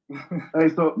 Hey,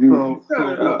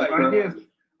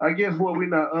 I guess what we're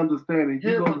not understanding.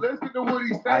 But listen to what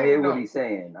he's saying. I hear what he's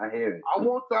saying. I hear it. I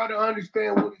want y'all to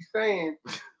understand what he's saying,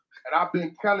 and I've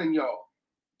been telling y'all.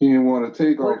 He didn't want to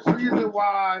take off. The reason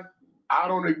why I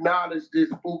don't acknowledge this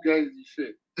fugazi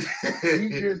shit. He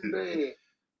just said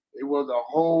it was a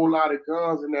whole lot of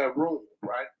guns in that room,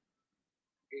 right?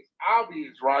 It's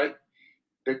obvious, right,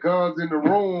 the guns in the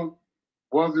room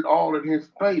wasn't all in his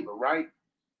favor, right?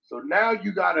 So now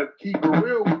you gotta keep it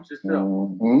real with yourself.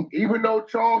 Mm-hmm. Even though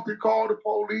Charleston called the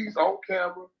police on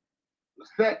camera,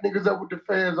 set niggas up with the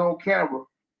fans on camera,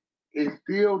 it's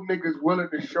still niggas willing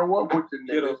to show up with the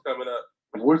niggas. Kiddo's coming up.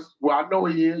 Well, I know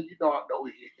he is. You know I know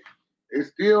he is. It's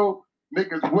still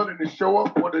niggas willing to show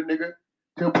up for the nigga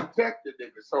to protect the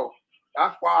nigga. So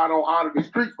that's why I don't honor the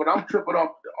streets. But I'm tripping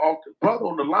off the brother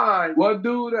on the line. What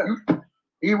dude that?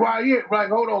 He right here. Right,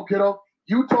 hold on, kiddo.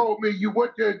 You told me you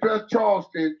went to address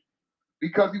Charleston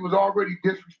because he was already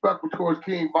disrespectful towards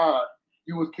King Von.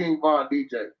 You was King Von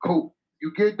DJ. Cool.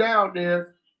 You get down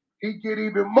there, he get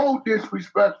even more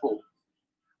disrespectful.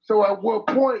 So at what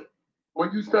point,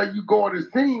 when you say you go on his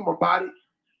team about it,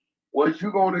 was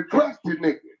you gonna address the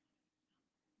nigga?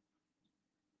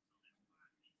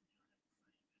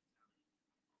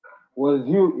 Was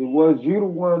you the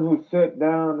one who sat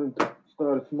down and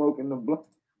started smoking the blunt?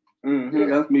 Yeah,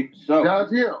 that's me for sure.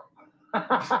 That's him.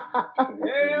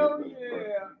 Hell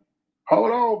yeah.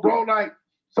 Hold on, bro. Like,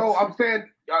 so I'm saying,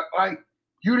 like,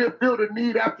 you didn't feel the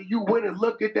need after you went and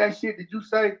looked at that shit. Did you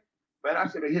say, man, I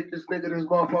should have hit this nigga in his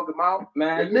motherfucking mouth?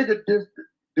 Man, the nigga,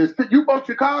 this, you from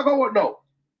Chicago or no?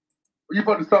 Or you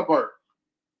from the suburb?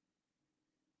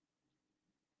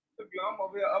 I'm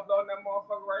over here uploading that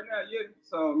motherfucker right now. Yeah.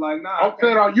 So like, nah. I'm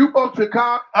saying, are you from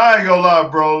Chicago? I ain't gonna lie,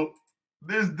 bro.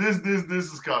 This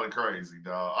is kind of crazy,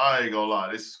 dog. I ain't gonna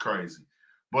lie, this is crazy.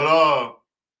 But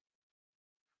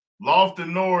Lofton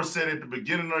Norris said at the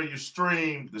beginning of your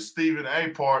stream, the Stephen A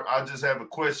part, I just have a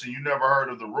question. You never heard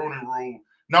of the Rooney Rule?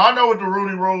 Now I know what the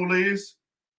Rooney Rule is.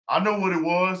 I know what it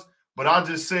was, but I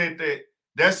just said that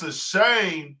that's a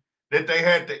shame that they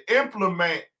had to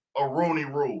implement a Rooney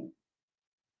Rule.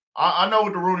 I know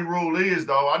what the Rooney Rule is,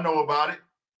 though. I know about it.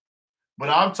 But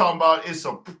I'm talking about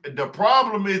the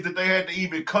problem is that they had to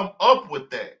even come up with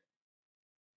that.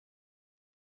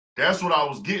 That's what I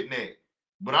was getting at.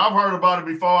 But I've heard about it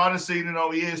before. I done seen it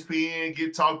on ESPN,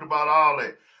 get talked about all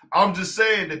that. I'm just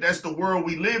saying that that's the world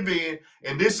we live in,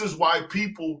 and this is why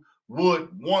people would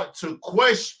want to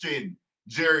question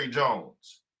Jerry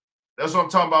Jones. That's what I'm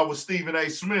talking about with Stephen A.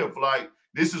 Smith. Like,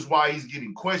 this is why he's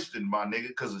getting questioned, my nigga,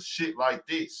 because of shit like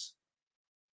this.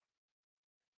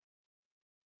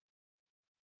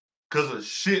 Because of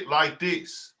shit like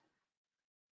this.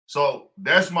 So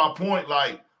that's my point.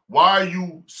 Like, why are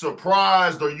you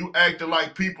surprised or you acting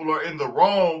like people are in the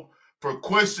wrong for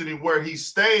questioning where he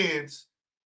stands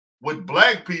with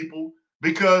black people?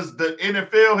 Because the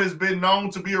NFL has been known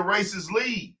to be a racist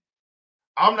league.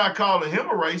 I'm not calling him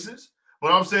a racist,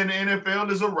 but I'm saying the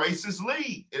NFL is a racist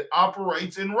league. It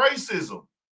operates in racism.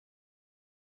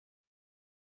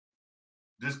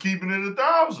 Just keeping it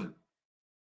 1,000.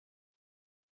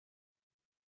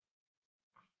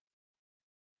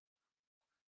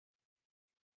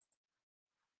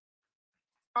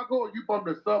 I go, you from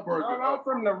the suburbs. No, I'm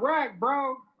from the rack,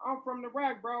 bro. I'm from the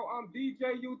rack, bro. I'm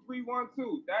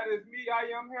DJU312. That is me.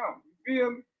 I am him. You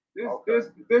feel me?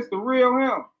 This the real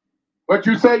him. But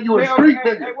you say you a street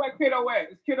nigga. Hey, where Kiddo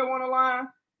at? Is Kiddo on the line?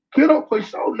 Kiddo for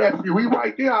sure, nephew. He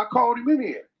right there. I called him in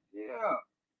here. Yeah.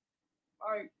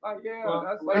 Like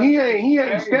yeah. Well, he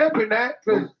ain't stamping that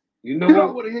because you know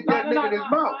Kiddo would have hit that nigga in his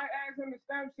mouth. I ain't asked him to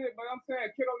stamp shit, but I'm saying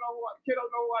Kiddo know who I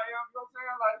am. You know what I'm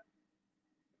saying? Like.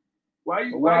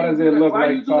 Why does it look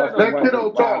like Let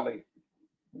Kiddo talk?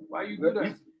 Why you do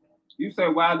that? You say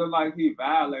why look like he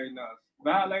violating us?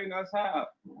 Violating us how?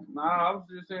 Nah, I was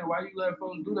just saying why you let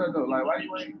folks do that though? Like why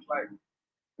you ain't like?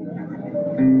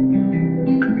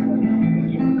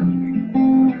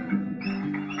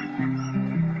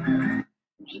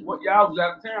 What y'all was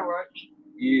out of town, right?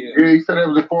 Yeah. Yeah, he said it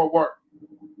was a Fort Worth.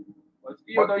 But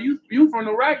still, though, you from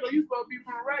the rack, though. You supposed to be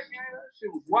from the rack, man. That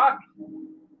shit was wacky.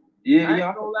 Yeah, I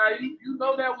ain't gonna lie, you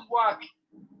know that was wacky.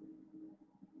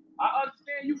 I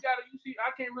understand you see,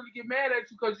 I can't really get mad at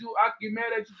you because I can get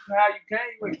mad at you for how you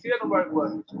came. You ain't tell nobody,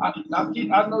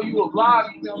 but I know you a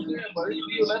vlog, you know what I'm saying? But it's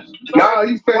still, Nah,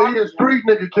 he said he a street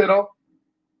nigga, Kiddo.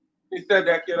 He said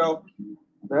that, Kiddo.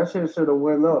 That shit should have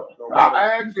went up.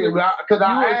 I asked him, because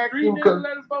I asked him, because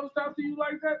let his folks talk to you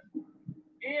like that?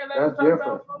 Yeah, That's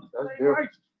different. That's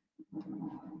different.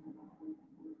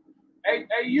 Hey,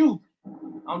 you.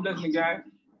 I'm listening, guys.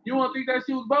 You don't think that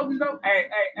shit was bogus though? Hey,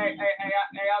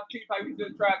 I'll keep like you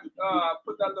just tried to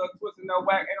put that little twist in that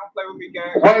whack. Hey, don't play with me,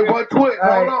 guys. Wait, what twist?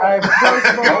 Hold on. Hey, first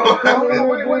of all, come in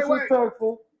here wait.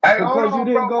 disrespectful Hey, because you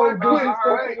didn't go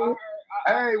disrespectful.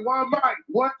 Hey, one mic.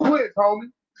 What twist,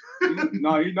 homie?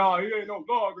 No, he ain't no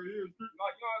vlogger. He a street,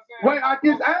 like, you know what I'm saying? Wait, I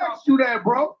just asked you that,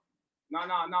 bro. No,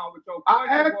 with your I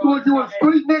asked you if you a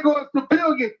street nigga or a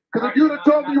civilian. Because if you'd have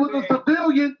told me you was a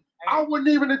civilian, I wouldn't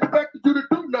even expect you to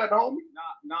do nothing, homie.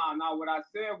 Nah. What I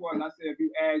said was, if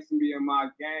you asked me, am I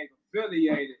gang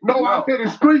affiliated? No, I said a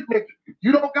street nigga.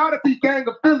 You don't gotta be gang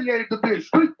affiliated to be a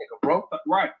street nigga, bro.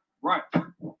 Right.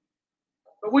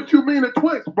 So what you mean a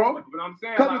twist, bro? But I'm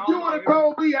saying, because if you would have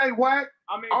told me, hey, Wack,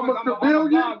 I'm a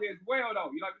civilian. I'm a blogger as well,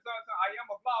 though. You know what I'm saying? I am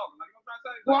a blogger. Like, you know what I'm trying to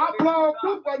say? Well, I blog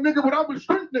too, but nigga, but I'm a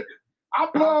street nigga. I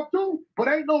blog too, but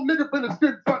ain't no nigga finna sit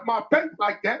in front of my face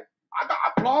like that.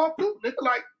 I blog too, nigga.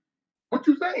 Like, what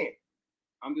you saying?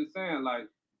 I'm just saying, like,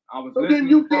 I was. So then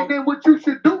you think then what you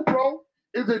should do, bro,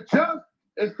 is adjust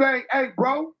and say, hey,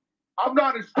 bro, I'm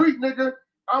not a street nigga.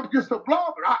 I'm just a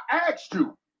blogger. I asked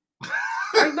you.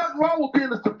 Ain't nothing wrong with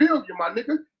being a civilian, my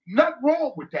nigga. Nothing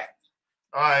wrong with that.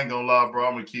 I ain't gonna lie, bro.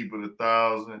 I'm gonna keep it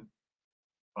 1,000.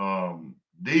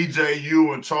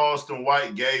 DJU and Charleston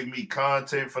White gave me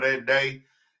content for that day.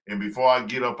 And before I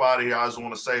get up out of here, I just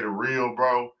want to say the real,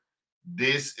 bro.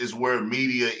 This is where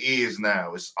media is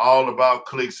now. It's all about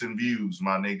clicks and views,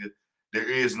 my nigga. There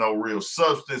is no real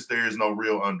substance. There is no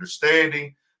real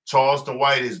understanding. Charleston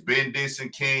White has been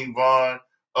dissing King Von,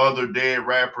 other dead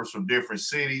rappers from different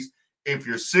cities. If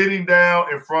you're sitting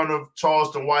down in front of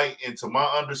Charleston White, and to my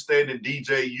understanding,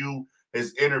 DJU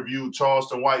has interviewed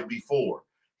Charleston White before.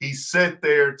 He sat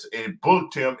there and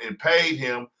booked him and paid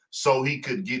him so he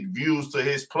could get views to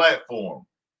his platform.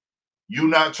 You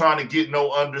not trying to get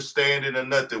no understanding or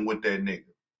nothing with that nigga.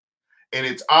 And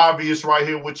it's obvious right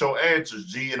here with your answers,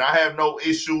 G. And I have no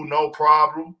issue, no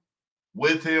problem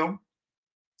with him.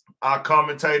 I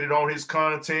commentated on his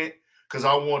content because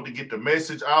I wanted to get the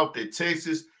message out that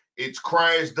Texas, it's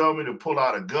crash dummy to pull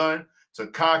out a gun, to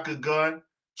cock a gun.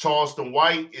 Charleston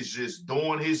White is just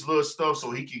doing his little stuff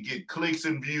so he can get clicks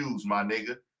and views, my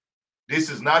nigga. This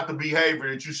is not the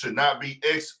behavior that you should not be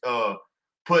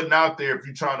putting out there if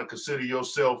you're trying to consider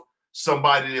yourself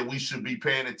somebody that we should be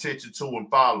paying attention to and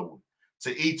following.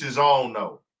 To each his own,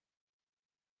 though.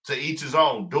 To each his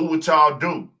own. Do what y'all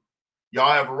do.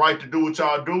 Y'all have a right to do what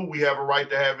y'all do. We have a right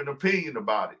to have an opinion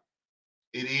about it.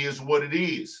 It is what it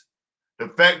is. The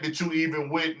fact that you even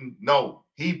went and, no,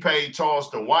 he paid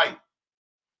Charleston White.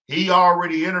 He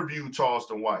already interviewed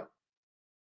Charleston White.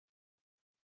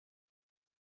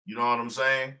 You know what I'm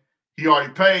saying? He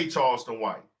already paid Charleston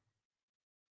White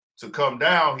to come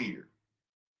down here.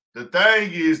 The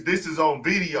thing is, this is on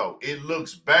video. It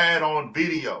looks bad on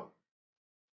video.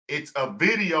 It's a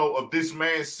video of this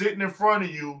man sitting in front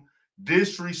of you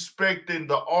disrespecting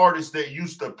the artist that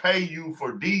used to pay you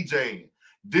for DJing,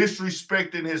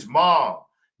 disrespecting his mom,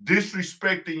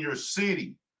 disrespecting your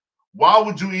city. Why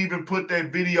would you even put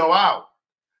that video out?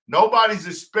 Nobody's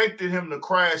expecting him to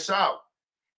crash out.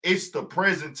 It's the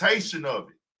presentation of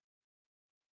it.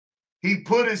 He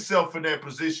put himself in that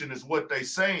position is what they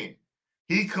saying.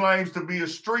 He claims to be a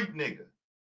street nigga.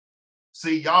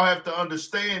 See, y'all have to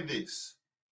understand this.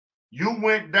 You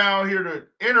went down here to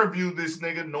interview this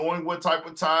nigga knowing what type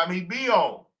of time he be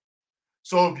on.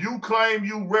 So if you claim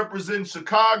you represent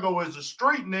Chicago as a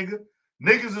street nigga,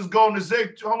 niggas is going to say,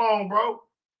 hold on, bro.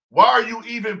 Why are you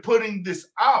even putting this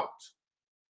out?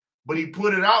 But he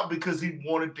put it out because he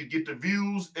wanted to get the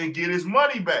views and get his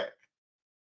money back.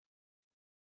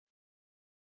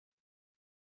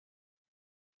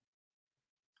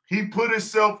 He put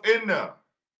himself in there.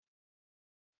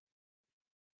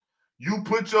 You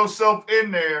put yourself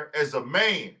in there as a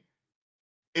man.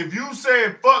 If you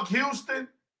saying fuck Houston,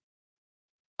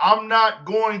 I'm not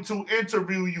going to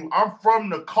interview you. I'm from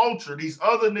the culture. These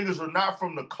other niggas are not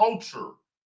from the culture.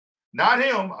 Not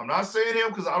him. I'm not saying him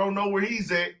because I don't know where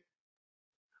he's at.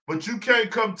 But you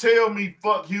can't come tell me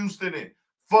fuck Houston and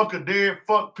fuck a dead,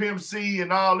 fuck Pimp C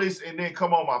and all this and then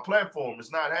come on my platform.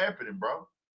 It's not happening, bro.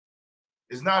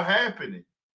 It's not happening.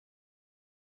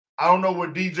 I don't know where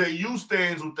DJU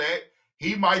stands with that.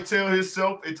 He might tell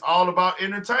himself it's all about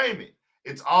entertainment.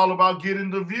 It's all about getting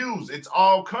the views. It's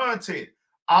all content.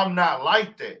 I'm not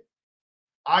like that.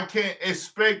 I can't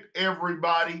expect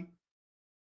everybody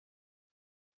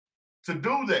to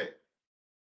do that.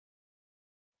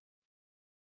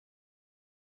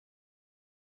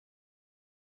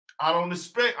 I don't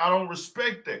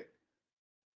respect that.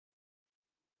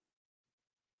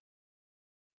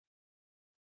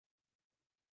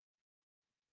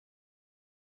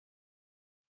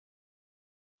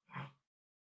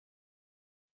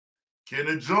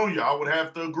 Kenneth Jr., I would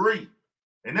have to agree.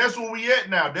 And that's where we at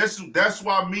now. That's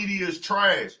why media is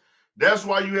trash. That's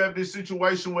why you have this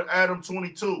situation with Adam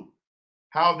 22.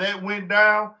 How that went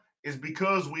down is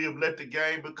because we have let the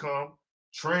game become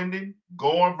trending,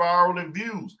 going viral in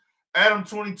views. Adam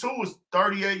 22 is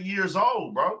 38 years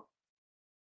old, bro.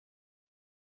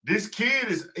 This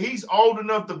kid he's old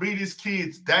enough to be this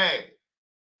kid's dad.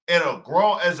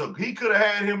 And he could have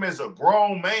had him as a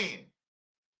grown man.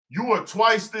 You are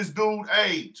twice this dude's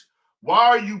age. Why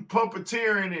are you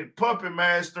puppeteering and puppet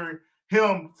mastering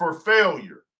him for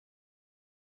failure?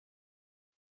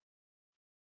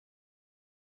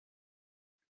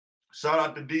 Shout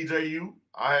out to DJU.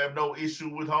 I have no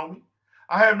issue with homie.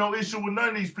 I have no issue with none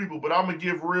of these people, but I'm going to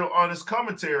give real honest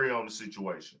commentary on the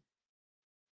situation.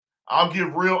 I'll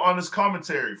give real honest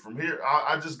commentary from here.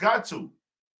 I just got to.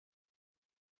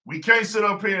 We can't sit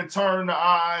up here and turn the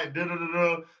eye and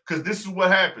da-da-da-da, because this is what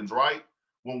happens, right?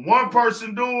 When one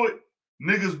person do it,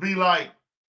 niggas be like,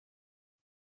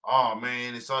 oh,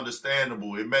 man, it's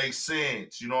understandable. It makes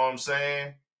sense. You know what I'm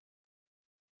saying?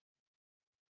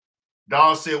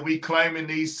 Dawg said we claiming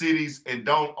these cities and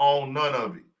don't own none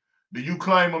of it. Do you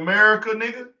claim America,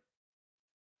 nigga?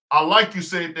 I like you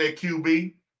said that,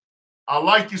 QB. I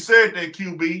like you said that,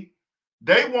 QB.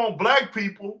 They want black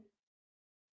people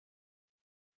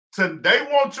they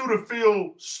want you to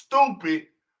feel stupid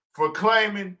for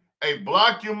claiming a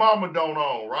block your mama don't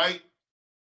own, right?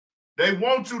 They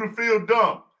want you to feel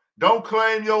dumb. Don't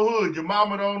claim your hood. Your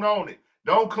mama don't own it.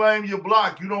 Don't claim your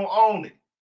block. You don't own it.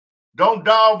 Don't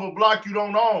die over a block you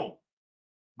don't own.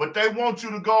 But they want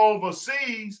you to go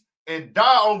overseas and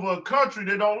die over a country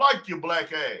that don't like your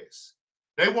black ass.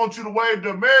 They want you to wave the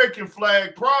American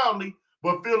flag proudly,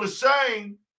 but feel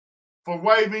ashamed for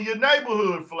waving your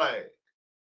neighborhood flag.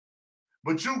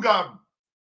 But you got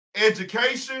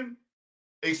education,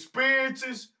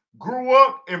 experiences, grew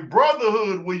up in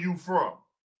brotherhood where you from.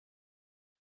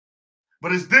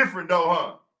 But it's different though,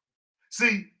 huh?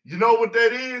 See, you know what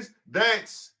that is?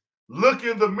 That's look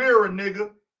in the mirror,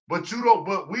 nigga. But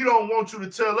we don't want you to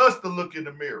tell us to look in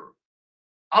the mirror.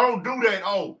 I don't do that.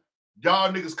 Oh,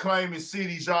 y'all niggas claiming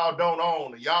cities y'all don't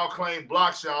own, and y'all claim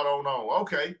blocks y'all don't own.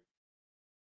 Okay.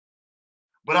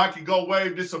 But I can go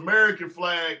wave this American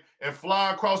flag and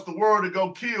fly across the world to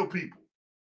go kill people.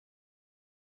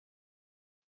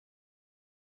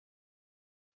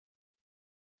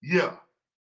 Yeah.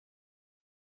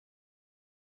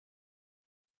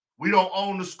 We don't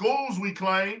own the schools we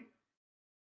claim.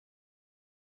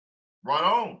 Right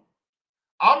on.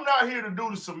 I'm not here to do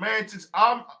the semantics.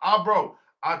 Bro,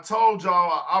 I told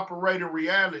y'all I operate in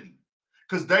reality.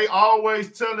 Because they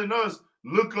always telling us,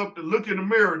 look in the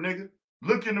mirror, nigga.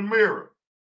 Look in the mirror.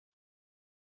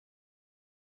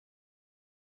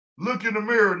 Look in the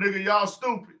mirror, nigga. Y'all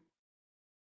stupid.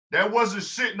 That wasn't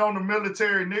shitting on the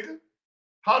military, nigga.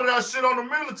 How did I shit on the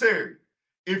military?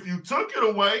 If you took it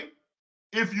away,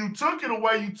 you took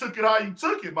it how you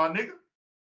took it, my nigga.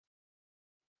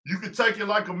 You could take it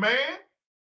like a man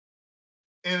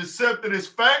and accept it as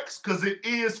facts because it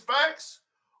is facts,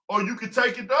 or you could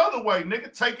take it the other way,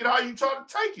 nigga. Take it how you try to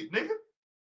take it, nigga.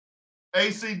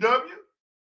 ACW,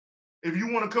 if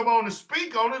you want to come on and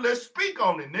speak on it, let's speak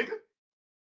on it, nigga.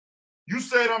 You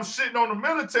said I'm shitting on the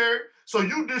military, so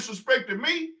you disrespected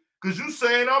me because you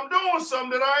saying I'm doing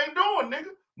something that I ain't doing,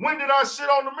 nigga. When did I shit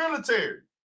on the military?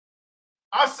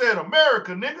 I said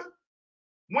America, nigga.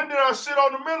 When did I shit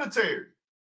on the military?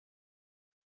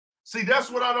 See, that's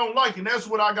what I don't like, and that's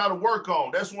what I got to work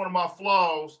on. That's one of my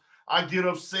flaws. I get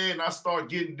upset and I start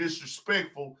getting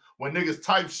disrespectful when niggas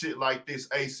type shit like this,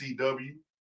 ACW,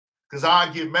 because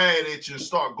I get mad at you and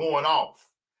start going off.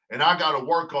 And I got to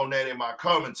work on that in my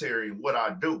commentary and what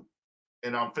I do.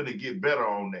 And I'm finna get better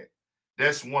on that.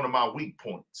 That's one of my weak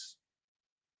points.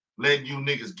 Letting you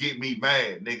niggas get me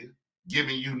mad, nigga.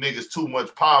 Giving you niggas too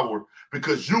much power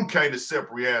because you can't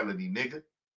accept reality, nigga.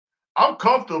 I'm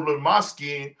comfortable in my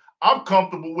skin. I'm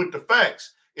comfortable with the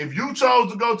facts. If you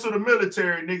chose to go to the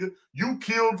military, nigga, you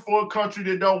killed for a country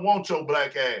that don't want your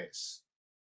black ass,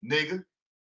 nigga.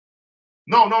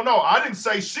 No. I didn't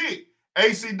say shit.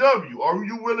 ACW, are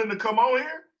you willing to come on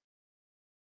here?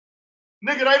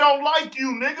 Nigga, they don't like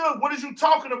you, nigga. What is you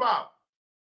talking about?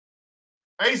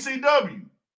 ACW,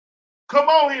 come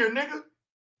on here, nigga.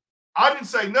 I didn't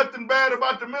say nothing bad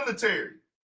about the military.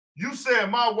 You said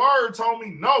my words,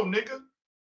 homie. No, nigga.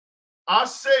 I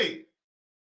said.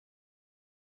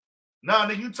 Nah,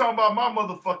 nigga, you talking about my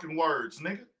motherfucking words,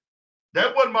 nigga.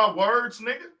 That wasn't my words,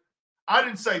 nigga. I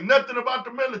didn't say nothing about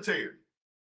the military.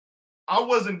 I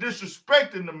wasn't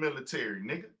disrespecting the military,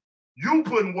 nigga. You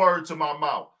putting words in my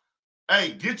mouth.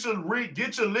 Hey, get your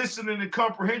listening and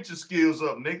comprehension skills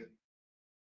up, nigga.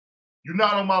 You're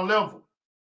not on my level.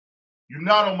 You're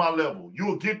not on my level.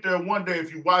 You'll get there one day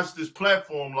if you watch this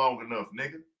platform long enough,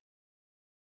 nigga.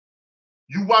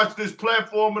 You watch this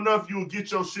platform enough, you'll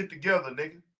get your shit together,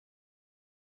 nigga.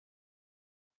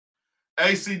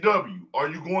 ACW, are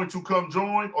you going to come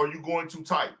join or are you going to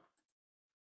type?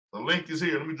 The link is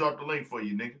here. Let me drop the link for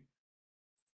you, nigga.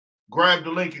 grab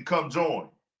the link and come join.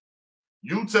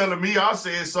 You telling me I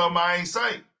said something I ain't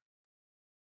say.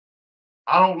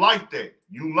 I don't like that.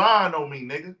 You lying on me,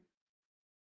 nigga.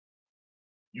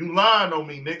 You lying on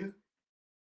me, nigga.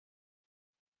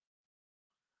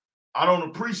 I don't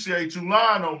appreciate you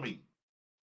lying on me.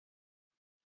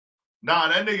 Nah,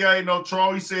 that nigga ain't no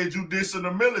troll. He said you dissing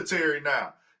the military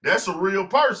now. That's a real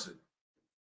person.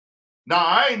 Nah,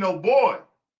 I ain't no boy.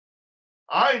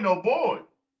 I ain't no boy.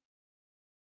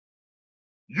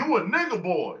 You a nigga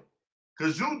boy.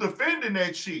 Because you defending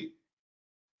that shit.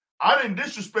 I didn't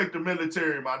disrespect the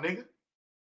military, my nigga.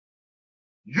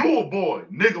 You a boy,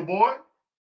 nigga boy.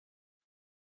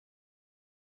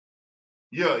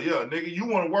 Yeah, nigga. You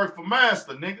want to work for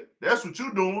master, nigga. That's what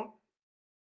you doing.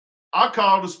 I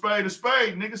call a spade,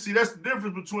 nigga. See, that's the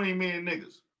difference between me and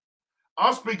niggas.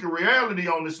 I'm speaking reality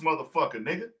on this motherfucker,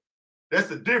 nigga. That's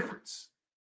the difference.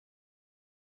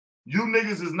 You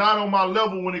niggas is not on my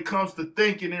level when it comes to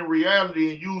thinking in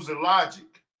reality and using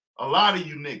logic. A lot of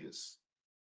you niggas.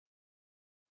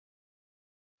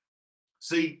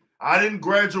 See, I didn't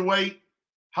graduate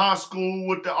high school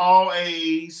with the all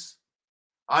A's.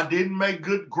 I didn't make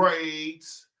good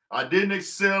grades. I didn't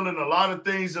excel in a lot of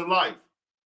things in life.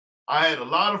 I had a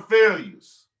lot of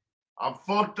failures. I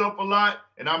fucked up a lot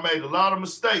and I made a lot of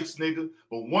mistakes, nigga.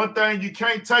 But one thing you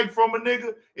can't take from a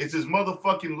nigga is his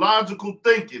motherfucking logical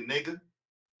thinking, nigga.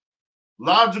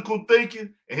 Logical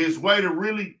thinking and his way to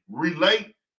really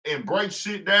relate and break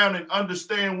shit down and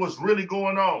understand what's really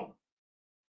going on.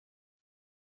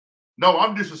 No,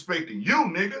 I'm disrespecting you,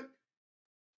 nigga.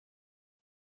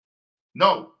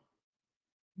 No.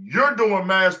 You're doing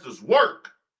master's work.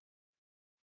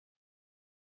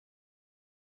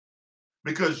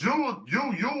 Because you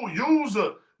use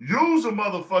a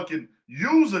motherfucking,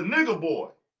 use a nigga boy.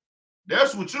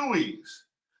 That's what you is.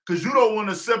 Because you don't want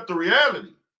to accept the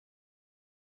reality.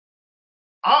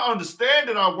 I understand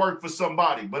that I work for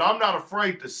somebody, but I'm not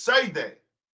afraid to say that.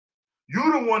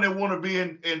 You the one that want to be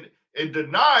in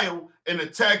denial and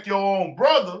attack your own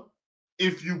brother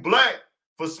if you black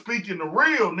for speaking the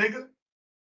real, nigga.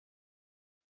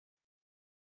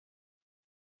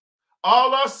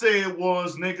 All I said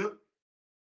was, nigga,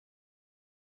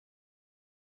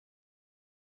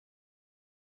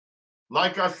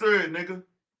 like I said, nigga,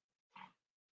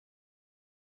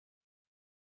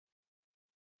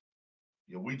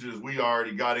 yeah, we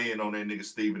already got in on that nigga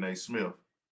Stephen A. Smith.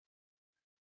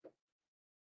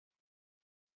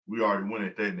 We already went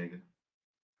at that nigga.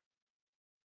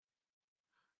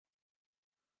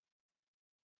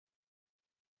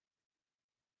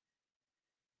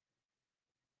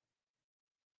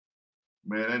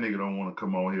 Man, that nigga don't want to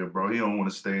come on here, bro. He don't want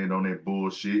to stand on that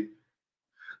bullshit.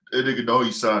 That nigga know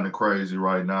he's sounding crazy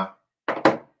right now.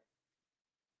 That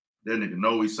nigga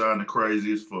know he's sounding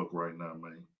crazy as fuck right now,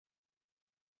 man.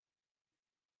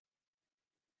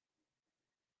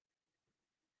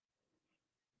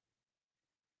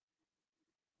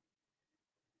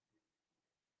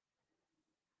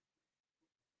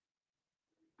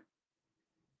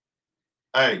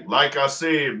 Hey, like I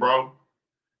said, bro,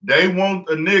 they want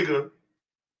a nigga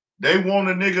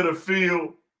to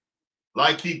feel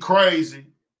like he crazy.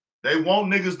 They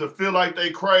want niggas to feel like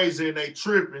they crazy and they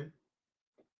tripping.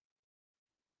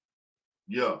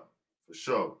 Yeah, for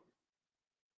sure.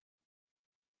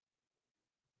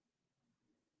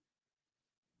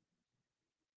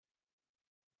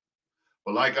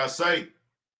 But like I say,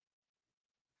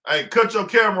 hey, cut your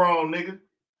camera on, nigga.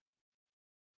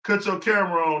 Cut your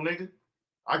camera on, nigga.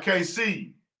 I can't see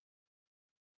you.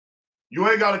 You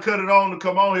ain't got to cut it on to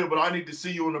come on here, but I need to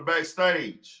see you in the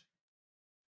backstage.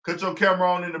 Cut your camera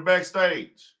on in the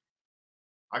backstage.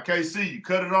 I can't see you.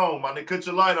 Cut it on, my nigga. Cut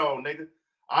your light on, nigga.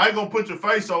 I ain't going to put your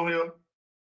face on here.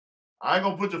 I ain't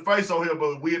going to put your face on here,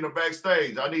 but we in the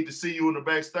backstage. I need to see you in the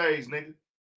backstage, nigga.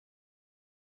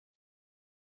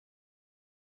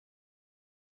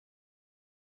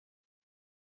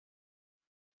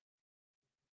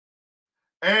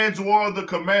 Angela the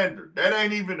commander. That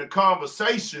ain't even a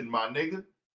conversation, my nigga.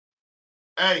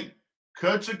 Hey,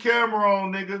 cut your camera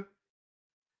on, nigga.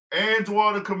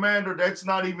 Angela the commander, that's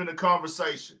not even a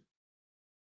conversation.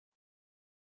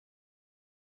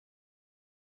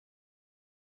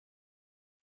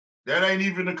 That ain't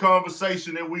even the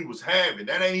conversation that we was having.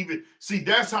 That ain't even, see,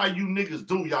 that's how you niggas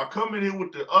do. Y'all come in here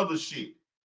with the other shit.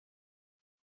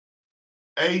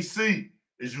 AC,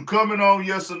 is you coming on,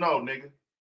 yes or no, nigga?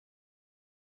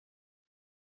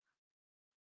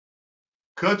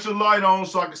 Cut your light on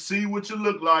so I can see what you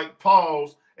look like,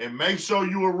 pause, and make sure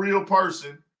you a real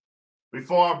person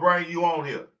before I bring you on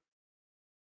here.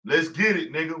 Let's get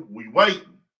it, nigga. We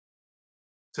waiting.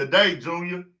 Today,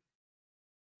 Junior.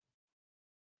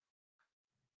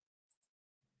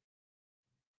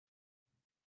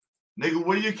 Nigga,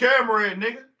 where your camera at,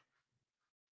 nigga?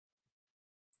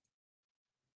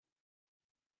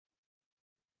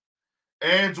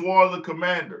 Antoine the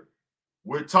Commander.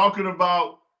 We're talking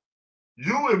about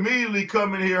you immediately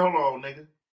coming here. Hold on, nigga.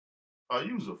 Oh,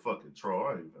 you was a fucking troll.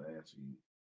 I ain't even answer you.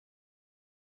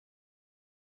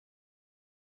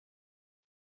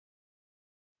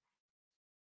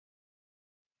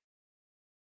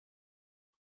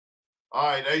 All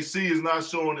right, AC is not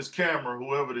showing his camera,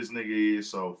 whoever this nigga is,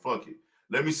 so fuck it.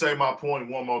 Let me say my point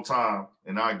one more time,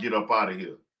 and I'll get up out of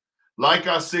here. Like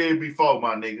I said before,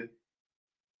 my nigga,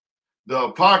 the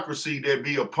hypocrisy that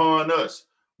be upon us.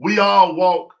 We all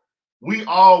walk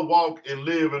and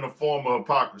live in a form of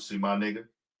hypocrisy, my nigga.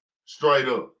 Straight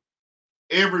up.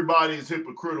 Everybody is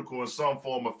hypocritical in some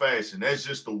form or fashion. That's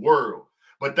just the world.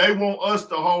 But they want us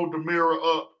to hold the mirror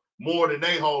up more than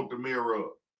they hold the mirror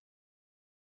up.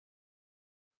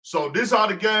 So this how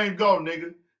the game go,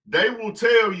 nigga. They will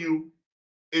tell you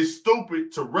it's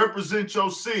stupid to represent your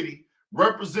city,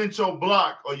 represent your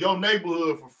block or your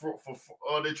neighborhood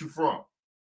that you from.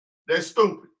 That's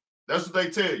stupid. That's what they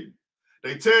tell you.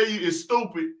 They tell you it's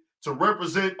stupid to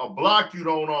represent a block you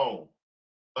don't own,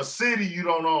 a city you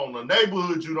don't own, a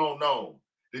neighborhood you don't know,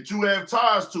 that you have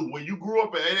ties to where you grew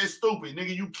up at. Hey, that's stupid.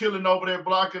 Nigga, you killing over that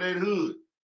block of that hood.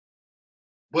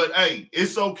 But hey,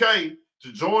 it's okay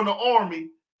to join the army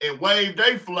and wave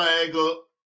their flag up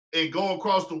and go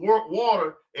across the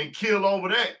water and kill over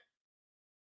that.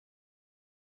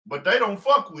 But they don't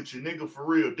fuck with you, nigga, for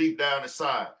real, deep down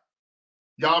inside.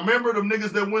 Y'all remember them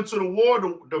niggas that went to the war?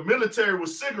 The military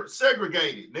was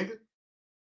segregated, nigga.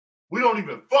 We don't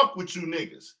even fuck with you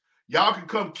niggas. Y'all can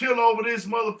come kill over this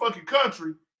motherfucking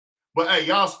country, but hey,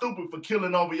 y'all stupid for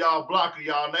killing over y'all block or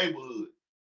y'all neighborhood.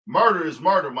 Murder is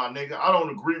murder, my nigga. I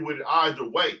don't agree with it either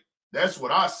way. That's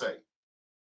what I say.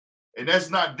 And that's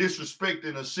not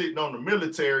disrespecting or shitting on the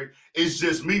military. It's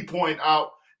just me pointing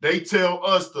out they tell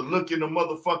us to look in the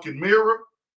motherfucking mirror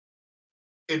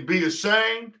and be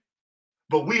ashamed,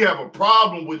 but we have a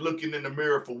problem with looking in the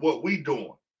mirror for what we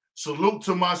doing. Salute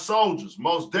to my soldiers,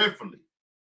 most definitely,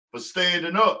 for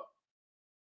standing up.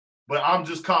 But I'm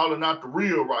just calling out the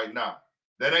real right now.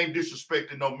 That ain't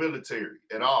disrespecting no military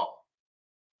at all.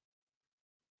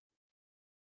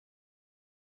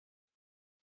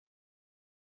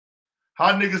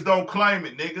 How niggas don't claim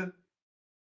it, nigga?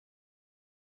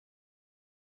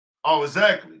 Oh,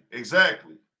 exactly.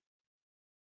 Exactly.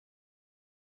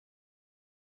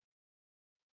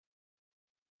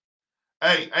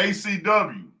 Hey,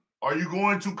 ACW, are you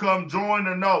going to come join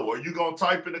or no? Are you going to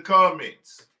type in the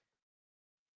comments?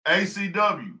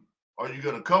 ACW, are you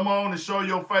going to come on and show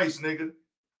your face, nigga?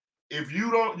 If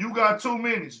you don't, you got 2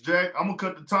 minutes, Jack. I'm going to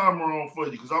cut the timer on for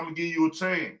you because I'm going to give you a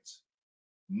chance,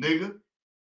 nigga.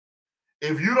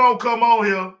 If you don't come on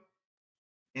here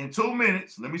in 2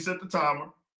 minutes, let me set the timer.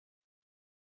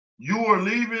 You are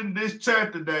leaving this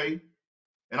chat today,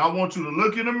 and I want you to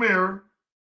look in the mirror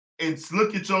and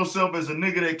look at yourself as a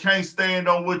nigga that can't stand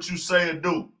on what you say or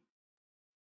do.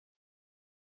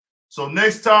 So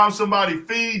next time somebody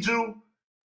feeds you,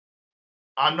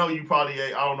 I know you probably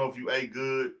ate, I don't know if you ate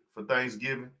good for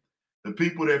Thanksgiving. The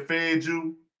people that fed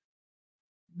you,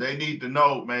 they need to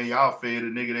know, man, y'all fed a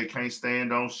nigga that can't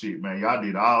stand on shit, man. Y'all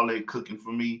did all that cooking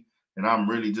for me, and I'm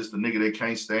really just a nigga that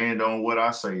can't stand on what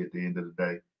I say at the end of the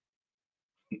day.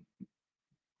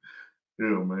 Yeah,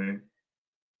 man.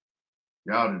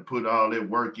 Y'all done put all that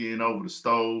work in over the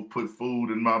stove, put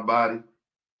food in my body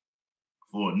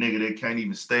for a nigga that can't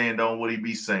even stand on what he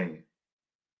be saying.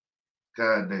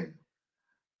 God damn.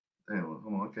 Damn, hold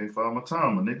on, I can't find my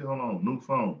timer, nigga. Hold on, new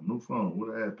phone.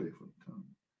 What did I pay for the timer?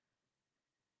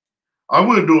 I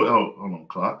will do it. Oh, hold on,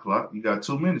 clock. You got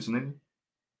 2 minutes, nigga.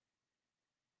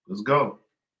 Let's go.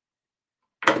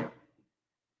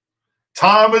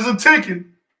 Time is a ticking.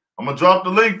 I'm gonna drop the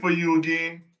link for you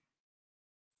again.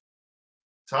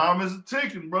 Time is a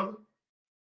ticking, brother.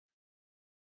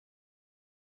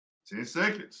 10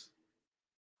 seconds.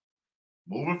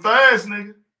 Moving fast,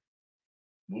 nigga.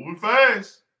 Moving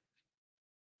fast.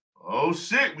 Oh,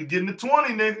 shit. We getting to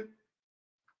 20, nigga.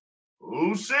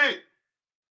 Oh, shit.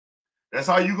 That's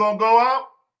how you gonna go out?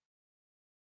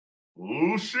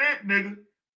 Oh, shit, nigga.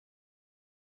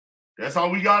 That's how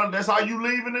we got it. That's how you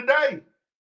leaving today.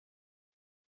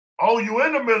 Oh, you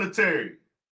in the military.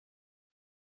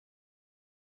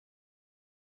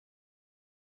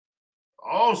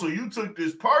 Oh, so you took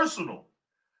this personal.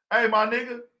 Hey, my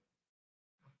nigga.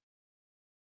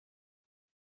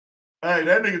 Hey,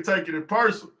 that nigga taking it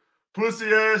personal.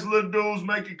 Pussy ass little dudes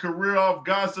making career off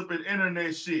gossip and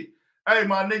internet shit. Hey,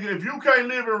 my nigga, if you can't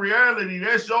live in reality,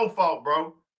 that's your fault,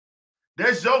 bro.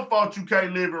 That's your fault you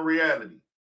can't live in reality.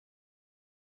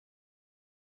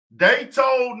 They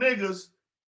told niggas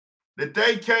that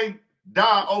they can't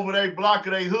die over their block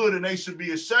of their hood and they should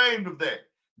be ashamed of that.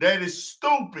 That is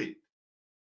stupid.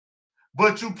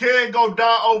 But you can't go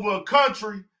die over a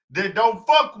country that don't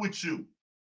fuck with you.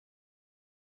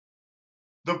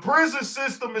 The prison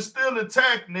system is still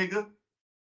intact, nigga.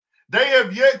 They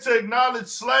have yet to acknowledge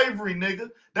slavery, nigga.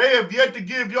 They have yet to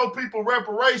give your people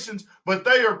reparations, but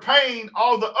they are paying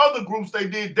all the other groups they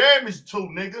did damage to,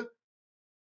 nigga.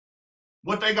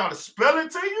 What, they gotta spell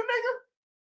it to you, nigga?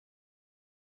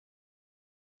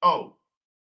 Oh,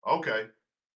 okay.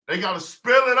 They gotta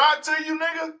spell it out to you,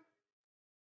 nigga?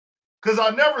 Because I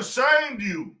never shamed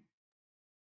you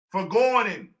for going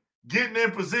and getting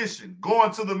in position,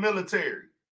 going to the military.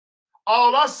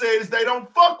 All I said is they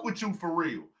don't fuck with you for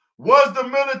real. Was the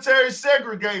military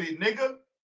segregated, nigga?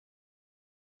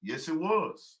 Yes, it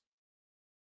was.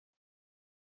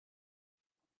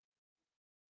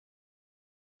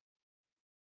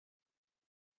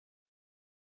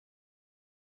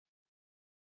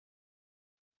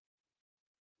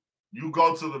 You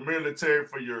go to the military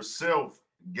for your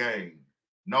self-gain.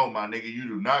 No, my nigga, you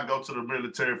do not go to the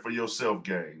military for your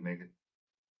self-gain, nigga.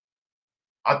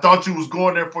 I thought you was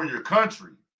going there for your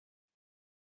country.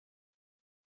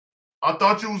 I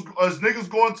thought you was as niggas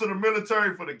going to the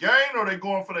military for the gain, or they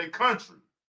going for their country.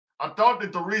 I thought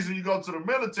that the reason you go to the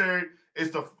military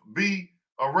is to be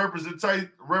a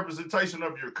representation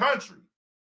of your country.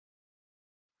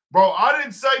 Bro, I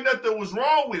didn't say nothing was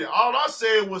wrong with it. All I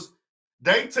said was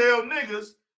they tell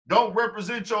niggas don't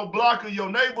represent your block or your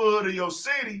neighborhood or your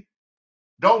city.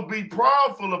 Don't be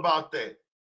proudful about that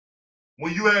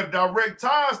when you have direct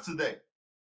ties to that.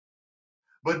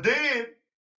 But then,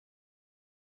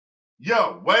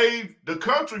 wave the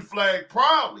country flag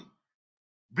proudly.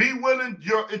 Be willing,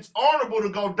 it's honorable to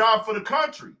go die for the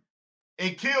country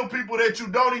and kill people that you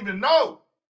don't even know.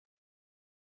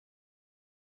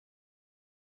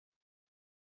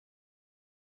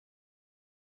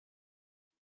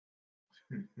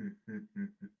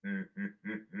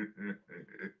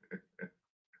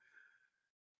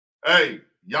 Hey,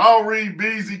 y'all read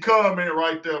Beezy comment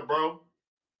right there, bro.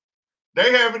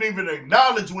 They haven't even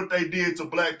acknowledged what they did to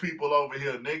black people over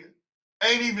here, nigga.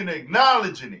 Ain't even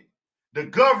acknowledging it. The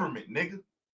government, nigga.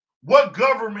 What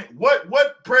government,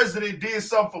 what president did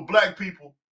something for black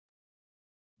people?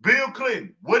 Bill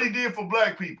Clinton, what he did for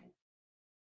black people?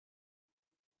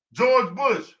 George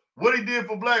Bush, what he did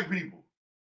for black people?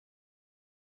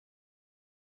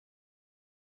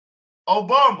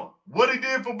 Obama, what he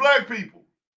did for black people?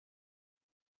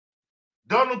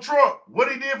 Donald Trump,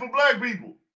 what he did for black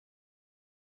people?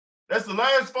 That's the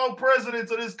last 4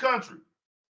 presidents of this country.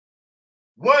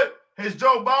 What has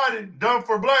Joe Biden done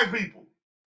for black people?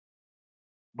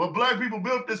 But black people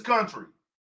built this country.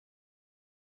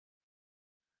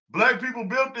 Black people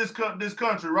built this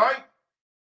country, right?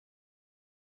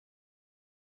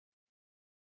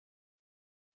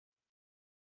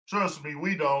 Trust me,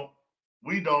 we don't.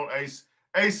 We don't,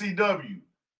 ACW.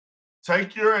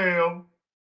 Take your L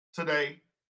today.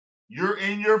 You're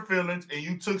in your feelings and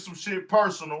you took some shit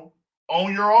personal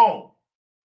on your own.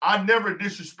 I never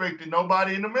disrespected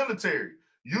nobody in the military.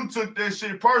 You took that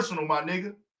shit personal, my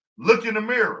nigga. Look in the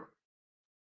mirror.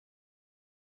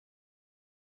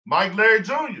 Mike Larry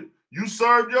Jr., you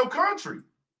served your country.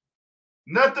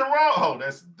 Nothing wrong. Oh,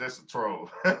 that's a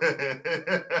troll.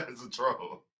 That's a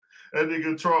troll. That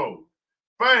nigga troll.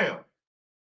 Fam,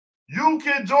 you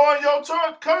can join your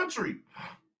country.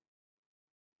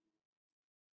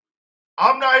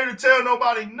 I'm not here to tell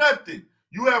nobody nothing.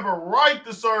 You have a right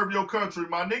to serve your country,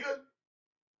 my nigga.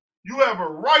 You have a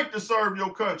right to serve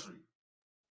your country.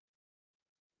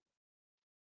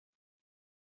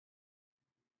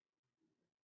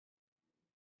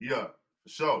 Yeah, for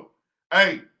sure.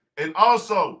 Hey, and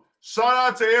also, shout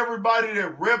out to everybody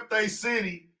that rep their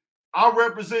city. I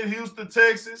represent Houston,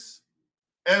 Texas.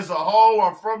 As a whole,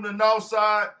 I'm from the North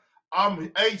Side.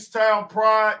 I'm H-Town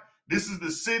Pride. This is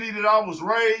the city that I was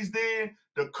raised in,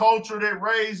 the culture that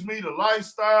raised me, the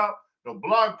lifestyle, the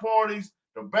block parties,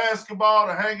 the basketball,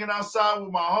 the hanging outside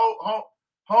with my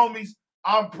homies.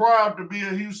 I'm proud to be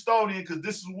a Houstonian because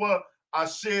this is what I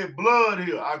shed blood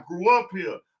here. I grew up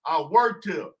here. I worked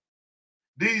here.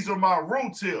 These are my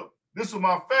roots here. This is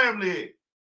my family here.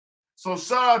 So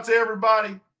shout out to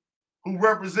everybody who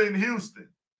represent Houston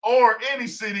or any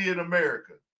city in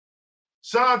America.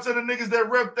 Shout out to the niggas that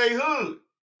rep they hood.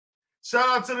 Shout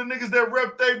out to the niggas that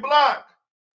rep they block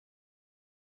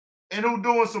and who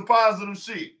doing some positive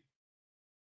shit.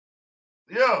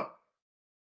 Yeah.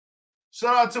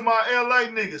 Shout out to my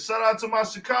LA niggas. Shout out to my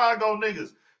Chicago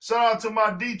niggas. Shout out to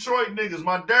my Detroit niggas,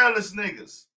 my Dallas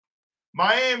niggas,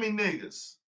 Miami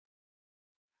niggas.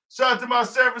 Shout out to my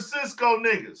San Francisco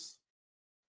niggas.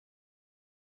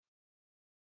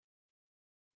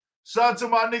 Shout out to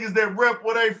my niggas that rep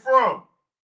where they from.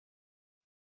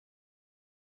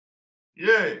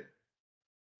 Yeah.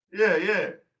 Yeah, yeah.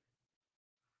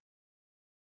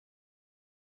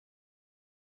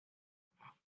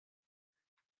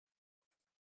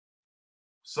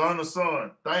 Son to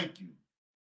son, thank you.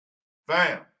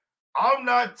 Fam, I'm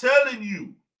not telling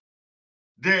you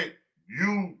that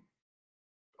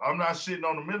I'm not shitting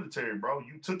on the military, bro.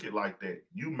 You took it like that.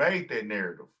 You made that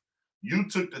narrative. You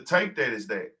took the take that as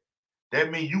that.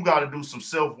 That means you got to do some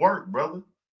self-work, brother.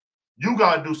 You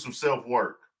got to do some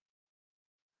self-work.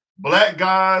 Black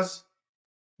guys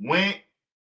went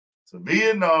to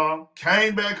Vietnam,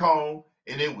 came back home,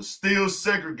 and it was still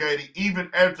segregated even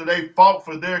after they fought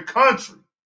for their country.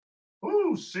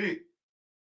 Ooh, shit.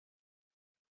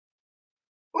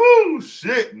 Ooh,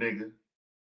 shit, nigga.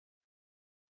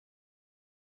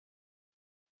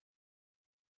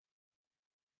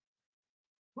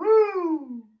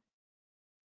 Woo.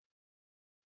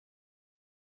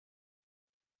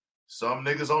 Some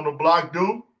niggas on the block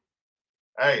do.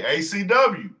 Hey,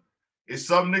 ACW. It's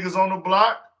some niggas on the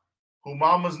block who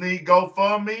mamas need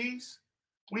GoFundMes.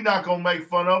 We not gonna make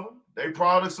fun of them. They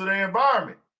products of their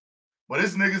environment. But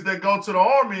it's niggas that go to the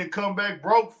army and come back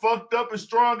broke, fucked up, and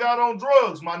strung out on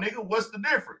drugs, my nigga. What's the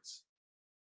difference?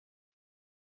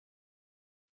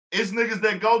 It's niggas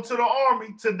that go to the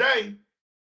army today,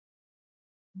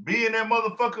 being that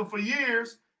motherfucker for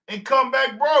years, and come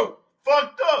back broke,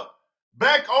 fucked up,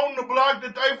 back on the block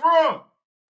that they from.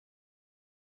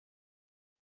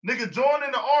 Nigga,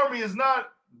 joining the army is not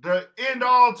the end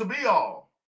all to be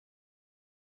all.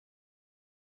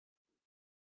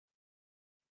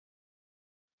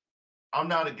 I'm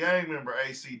not a gang member,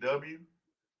 ACW,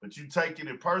 but you taking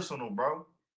it personal, bro.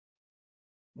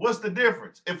 What's the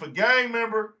difference? If a gang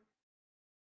member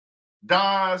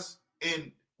dies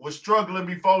and was struggling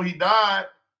before he died,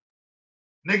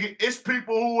 nigga, it's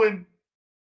people who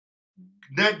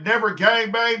that never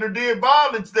gangbanged or did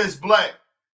violence that's black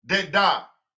that die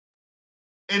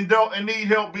and need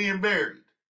help being buried.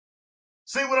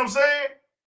 See what I'm saying?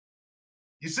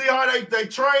 You see how they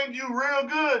trained you real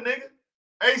good, nigga?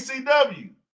 ACW,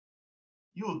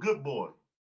 you a good boy.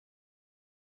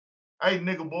 Hey,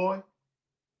 nigga boy.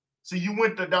 See, you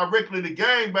went directly to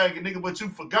gangbanging, nigga, but you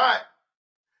forgot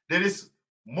that it's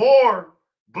more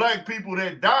black people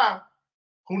that die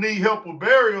who need help with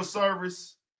burial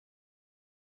service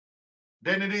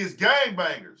than it is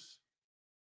gangbangers.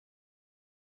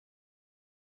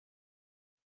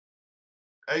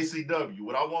 ACW,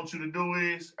 what I want you to do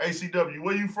is, ACW,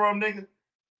 where you from, nigga?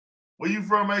 Where you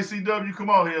from, ACW? Come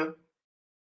on here.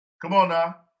 Come on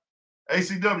now.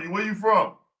 ACW, where you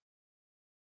from?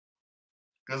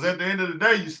 Because at the end of the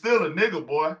day, you still a nigga,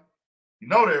 boy. You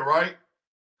know that, right?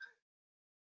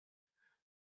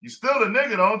 You still a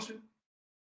nigga, don't you?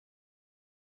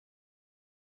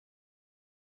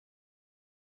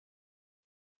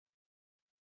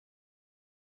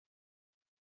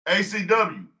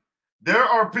 ACW, there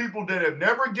are people that have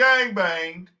never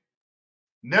gangbanged,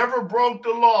 never broke the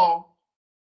law,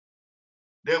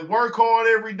 that work hard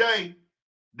every day,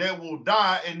 that will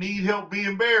die and need help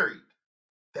being buried.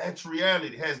 That's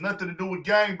reality. It has nothing to do with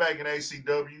gangbanging,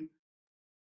 ACW.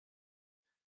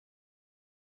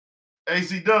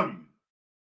 ACW,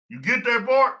 you get that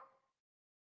part?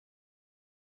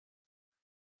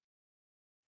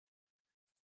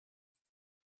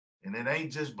 And it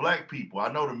ain't just black people.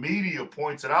 I know the media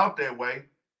points it out that way.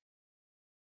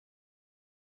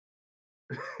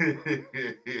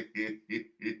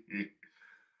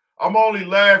 I'm only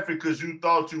laughing because you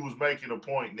thought you was making a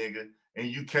point, nigga, and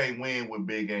you can't win with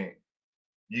Big Ant.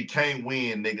 You can't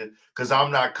win, nigga, because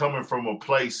I'm not coming from a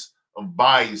place of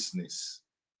biasness.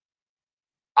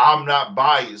 I'm not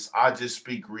biased. I just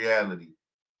speak reality.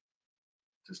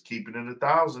 Just keep it in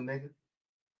 1,000, nigga.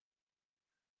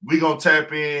 We gonna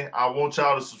tap in. I want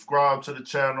y'all to subscribe to the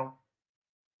channel.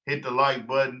 Hit the like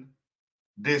button,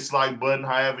 dislike button,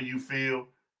 however you feel.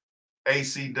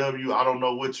 ACW, I don't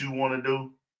know what you want to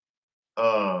do.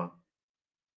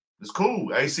 It's cool.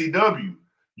 ACW,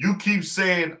 you keep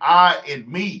saying I and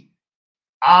me.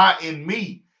 I and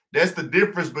me. That's the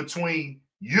difference between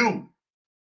you.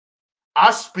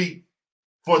 I speak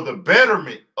for the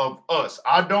betterment of us.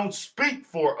 I don't speak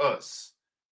for us.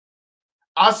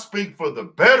 I speak for the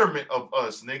betterment of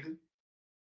us, nigga.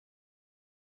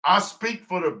 I speak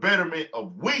for the betterment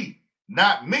of we,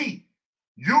 not me.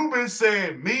 You've been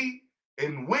saying me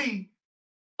and we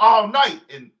all night.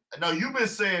 And now you've been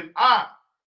saying I,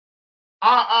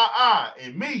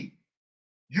 and me.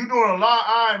 You doing a lot of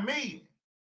I and me.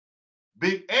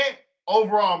 Big Ant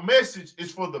overall message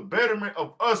is for the betterment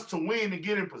of us to win and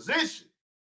get in position.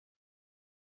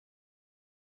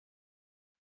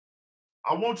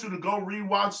 I want you to go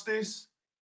rewatch this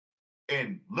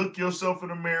and look yourself in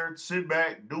the mirror, sit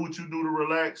back, do what you do to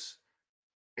relax,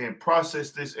 and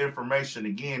process this information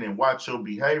again and watch your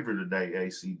behavior today,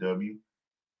 ACW,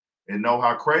 and know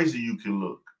how crazy you can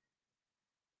look.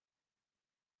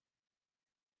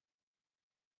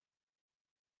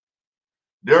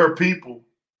 There are people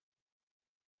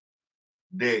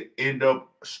that end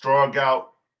up strung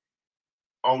out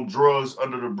on drugs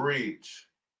under the bridge,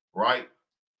 right?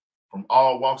 From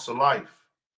all walks of life.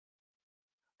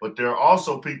 But there are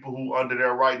also people who under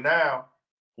there right now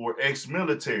who are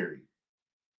ex-military,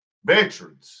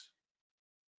 veterans,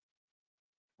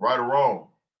 right or wrong.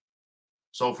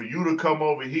 So for you to come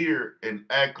over here and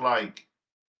act like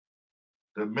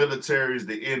the military is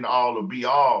the end all or be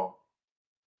all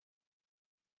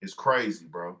is crazy,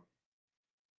 bro.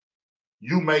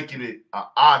 You making it an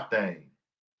I thing.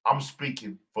 I'm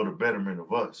speaking for the betterment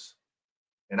of us.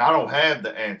 And I don't have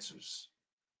the answers,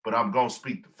 but I'm going to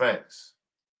speak the facts.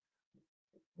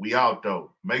 We out,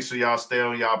 though. Make sure y'all stay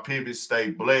on y'all pivot.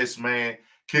 Stay blessed, man.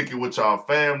 Kick it with y'all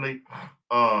family.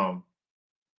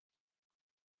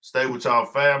 Stay with y'all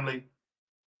family.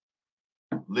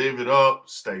 Live it up.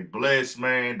 Stay blessed,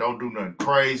 man. Don't do nothing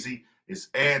crazy. It's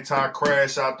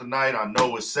anti-crash out tonight. I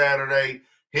know it's Saturday.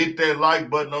 Hit that like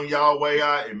button on y'all way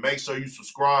out and make sure you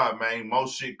subscribe, man. More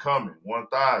shit coming.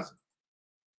 1,000.